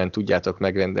címen tudjátok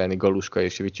megrendelni Galuska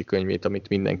és Ricsi könyvét, amit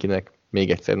mindenkinek még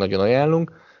egyszer nagyon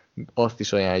ajánlunk. Azt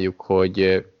is ajánljuk,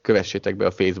 hogy kövessétek be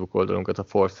a Facebook oldalunkat, a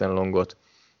Fourth and Longot,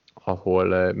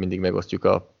 ahol mindig megosztjuk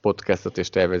a podcastot, és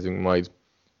tervezünk majd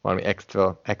valami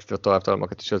extra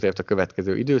tartalmakat is azért a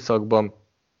következő időszakban.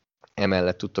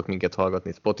 Emellett tudtok minket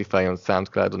hallgatni Spotify-on,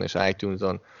 Soundcloud-on és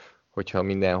iTunes-on, hogyha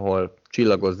mindenhol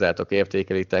csillagozzátok,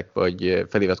 értékelitek, vagy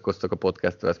feliratkoztok a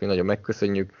podcastra, ezt mi nagyon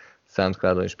megköszönjük.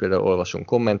 Soundcloud-on is például olvasunk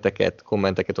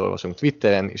kommenteket olvasunk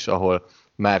Twitteren, és ahol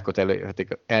Márkot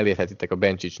elérhetitek a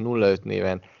Bencsics 05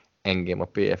 néven, engem a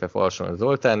PFF Alson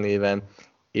Zoltán néven,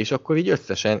 és akkor így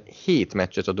összesen 7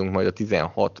 meccset adunk majd a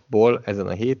 16-ból ezen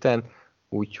a héten,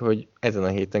 úgyhogy ezen a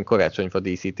héten karácsonyfa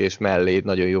díszítés mellé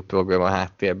nagyon jó program a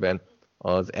háttérben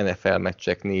az NFL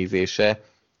meccsek nézése,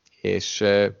 és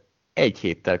egy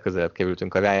héttel közelebb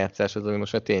kerültünk a rájátszáshoz, ami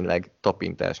most már tényleg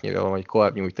tapintásnyira van, vagy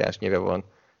karnyújtásnyira van,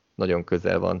 nagyon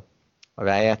közel van a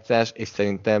rájátszás, és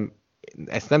szerintem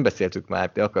ezt nem beszéltük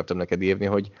már, de akartam neked írni,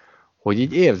 hogy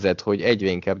így érzed, hogy egyre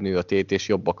inkább nő a tét, és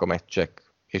jobbak a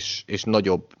meccsek, és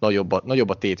nagyobb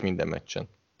a tét minden meccsen.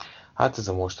 Hát ez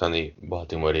a mostani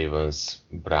Baltimore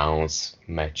Ravens-Browns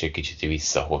meccs egy kicsit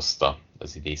visszahozta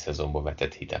az idei szezonban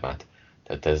vetett hitemet.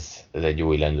 Tehát ez egy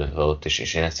új lendületet adott,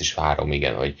 és én ezt is várom,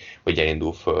 igen, hogy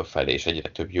elindul fölfelé, és egyre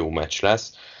több jó meccs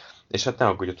lesz. És hát ne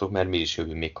aggódjatok, mert mi is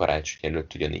jövünk még karácsony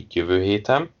előtt ugyanígy jövő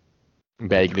héten.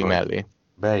 Beigli mellé.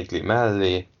 Beigli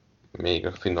mellé, még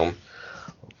a finom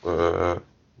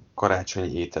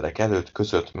karácsonyi ételek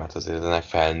között, mert azért a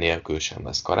NFL nélkül sem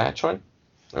lesz karácsony.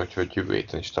 Úgyhogy jövő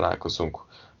héten is találkozunk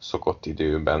szokott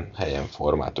időben, helyen,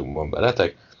 formátumban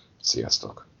veletek.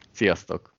 Sziasztok! Sziasztok!